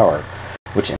infinite power,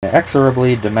 which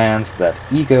inexorably demands that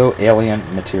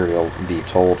ego-alien material be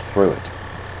told through it.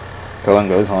 Cohen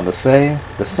goes on to say,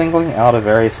 the singling out of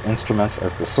various instruments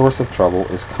as the source of trouble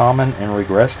is common in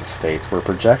regressed states where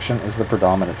projection is the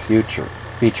predominant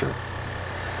feature.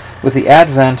 With the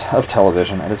advent of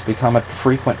television, it has become a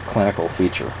frequent clinical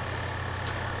feature.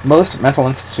 Most mental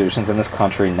institutions in this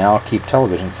country now keep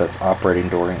television sets operating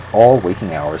during all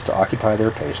waking hours to occupy their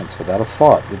patients without a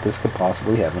thought that this could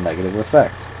possibly have a negative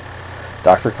effect.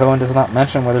 Dr. Cohen does not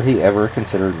mention whether he ever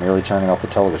considered merely turning off the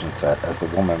television set, as the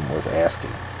woman was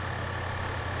asking.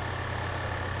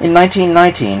 In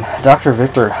 1919, Dr.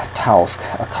 Victor Tausk,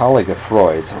 a colleague of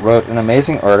Freud's, wrote an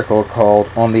amazing article called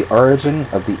On the Origin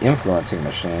of the Influencing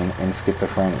Machine in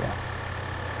Schizophrenia.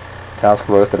 Tausk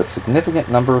wrote that a significant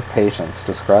number of patients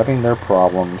describing their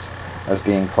problems as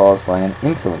being caused by an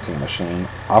influencing machine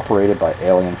operated by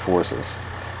alien forces.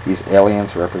 These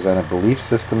aliens represented belief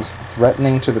systems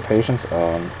threatening to the patient's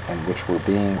own and which were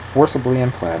being forcibly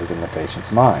implanted in the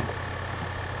patient's mind.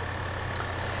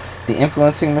 The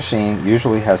influencing machine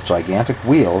usually has gigantic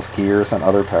wheels, gears, and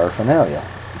other paraphernalia,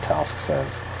 Tausk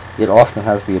says. It often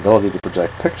has the ability to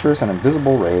project pictures and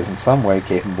invisible rays in some way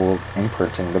capable of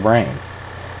imprinting the brain.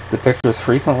 The pictures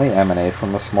frequently emanate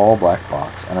from a small black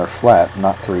box and are flat,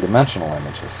 not three-dimensional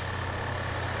images.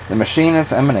 The machine and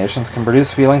its emanations can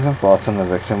produce feelings and thoughts in the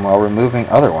victim while removing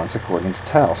other ones, according to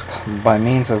Tausk, by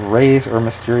means of rays or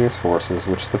mysterious forces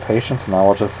which the patient's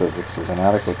knowledge of physics is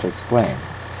inadequate to explain.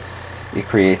 It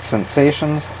creates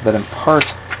sensations that in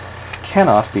part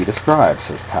cannot be described,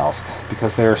 says Tausk,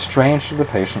 because they are strange to the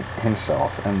patient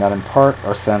himself, and that in part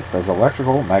are sensed as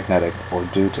electrical, magnetic, or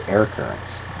due to air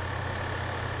currents.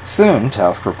 Soon,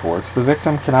 Tausk reports, the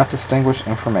victim cannot distinguish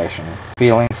information,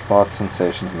 feelings, thoughts,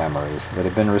 sensations, memories, that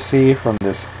have been received from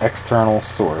this external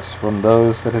source from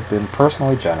those that have been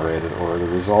personally generated or the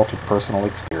result of personal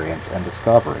experience and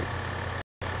discovery.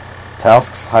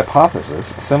 Tausk's hypothesis,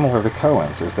 similar to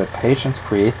Cohen's, is that patients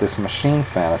create this machine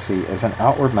fantasy as an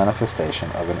outward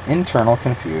manifestation of an internal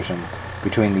confusion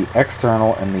between the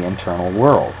external and the internal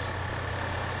worlds,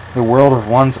 the world of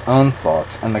one's own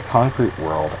thoughts and the concrete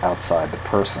world outside the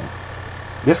person.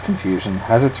 This confusion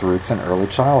has its roots in early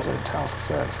childhood, Tausk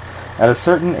says. At a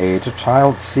certain age, a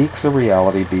child seeks a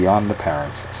reality beyond the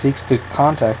parents, seeks to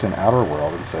contact an outer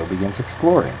world, and so begins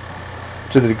exploring.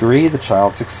 To the degree the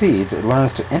child succeeds, it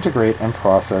learns to integrate and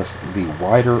process the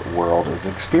wider world as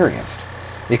experienced.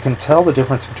 It can tell the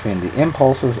difference between the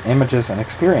impulses, images, and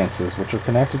experiences which are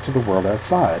connected to the world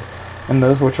outside, and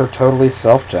those which are totally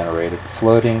self-generated,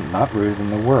 floating, not rooted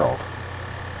in the world.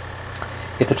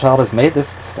 If the child has made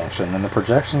this distinction, then the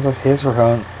projections of his or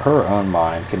her own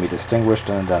mind can be distinguished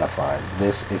and identified.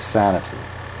 This is sanity.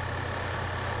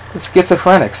 The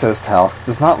schizophrenic, says Tausk,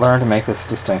 does not learn to make this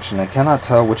distinction and cannot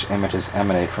tell which images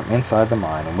emanate from inside the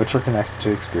mind and which are connected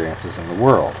to experiences in the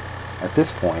world. At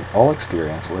this point, all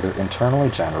experience, whether internally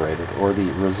generated or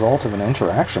the result of an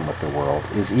interaction with the world,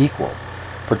 is equal.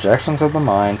 Projections of the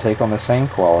mind take on the same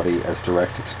quality as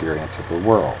direct experience of the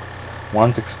world.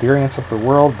 One's experience of the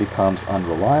world becomes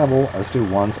unreliable, as do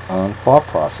one's own thought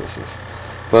processes.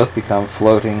 Both become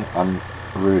floating,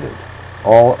 unrooted.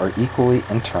 All are equally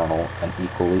internal and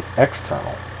equally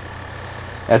external.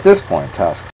 At this point,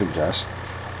 Tausk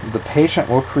suggests, the patient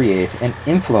will create an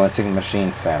influencing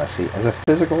machine fantasy as a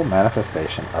physical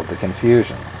manifestation of the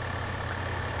confusion.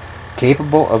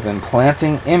 Capable of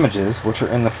implanting images which are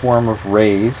in the form of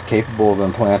rays, capable of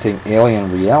implanting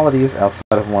alien realities outside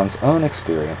of one's own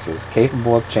experiences,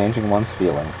 capable of changing one's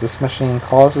feelings, this machine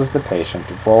causes the patient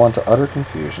to fall into utter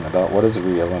confusion about what is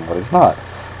real and what is not,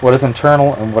 what is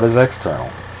internal and what is external.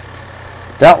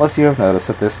 Doubtless you have noticed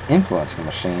that this influencing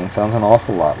machine sounds an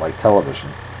awful lot like television.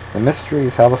 The mystery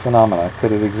is how the phenomena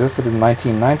could have existed in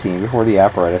 1919 before the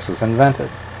apparatus was invented.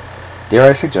 Dare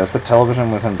I suggest that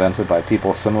television was invented by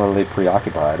people similarly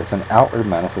preoccupied as an outward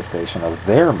manifestation of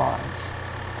their minds.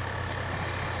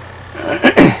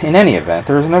 In any event,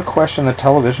 there is no question that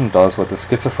television does what the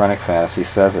schizophrenic fantasy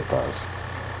says it does.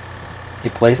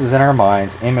 It places in our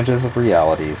minds images of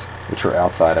realities which are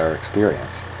outside our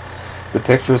experience. The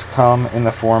pictures come in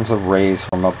the forms of rays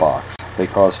from a box. They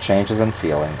cause changes in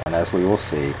feeling, and as we will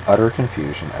see, utter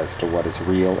confusion as to what is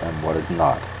real and what is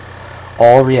not.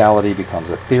 All reality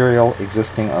becomes ethereal,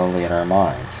 existing only in our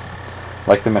minds.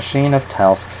 Like the machine of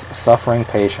Tausk's suffering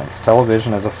patience,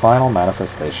 television is a final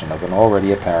manifestation of an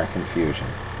already apparent confusion.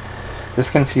 This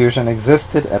confusion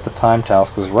existed at the time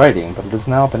Tausk was writing, but it has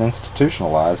now been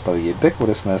institutionalized by the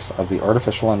ubiquitousness of the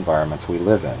artificial environments we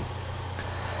live in.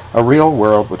 A real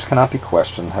world which cannot be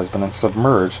questioned has been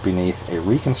submerged beneath a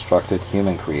reconstructed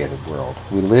human-created world.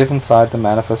 We live inside the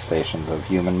manifestations of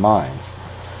human minds.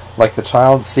 Like the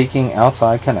child seeking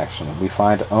outside connection, we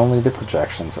find only the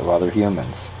projections of other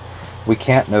humans. We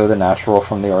can't know the natural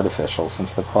from the artificial,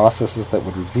 since the processes that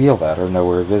would reveal that are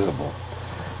nowhere visible.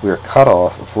 We are cut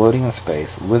off, floating in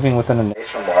space, living within a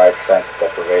nationwide sense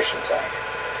deprivation tank.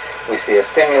 We see a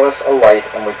stimulus, a light,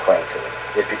 and we cling to it.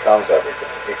 It becomes everything.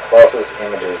 It causes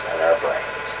images in our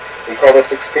brains. We call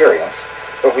this experience,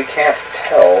 but we can't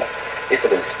tell if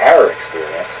it is our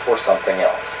experience or something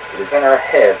else. It is in our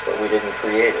heads, but we didn't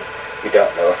create it. We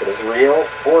don't know if it is real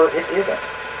or it isn't.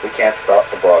 We can't stop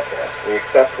the broadcast. We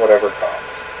accept whatever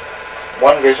comes.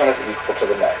 One vision is equal to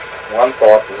the next. One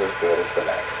thought is as good as the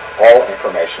next. All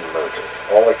information merges.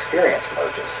 All experience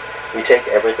merges. We take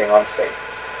everything on faith.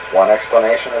 One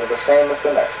explanation is the same as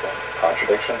the next one.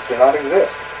 Contradictions do not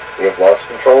exist. We have lost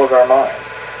control of our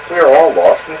minds. We are all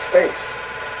lost in space.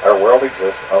 Our world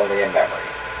exists only in memory.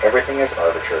 Everything is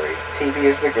arbitrary. TV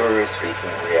is the guru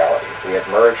speaking reality. We have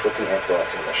merged with the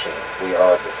influencing machine. We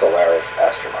are the Solaris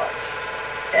astronauts.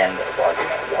 End of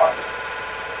argument 1.